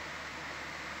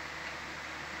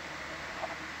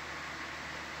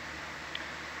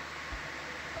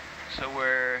 So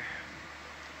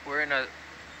we're in a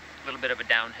little bit of a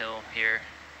downhill here.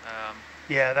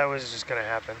 Yeah, that was just going to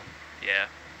happen. Yeah,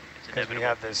 it's because inevitable. we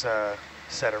have this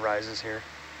set of rises here,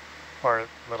 or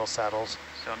little saddles.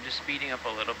 So I'm just speeding up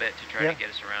a little bit to try to get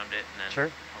us around it, and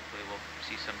then hopefully we'll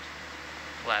see some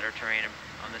flatter terrain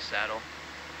on this saddle.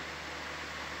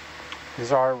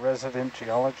 Is our resident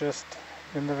geologist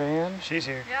in the van? She's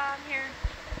here. Yeah, I'm here.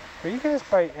 Are you guys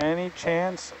by any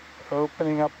chance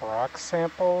opening up rock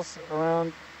samples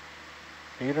around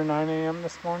 8 or 9 a.m.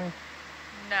 this morning?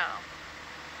 No.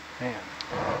 Man.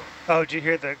 Oh, did you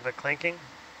hear the clanking?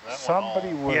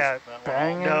 Somebody was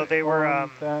banging they were,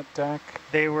 on that deck.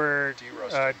 They were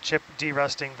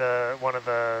derusting one of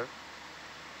the,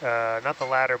 not the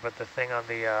ladder, but the thing on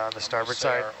the starboard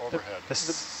side. Overhead.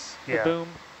 The boom.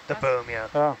 The boom, yeah.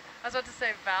 Oh. I was about to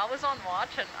say Val was on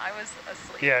watch and I was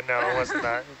asleep. Yeah, no, it wasn't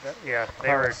that. Yeah,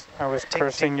 I was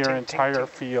cursing your entire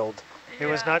field. It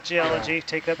was not geology. Yeah.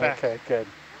 Take that back. Okay, good.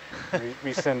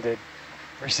 Rescinded.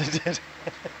 Rescinded.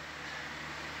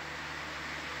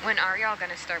 When are y'all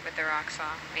going to start with the rock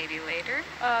saw? Maybe later?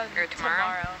 Or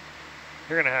tomorrow?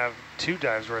 You're going to have 2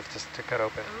 dives worth to cut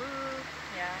open. Ooh,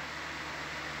 yeah.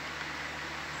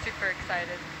 Super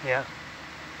excited. Yeah.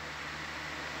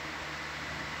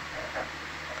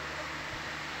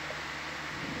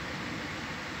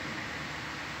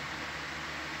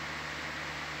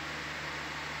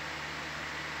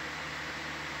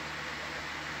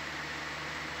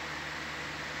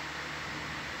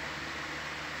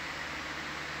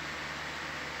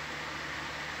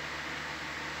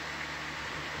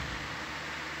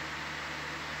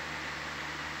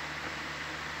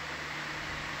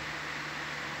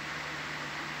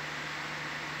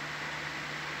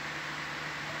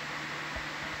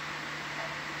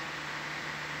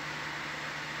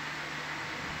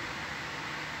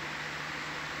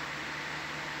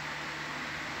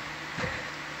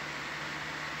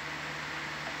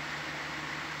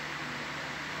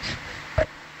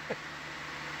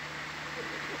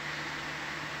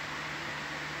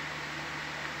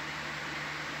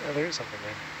 Oh, there is something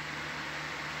there.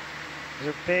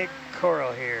 There's a big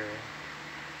coral here.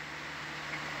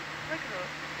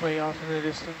 Way off in the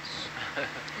distance.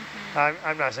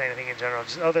 I'm not saying anything in general.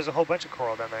 Just, oh, there's a whole bunch of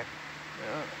coral down there.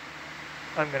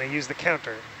 Yeah. I'm going to use the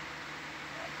counter.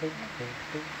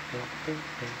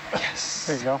 Yes.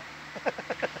 There you go.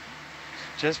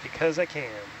 Just because I can.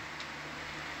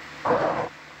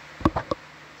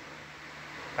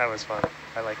 That was fun.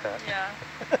 I like that. Yeah,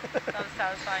 that was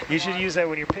satisfying. You should use that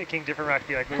when you're picking different rock.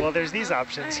 Be like, well, there's these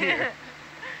options here.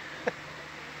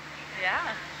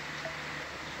 Yeah.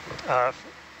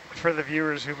 For the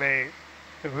viewers who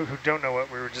don't know what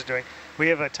we were just doing, we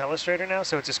have a telestrator now,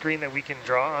 so it's a screen that we can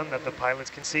draw on that the pilots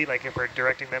can see, like if we're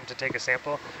directing them to take a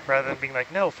sample, rather than being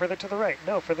like, no, further to the right,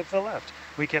 no, further to the left.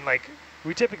 We can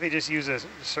we typically just use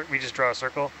we just draw a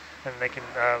circle, and they can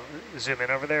zoom in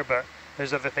over there, but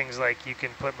there's other things like you can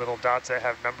put little dots that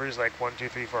have numbers like 1, 2,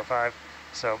 3, 4, 5,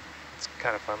 so it's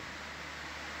kind of fun.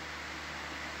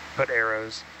 Put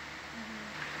arrows.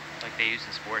 Like they use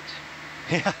in sports.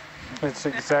 Yeah. It's the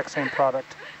exact same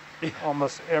product. Yeah.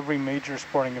 Almost every major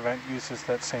sporting event uses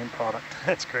that same product.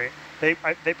 That's great. They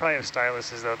probably have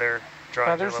styluses though. They're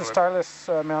drawing. There's a stylus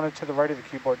mounted to the right of the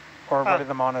keyboard or right of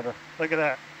the monitor. Look at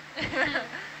that.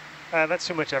 That's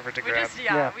too much effort to grab.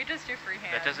 We just do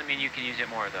freehand. That doesn't mean you can use it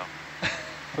more though.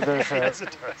 But there's a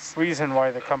reason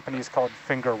why the company is called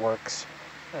Fingerworks.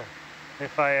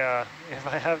 If I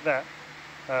have that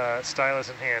stylus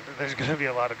in hand, there's going to be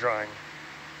a lot of drawing.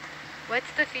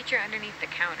 What's the feature underneath the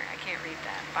counter? I can't read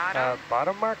that. Bottom?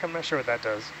 Bottom mark? I'm not sure what that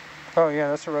does. Oh yeah,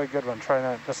 that's a really good one. Try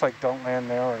that. Just like don't land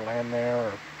there or land there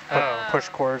or push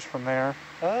cores from there.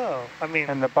 Oh, I mean.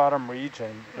 And the bottom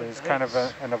region is kind of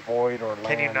an avoid or land.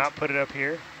 Can you not put it up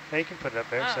here? Yeah, you can put it up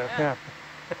there. So yeah.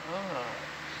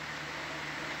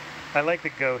 I like the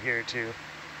go here too.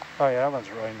 Oh yeah, that one's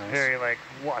really nice. Very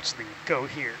watch the go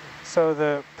here. So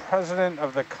the president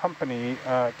of the company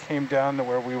came down to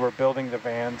where we were building the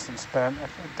vans and spent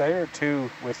a day or 2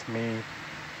 with me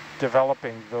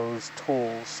developing those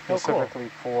tools specifically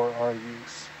for our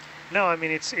use. No, I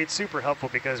mean it's super helpful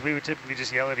because we would typically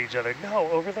just yell at each other, no,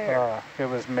 over there. It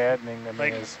was maddening to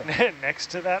me.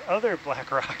 Next to that other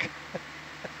black rock.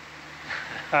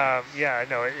 Yeah,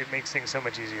 no, it makes things so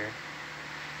much easier.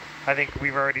 I think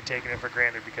we've already taken it for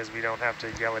granted because we don't have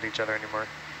to yell at each other anymore.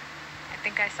 I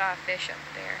think I saw a fish up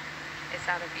there. It's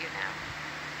out of view now.